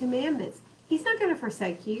his commandments, he's not going to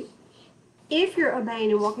forsake you. If you're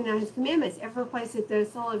obeying and walking out his commandments, every place that the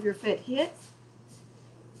sole of your foot hits,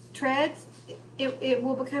 treads, it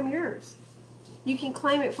will become yours. You can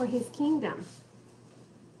claim it for his kingdom.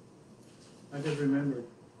 I just remembered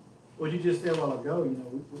what you just said a while ago. You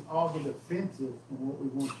know, we all get offensive on what we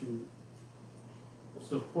want to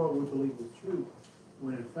support, what we believe is true.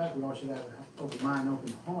 When in fact we all should have an open mind,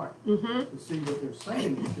 open heart to see what they're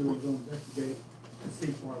saying is true and go investigate and see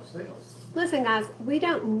for ourselves. Listen, guys, we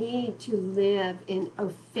don't need to live in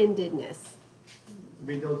offendedness. To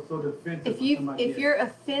be so defensive. If you're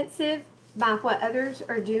offensive by what others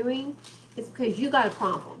are doing, it's because you got a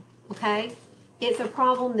problem, okay? It's a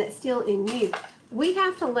problem that's still in you. We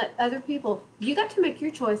have to let other people, you got to make your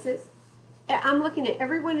choices. I'm looking at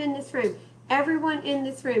everyone in this room. Everyone in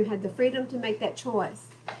this room had the freedom to make that choice.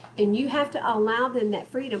 And you have to allow them that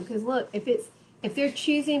freedom. Because look, if they're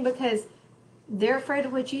choosing because they're afraid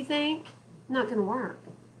of what you think, not going to work.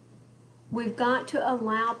 We've got to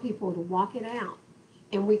allow people to walk it out.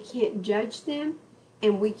 And we can't judge them.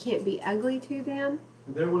 And we can't be ugly to them.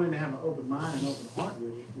 If they're willing to have an open mind and open heart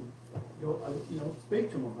with it, you'll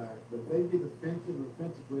speak to them about it. But if they get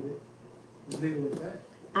offensive with it, just leave it with that.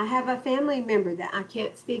 I have a family member that I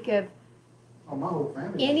can't speak of My whole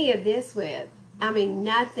family. any of this with. I mean,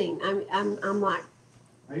 nothing. I'm like,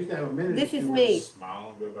 I used to have a minute. this or is two. me.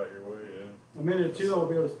 Smile, go about your way, yeah. A minute or two, I'll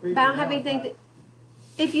be able to speak. But I don't Now have anything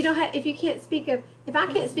it's that, if I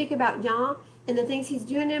can't speak about Yah and the things he's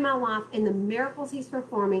doing in my life and the miracles he's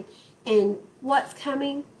performing and what's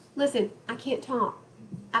coming, listen, I can't talk.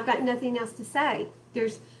 I've got nothing else to say.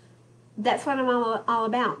 That's what I'm all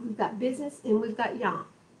about. We've got business and we've got Yah.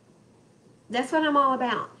 That's what I'm all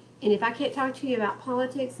about. And if I can't talk to you about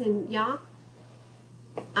politics and Yah,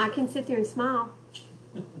 I can sit there and smile.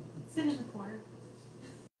 Sit in the corner.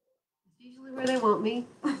 It's usually where they want me,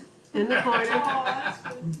 in the corner. Oh, that's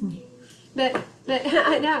good. But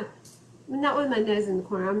I know, not with my nose in the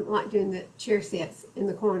corner. I'm like doing the chair sits in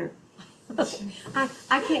the corner.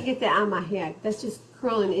 I can't get that out of my head. That's just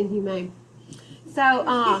cruel and inhumane. So,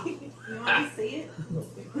 You want to see it?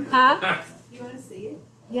 huh? You want to see it?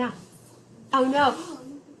 Yeah. Oh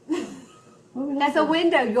no. That's a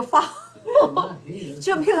window. You'll fall. not here.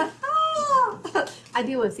 She'll be like, ah. I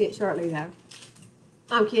do want to see it shortly though.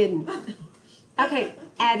 I'm kidding. Okay,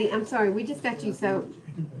 Addie, I'm sorry. We just got you so.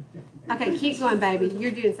 Okay, keep going, baby.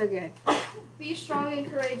 You're doing so good. Be strong and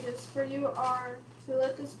courageous, for you are to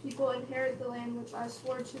let this people inherit the land which I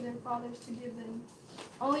swore to their fathers to give them.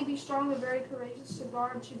 Only be strong and very courageous to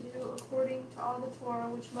guard to do according to all the Torah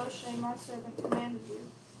which Moshe my servant commanded you.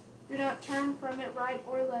 Do not turn from it right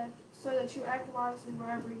or left, so that you act wisely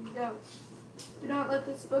wherever you go. Do not let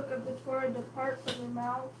this book of the Torah depart from your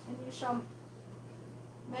mouth, and you shall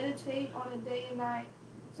meditate on it day and night,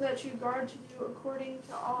 so that you guard to do according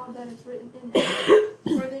to all that is written in it.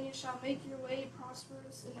 For then you shall make your way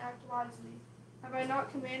prosperous and act wisely. Have I not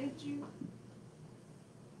commanded you?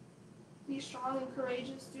 Be strong and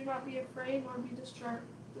courageous. Do not be afraid nor be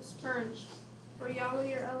discouraged. For Yahweh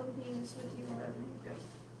your Elohim is with you wherever you go.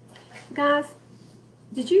 Guys,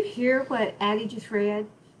 did you hear what Addie just read?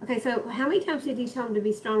 Okay, so how many times did he tell him to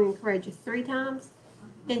be strong and courageous? 3 times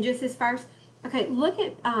in just his first? Okay, look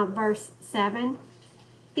at verse 7.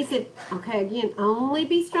 He said, okay, again, only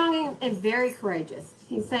be strong and very courageous.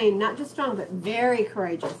 He's saying not just strong, but very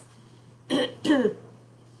courageous. To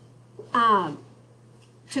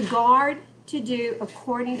guard, to do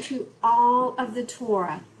according to all of the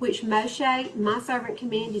Torah, which Moshe, my servant,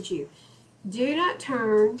 commanded you. Do not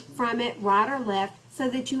turn from it right or left, so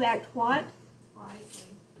that you act what?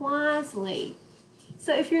 Wisely.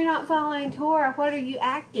 So if you're not following Torah, what are you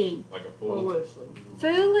acting? Like a fool.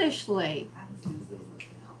 Foolishly.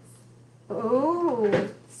 Oh,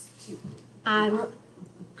 I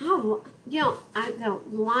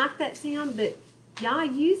don't like that sound, but Yah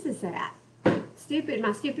uses that. Stupid,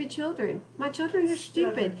 my stupid children. My children are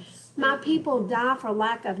stupid. My people die for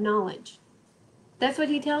lack of knowledge. That's what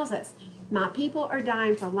he tells us. My people are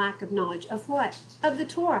dying for lack of knowledge. Of what? Of the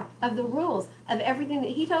Torah, of the rules, of everything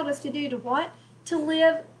that he told us to do to what? To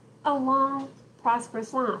live a long,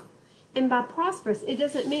 prosperous life. And by prosperous, it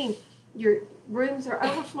doesn't mean your rooms are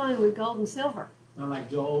overflowing with gold and silver. Not like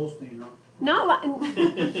Joel Osteen, huh? Not like,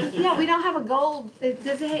 yeah, we don't have a gold,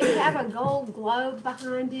 does it have a gold globe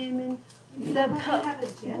behind him and the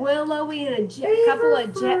willowy and a couple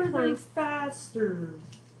of jet planes? Faster.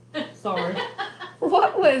 Sorry.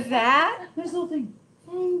 What was that? This little thing.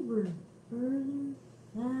 Favorite, further,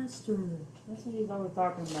 faster. That's what he's always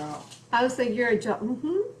talking about. Oh, so you're a joke.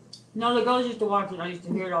 Mm-hmm. No, the girls used to watch it. I used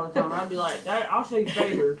to hear it all the time. I'd be like, I'll show you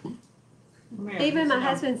favor. Come here, Even my sit down.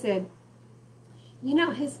 husband said, you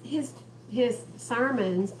know, his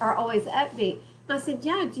sermons are always upbeat. I said,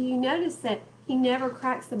 yeah, do you notice that he never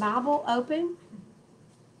cracks the Bible open?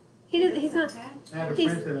 He's not, I had a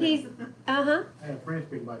he's, friend say he's, that. uh-huh. I had a friend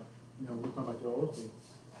speak about, we're talking about Joel Osteen.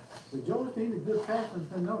 But Joel Osteen is a good pastor.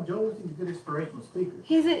 I said, no, Joel Osteen is a good inspirational speaker.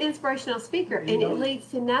 He's an inspirational speaker, and it leads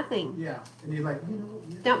to nothing. Yeah, and he's like,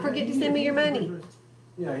 Don't forget to send me your money.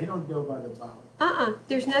 Yeah, he don't go by the Bible.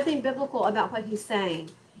 There's nothing biblical about what he's saying.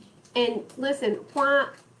 And listen, why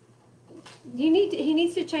he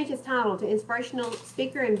needs to change his title to inspirational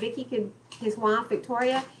speaker, and his wife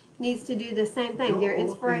Victoria needs to do the same thing. They're Joel Osteen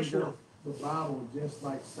inspirational. does the Bible just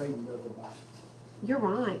like Satan does the Bible. You're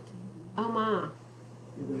right. Oh my.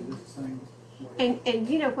 He does just the same way. And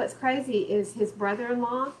you know what's crazy is his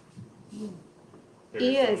brother-in-law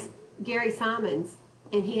is Gary Simons,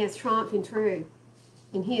 and he has Trump and True,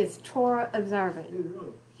 and he is Torah observant.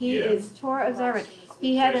 He is Torah observant.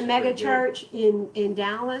 He had a mega church in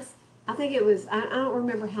Dallas. I think it was, I don't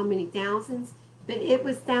remember how many thousands, but it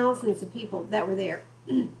was thousands of people that were there.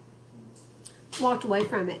 Walked away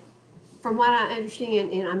from it. From what I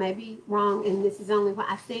understand, and I may be wrong, and this is only what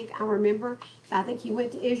I think I remember, but I think he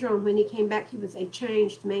went to Israel, and when he came back, he was a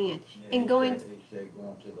changed man. Yeah, And going, he said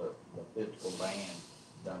going to the physical land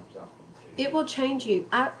done something to it will change you.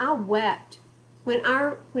 I wept when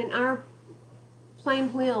our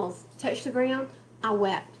plane wheels touched the ground. I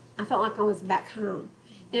wept. I felt like I was back home.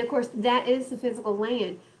 And of course, that is the physical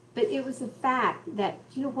land. But it was the fact that,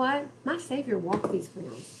 you know what? My Savior walked these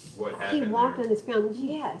grounds. What He happened walked there? on this ground.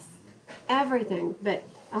 Yes. Everything. But,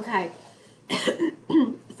 okay.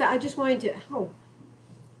 So I just wanted to,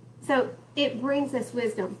 So it brings us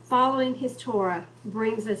wisdom. Following his Torah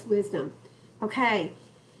brings us wisdom. Okay.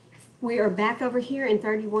 We are back over here in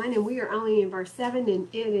 31, and we are only in verse 7, and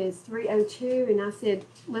it is 3:02. And I said,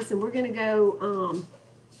 listen, we're going to go,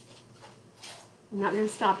 I'm not going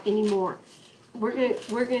to stop anymore. We're going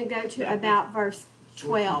to go to about verse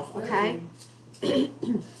 12, okay?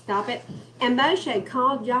 Stop it. And Moshe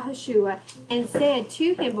called Yahushua and said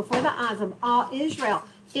to him before the eyes of all Israel,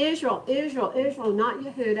 Israel, not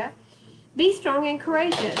Yehuda, be strong and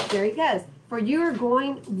courageous. There he goes. For you are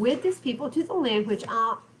going with this people to the land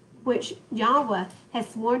which Yahweh has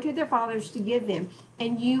sworn to their fathers to give them,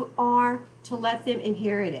 and you are to let them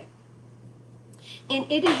inherit it. And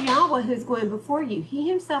it is Yahweh who is going before you. He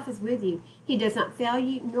himself is with you. He does not fail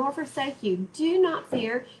you nor forsake you. Do not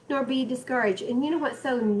fear nor be discouraged. And you know what's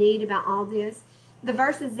so neat about all this? The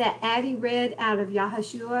verses that Addie read out of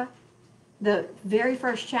Yahushua, the very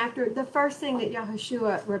first chapter, the first thing that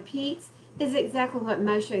Yahushua repeats is exactly what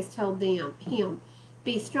Moshe has told him.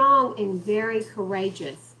 Be strong and very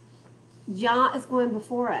courageous. Yah is going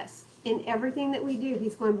before us. In everything that we do,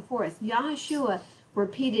 he's going before us. Yahushua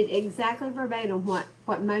repeated exactly verbatim what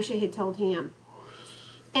Moshe had told him.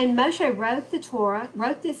 And Moshe wrote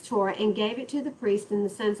this Torah, and gave it to the priests and the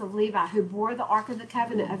sons of Levi, who bore the ark of the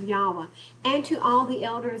covenant of Yahweh, and to all the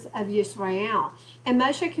elders of Yisrael. And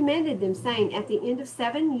Moshe commanded them, saying, at the end of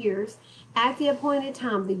 7 years, at the appointed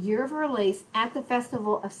time, the year of release, at the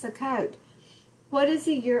festival of Sukkot. What is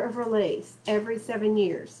the year of release? Every 7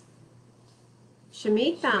 years.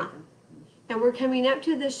 Shemitah. And we're coming up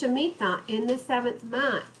to the Shemitah in the 7th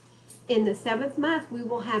month. In the 7th month, we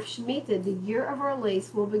will have Shemitah. The year of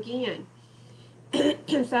release will begin.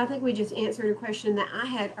 So I think we just answered a question that I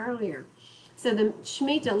had earlier. So the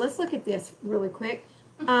Shemitah, let's look at this really quick.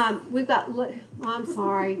 We've got, I'm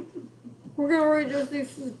sorry. We're going to read just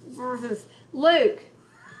these verses. Luke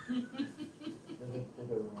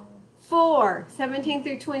 4:17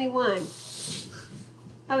 through 21.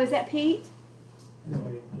 Oh, is that Pete?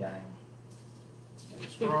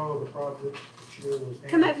 Scroll of the prophet.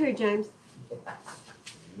 Come up here, James.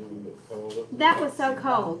 That was so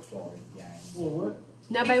cold. Well, what?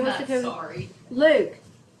 Nobody wants to come. Sorry. Luke.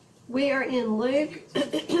 We are in Luke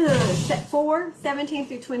 4:17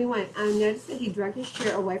 through 21. I noticed that he dragged his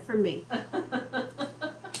chair away from me.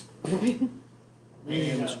 And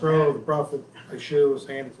the scroll of the prophet Hosea was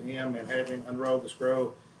handed to him, and having unrolled the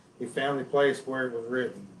scroll, he found the place where it was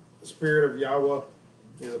written, "The Spirit of Yahweh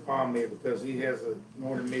is upon me, because he has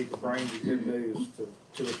anointed me to bring the good news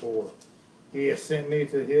to the poor. He has sent me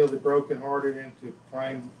to heal the brokenhearted, and to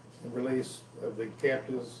proclaim the release of the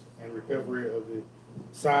captives, and recovery of the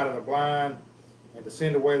sight of the blind, and to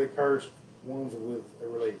send away the cursed ones with a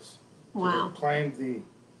release." Wow. To proclaim the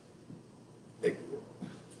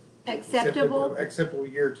Acceptable.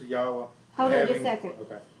 year to Yahweh. Hold on just a second.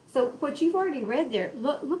 Okay. So what you've already read there,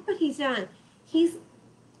 look what he's done. He's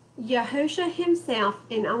Yahushua himself,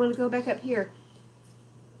 and I want to go back up here.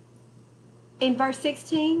 In verse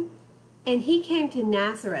 16, and he came to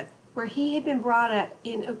Nazareth, where he had been brought up,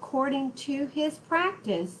 and according to his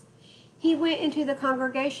practice, he went into the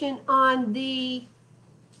congregation on the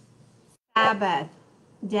Sabbath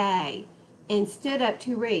day and stood up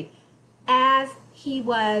to read, as he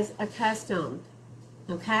was accustomed.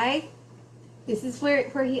 Okay? This is where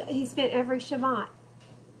he spent every Shabbat.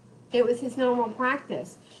 It was his normal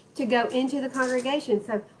practice to go into the congregation.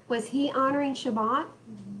 So was he honoring Shabbat?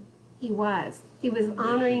 He was. He was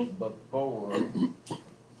honoring. Before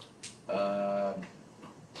the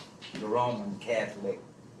Roman Catholic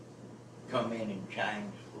come in and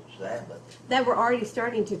change the Sabbath. They were already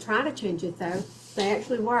starting to try to change it, though. They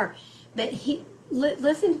actually were. But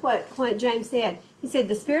listen to what James said. He said,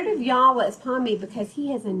 "The Spirit of Yahweh is upon me, because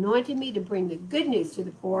he has anointed me to bring the good news to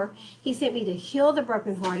the poor. He sent me to heal the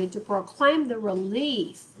brokenhearted, to proclaim the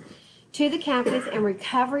release to the captives, and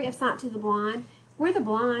recovery of sight to the blind." We're the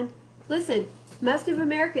blind. Listen, most of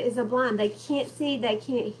America is a blind. They can't see, they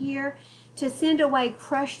can't hear. To send away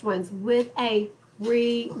crushed ones with a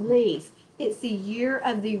release. It's the year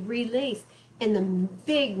of the release. And the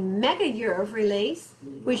big mega year of release,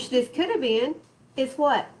 which this could have been, is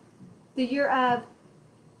what? The year of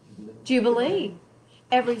Jubilee.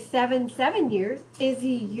 Every 7 years is the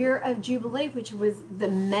year of Jubilee, which was the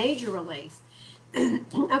major release.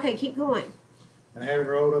 Okay, keep going. And having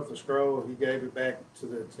rolled up the scroll, he gave it back to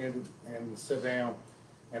the attendant and sat down.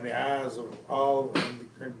 And the eyes of all in the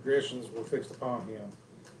congregations were fixed upon him.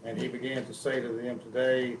 And he began to say to them,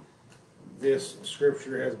 "Today this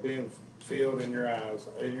scripture has been fulfilled in your eyes,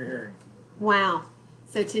 in your hearing." Wow.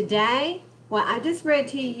 So today, what I just read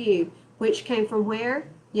to you, which came from where?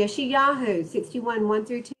 Yeshayahu 61:1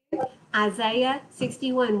 through 2, Isaiah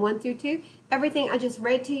 61:1 through 2. Everything I just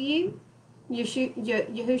read to you,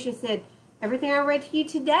 Yahushua said, everything I read to you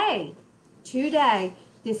today,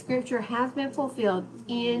 this scripture has been fulfilled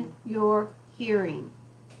in your hearing.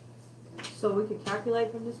 So we could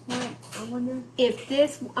calculate from this point, I wonder? If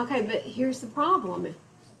this, okay, but here's the problem.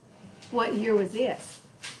 What year was this?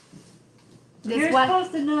 You're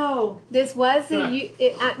supposed to know. This was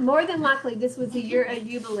more than likely, this was the year of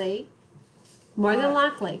Jubilee. More than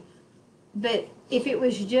likely. But if it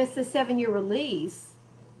was just a 7-year release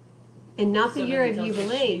and not the year of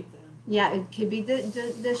Jubilee, yeah, it could be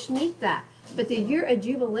the Shemitah. But the year of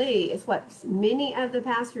Jubilee is what many of the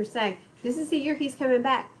pastors say. This is the year he's coming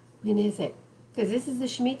back. When is it? Because this is the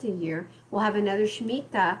Shemitah year. We'll have another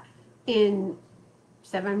Shemitah in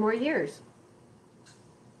 7 more years.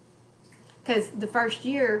 Because the first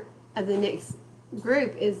year of the next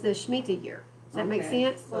group is the Shemitah year. Does that make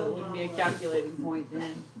sense? So it wouldn't be a calculating point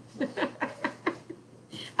then.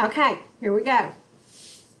 Okay, here we go.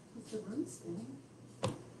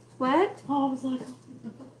 What? Oh, I was like,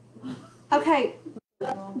 Okay,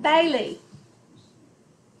 Bailey.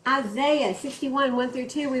 Isaiah 61:1 through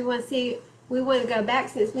 2. We want to see we want to go back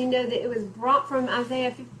since we know that it was brought from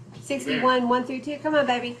Isaiah 61, 1 through 2. Come on,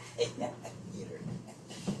 baby.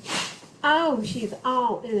 Oh, she's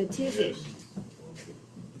all in a tizzy.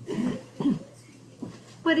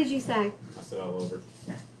 What did you say? I said all over.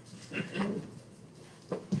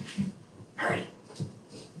 Hurry.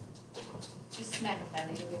 Just smack him,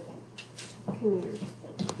 baby. You'll be okay.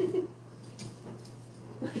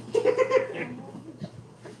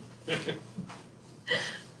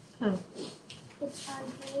 Come here. It's on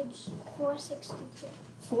page 462.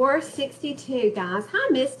 462, guys. Hi,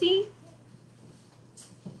 Misty.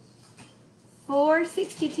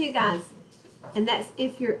 462, guys. And that's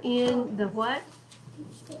if you're in the what?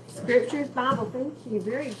 Scriptures Bible. Thank you.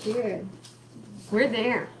 Very good. We're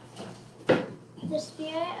there. The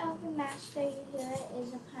Spirit of the Master Yahuwah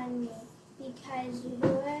is upon me, because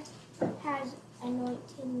Yahuwah has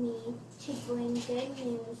anointed me to bring good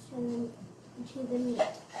news to the meek.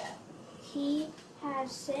 He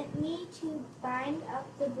has sent me to bind up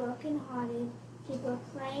the brokenhearted, to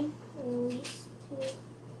proclaim release to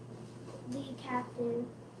the captive,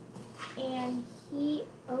 and he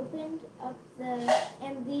opened up the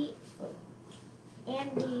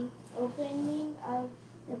opening of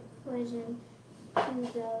the prison to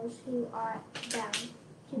those who are bound,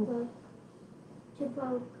 to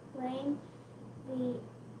proclaim the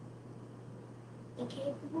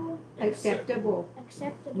Acceptable.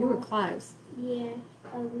 You were close. year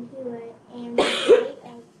of Yahuwah and the day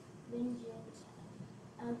of vengeance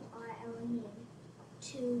of our Elohim,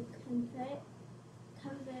 to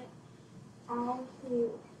comfort all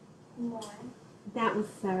who mourn. That was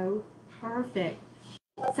so perfect.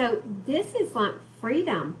 So this is like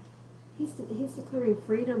freedom. He's declaring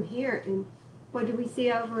freedom here. And what do we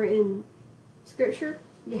see over in Scripture?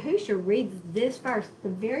 Yahushua reads this verse, the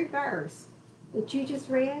very verse that you just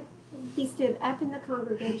read. He stood up in the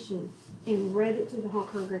congregation and read it to the whole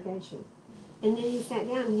congregation. And then he sat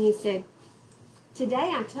down and he said,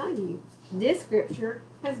 today I tell you, this Scripture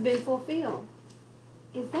has been fulfilled.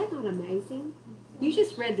 Is that not amazing? You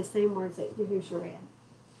just read the same words that Yahushua read.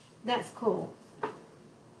 That's cool.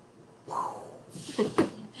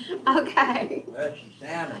 Okay. Well, she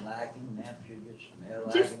sounded like him, now she just smelled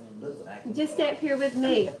like Just- him and looked like him. Just stay up here with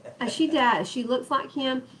me. She does. She looks like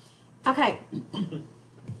him. Okay.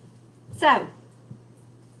 So,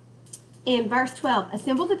 in verse 12,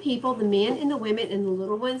 assemble the people, the men and the women and the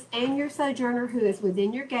little ones, and your sojourner who is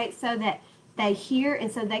within your gates, so that they hear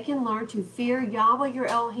and so they can learn to fear Yahweh your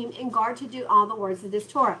Elohim and guard to do all the words of this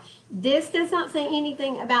Torah. This does not say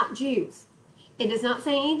anything about Jews. It does not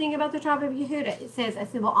say anything about the tribe of Yehuda. It says,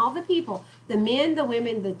 assemble all the people, the men, the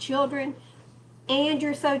women, the children, and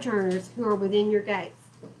your sojourners who are within your gates.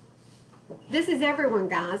 This is everyone,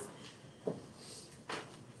 guys.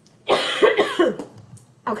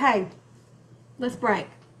 Okay, let's break.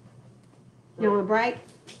 You want to break?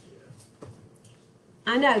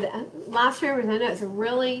 I know that, live streamers, I know it's a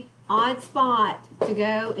really odd spot to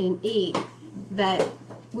go and eat, but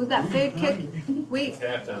we've got food cooking. It's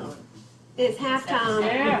halftime. It's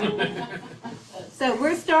halftime. So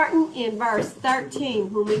we're starting in verse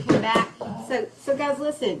 13 when we come back. So guys,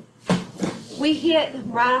 listen. We hit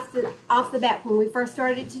right off the bat when we first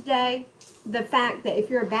started today the fact that if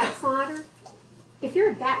you're a backslider,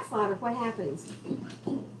 what happens?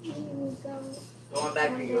 Going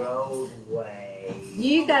back to your old way.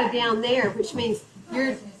 You go down there, which means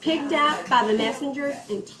you're picked up by the messengers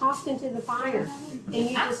and tossed into the fire, and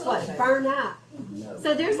you just burn up.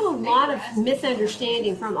 So there's a lot of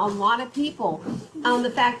misunderstanding from a lot of people on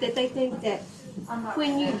the fact that they think that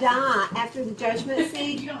when you die after the judgment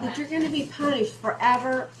seat, that you're going to be punished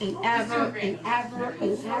forever and ever and ever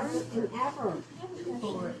and ever and ever.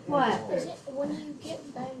 What? Is it when you get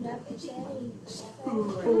burned up, is that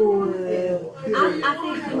I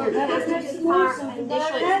think when you're passing through the fire,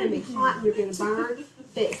 initially it's going to be hot and you're going to burn,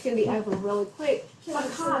 but it's going to be over really quick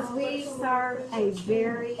because we serve a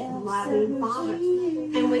very loving Father.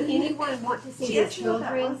 And would anyone want to see their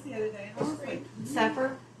children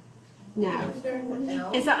suffer? No.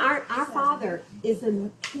 And so our Father is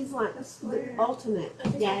he's like the ultimate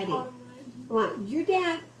daddy. Like your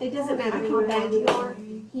dad, it doesn't matter how bad you are,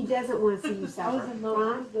 he doesn't want to see you suffer,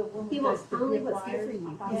 right? He wants only what's good for you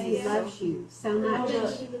because he loves you so much.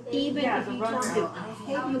 Even if you tell him, I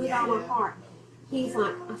hate you with all my heart, he's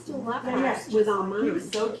like, I still love her with all mine.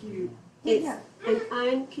 So cute. It's an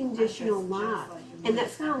unconditional love. And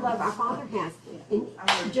that's the kind of love our Father has. And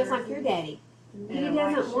just like your daddy, he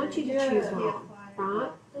doesn't want you to choose wrong,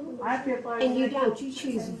 right? And you don't. You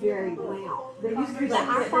choose very well. But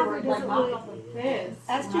our Father doesn't want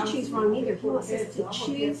us to choose wrong either. He wants us to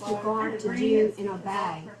choose, to guard, to do, and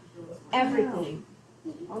obey. everything.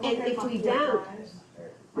 I'll And look if at we my don't, drives.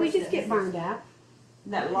 we just get burned out.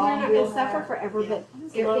 That We're long not going to wheel suffer hat. forever, but I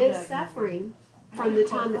just there love is that. suffering from the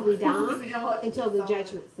time that we die until the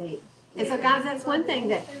judgment seat. And so, guys, that's one thing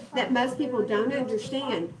that most people don't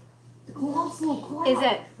understand is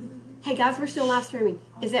that, hey, guys, we're still live streaming,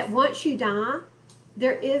 is that once you die,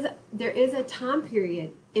 there is a time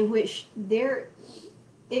period in which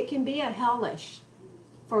it can be a hellish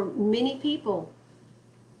for many people.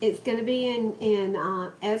 It's going to be in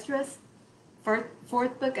Ezra's,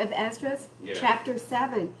 fourth book of Ezra's, Yeah. chapter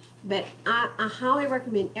 7. But I highly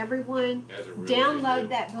recommend everyone That's a really download good-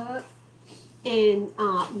 that book and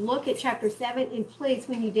look at chapter 7. And please,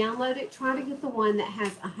 when you download it, try to get the one that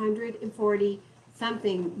has 140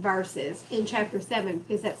 something verses in chapter 7,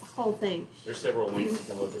 because that's the whole thing. There's several links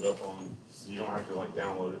you can look it up on. So you don't have to like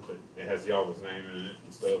download it, but it has Yahweh's name in it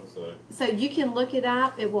and stuff. So So you can look it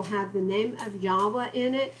up. It will have the name of Yahweh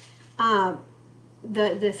in it.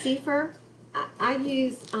 The Sefer, I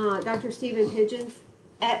use Dr. Stephen Pidgeon's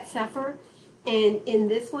at Sefer. And in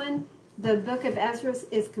this one, the book of Ezra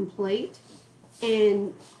is complete.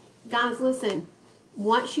 And guys, listen,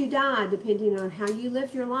 once you die, depending on how you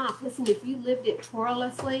lived your life, listen, if you lived it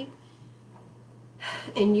twirlessly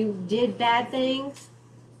and you did bad things,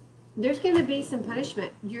 there's going to be some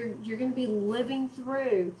punishment. You're going to be living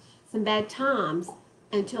through some bad times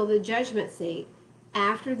until the judgment seat.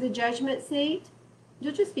 After the judgment seat,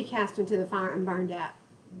 you'll just be cast into the fire and burned up.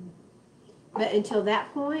 But until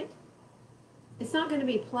that point, it's not going to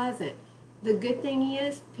be pleasant. The good thing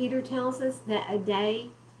is, Peter tells us that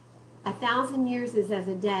 1,000 years is as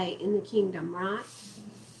a day in the kingdom, right?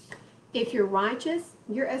 If you're righteous,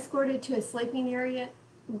 you're escorted to a sleeping area,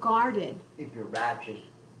 guarded. If you're righteous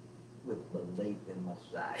with belief in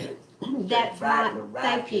Messiah. That's right. The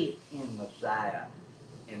Thank you. righteous in Messiah.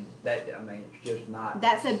 And that, I mean, it's just not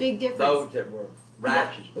That's a big difference. those that were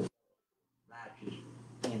righteous, but righteous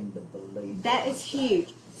in the belief. That is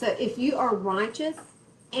huge. So if you are righteous,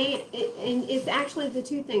 and it's actually the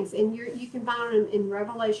two things, and you can find them in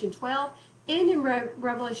Revelation 12 and in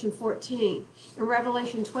Revelation 14. In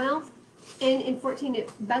Revelation 12 and in 14,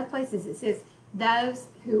 both places it says, those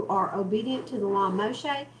who are obedient to the law of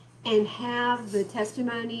Moshe and have the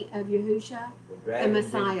testimony of Yahushua, the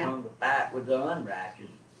Messiah. Didn't come to fight with the unrighteous.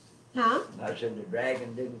 Huh? I said the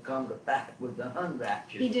dragon didn't come to fight with the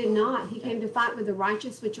unrighteous. He did not. He came to fight with the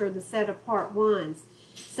righteous, which are the set apart ones.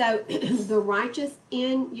 So the righteous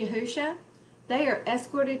in Yahushua, they are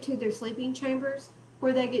escorted to their sleeping chambers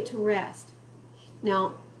where they get to rest.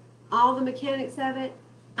 Now, all the mechanics of it,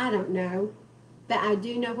 I don't know. But I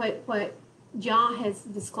do know what Jah has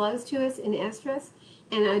disclosed to us in Esdras.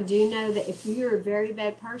 And I do know that if you're a very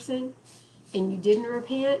bad person and you didn't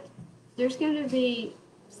repent, there's going to be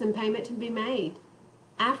some payment to be made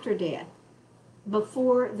after death,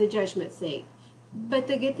 before the judgment seat. But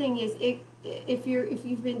the good thing is, if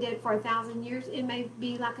you've been dead for 1,000 years, it may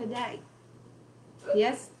be like a day.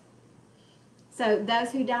 Yes? So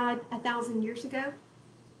those who died 1,000 years ago,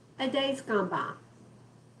 a day's gone by.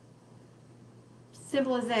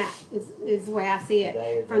 Simple as that is the way I see it.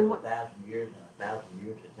 Today is From 1,000 years, and 1,000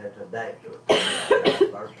 years is that's a day. So it's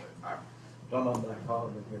some of them are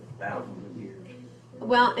called it thousands of years.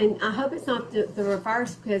 Well, and I hope it's not the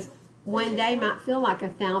reverse, because one day might feel like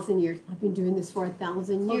 1,000 years. I've been doing this for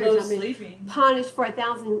 1,000 For years. those I've been sleeping. punished for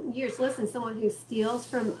 1,000 years. Listen, someone who steals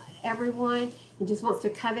from everyone and just wants to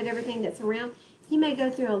covet everything that's around, he may go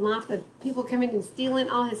through a life of people coming and stealing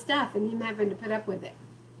all his stuff and him having to put up with it.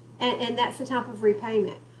 And that's the type of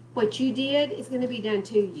repayment. What you did is going to be done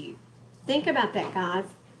to you. Think about that, guys.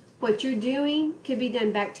 What you're doing could be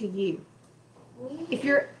done back to you. If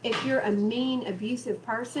you're a mean, abusive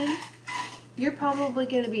person, you're probably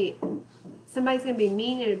going to be, somebody's going to be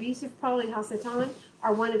mean and abusive probably half the time,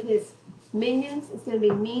 or one of his minions is going to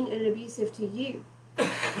be mean and abusive to you.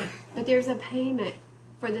 But there's a payment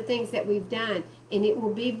for the things that we've done, and it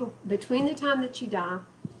will be between the time that you die,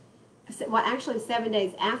 well, actually 7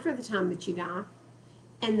 days after the time that you die,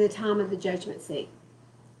 and the time of the judgment seat.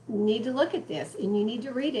 You need to look at this, and you need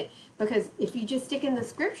to read it, because if you just stick in the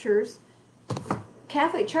scriptures,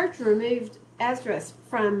 Catholic Church removed Esdras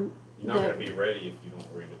from you're not going to be ready if you don't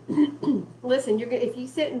read it. Listen, if you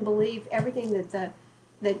sit and believe everything that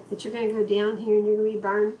you're going to go down here and you're going to be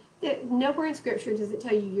burned, nowhere in Scripture does it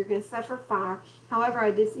tell you you're going to suffer fire. However,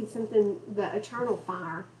 I did see something, the eternal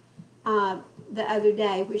fire, the other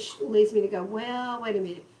day, which leads me to go, well, wait a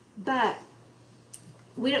minute. But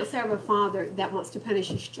we don't serve a father that wants to punish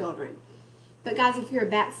his children. But guys, if you're a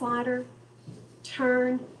backslider,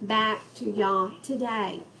 turn back to Yah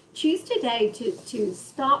today. Choose today to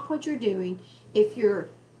stop what you're doing. If you're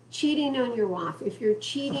cheating on your wife, if you're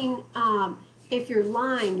cheating, if you're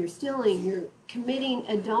lying, you're stealing, you're committing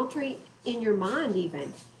adultery in your mind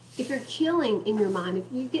even, if you're killing in your mind, if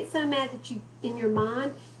you get so mad that you, in your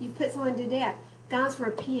mind, you put someone to death, guys,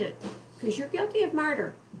 repent, because you're guilty of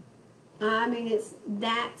murder. I mean, it's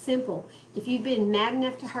that simple. If you've been mad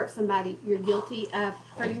enough to hurt somebody, you're guilty of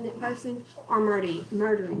hurting that person or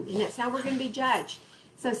murdering, and that's how we're going to be judged.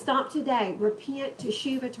 So stop today, repent,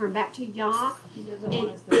 teshuva, turn back to Yah. He doesn't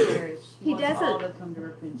want us to perish. He wants doesn't. all to come to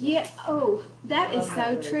repentance. Yeah, oh, that is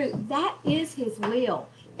so true. That is his will,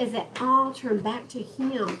 is that all turn back to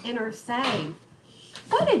him and are saved.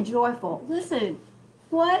 What a joyful, listen,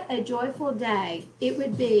 what a joyful day it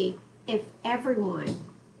would be if everyone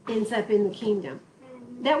ends up in the kingdom.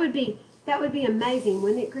 That would be amazing,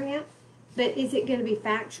 wouldn't it, Grant? But is it going to be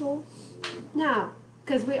factual? No,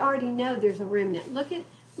 because we already know there's a remnant. Look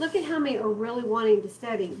at how many are really wanting to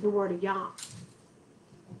study the Word of Yah.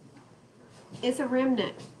 It's a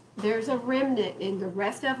remnant. There's a remnant, and the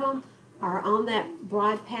rest of them are on that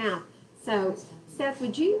broad path. So, Seth,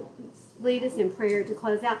 would you lead us in prayer to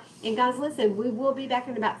close out? And guys, listen, we will be back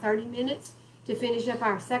in about 30 minutes to finish up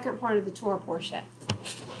our second part of the Torah portion.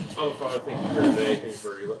 Oh, Father, thank you for today. Thank you for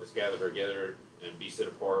letting us gather together and be set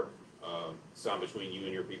apart. Sound between you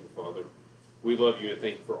and your people, Father. We love you and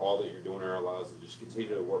thank you for all that you're doing in our lives, and just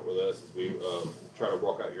continue to work with us as we try to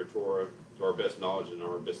walk out your Torah to our best knowledge and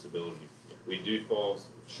our best ability. We do fall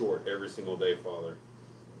short every single day, Father,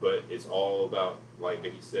 but it's all about, like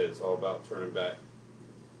Vicki said, it's all about turning back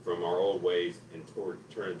from our old ways and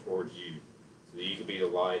turning towards you, so that you can be the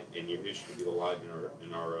light and your mission can be the light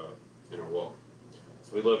in our walk.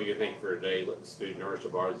 So we love you and thank you for today. Let this food nourish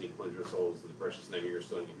our bodies and cleanse our souls. In the precious name of your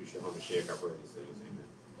Son, Yahushua HaMashiach, I pray these things.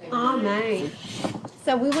 Amen. Amen.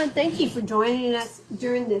 So we want to thank you for joining us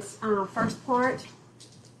during this first part.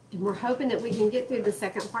 And we're hoping that we can get through the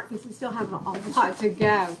second part because we still have a lot to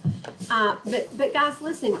go. But guys,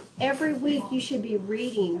 listen, every week you should be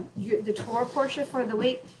reading the Torah portion for the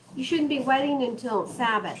week. You shouldn't be waiting until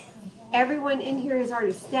Sabbath. Everyone in here has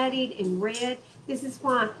already studied and read. This is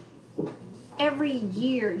why every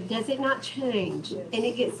year, does it not change? And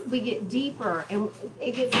we get deeper and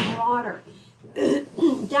it gets broader.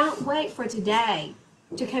 Don't wait for today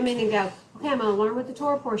to come in and go, okay, I'm going to learn what the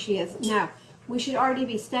Torah portion is. No, we should already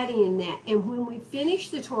be studying that. And when we finish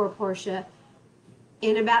the Torah portion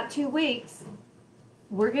in about 2 weeks,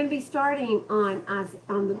 we're going to be starting we're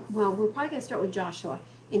probably going to start with Joshua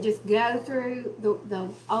and just go through the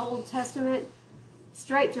Old Testament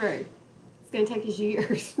straight through. It's going to take us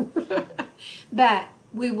years. But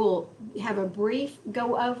we will have a brief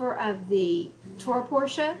go over of the Torah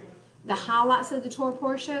portion, the highlights of the Torah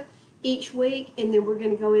portion each week, and then we're going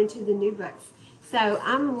to go into the new books. So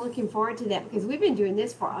I'm looking forward to that because we've been doing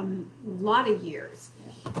this for a lot of years.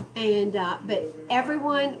 And but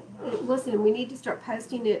everyone, listen, we need to start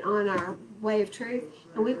posting it on our Way of Truth,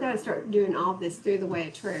 and we've got to start doing all this through the Way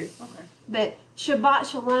of Truth. Okay. But Shabbat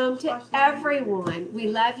Shalom to everyone. We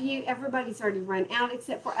love you. Everybody's already run out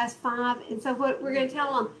except for us 5. And so what we're going to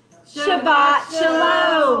tell them, Shabbat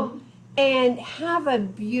Shalom. And have a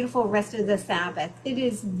beautiful rest of the Sabbath. It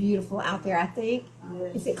is beautiful out there, I think.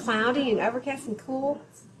 Is it cloudy and overcast and cool?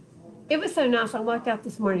 It was so nice. I walked out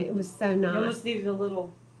this morning. It was so nice. You almost needed a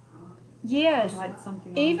little. Yes.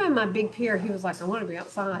 Something Even my big peer, he was like, I want to be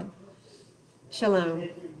outside. Shalom.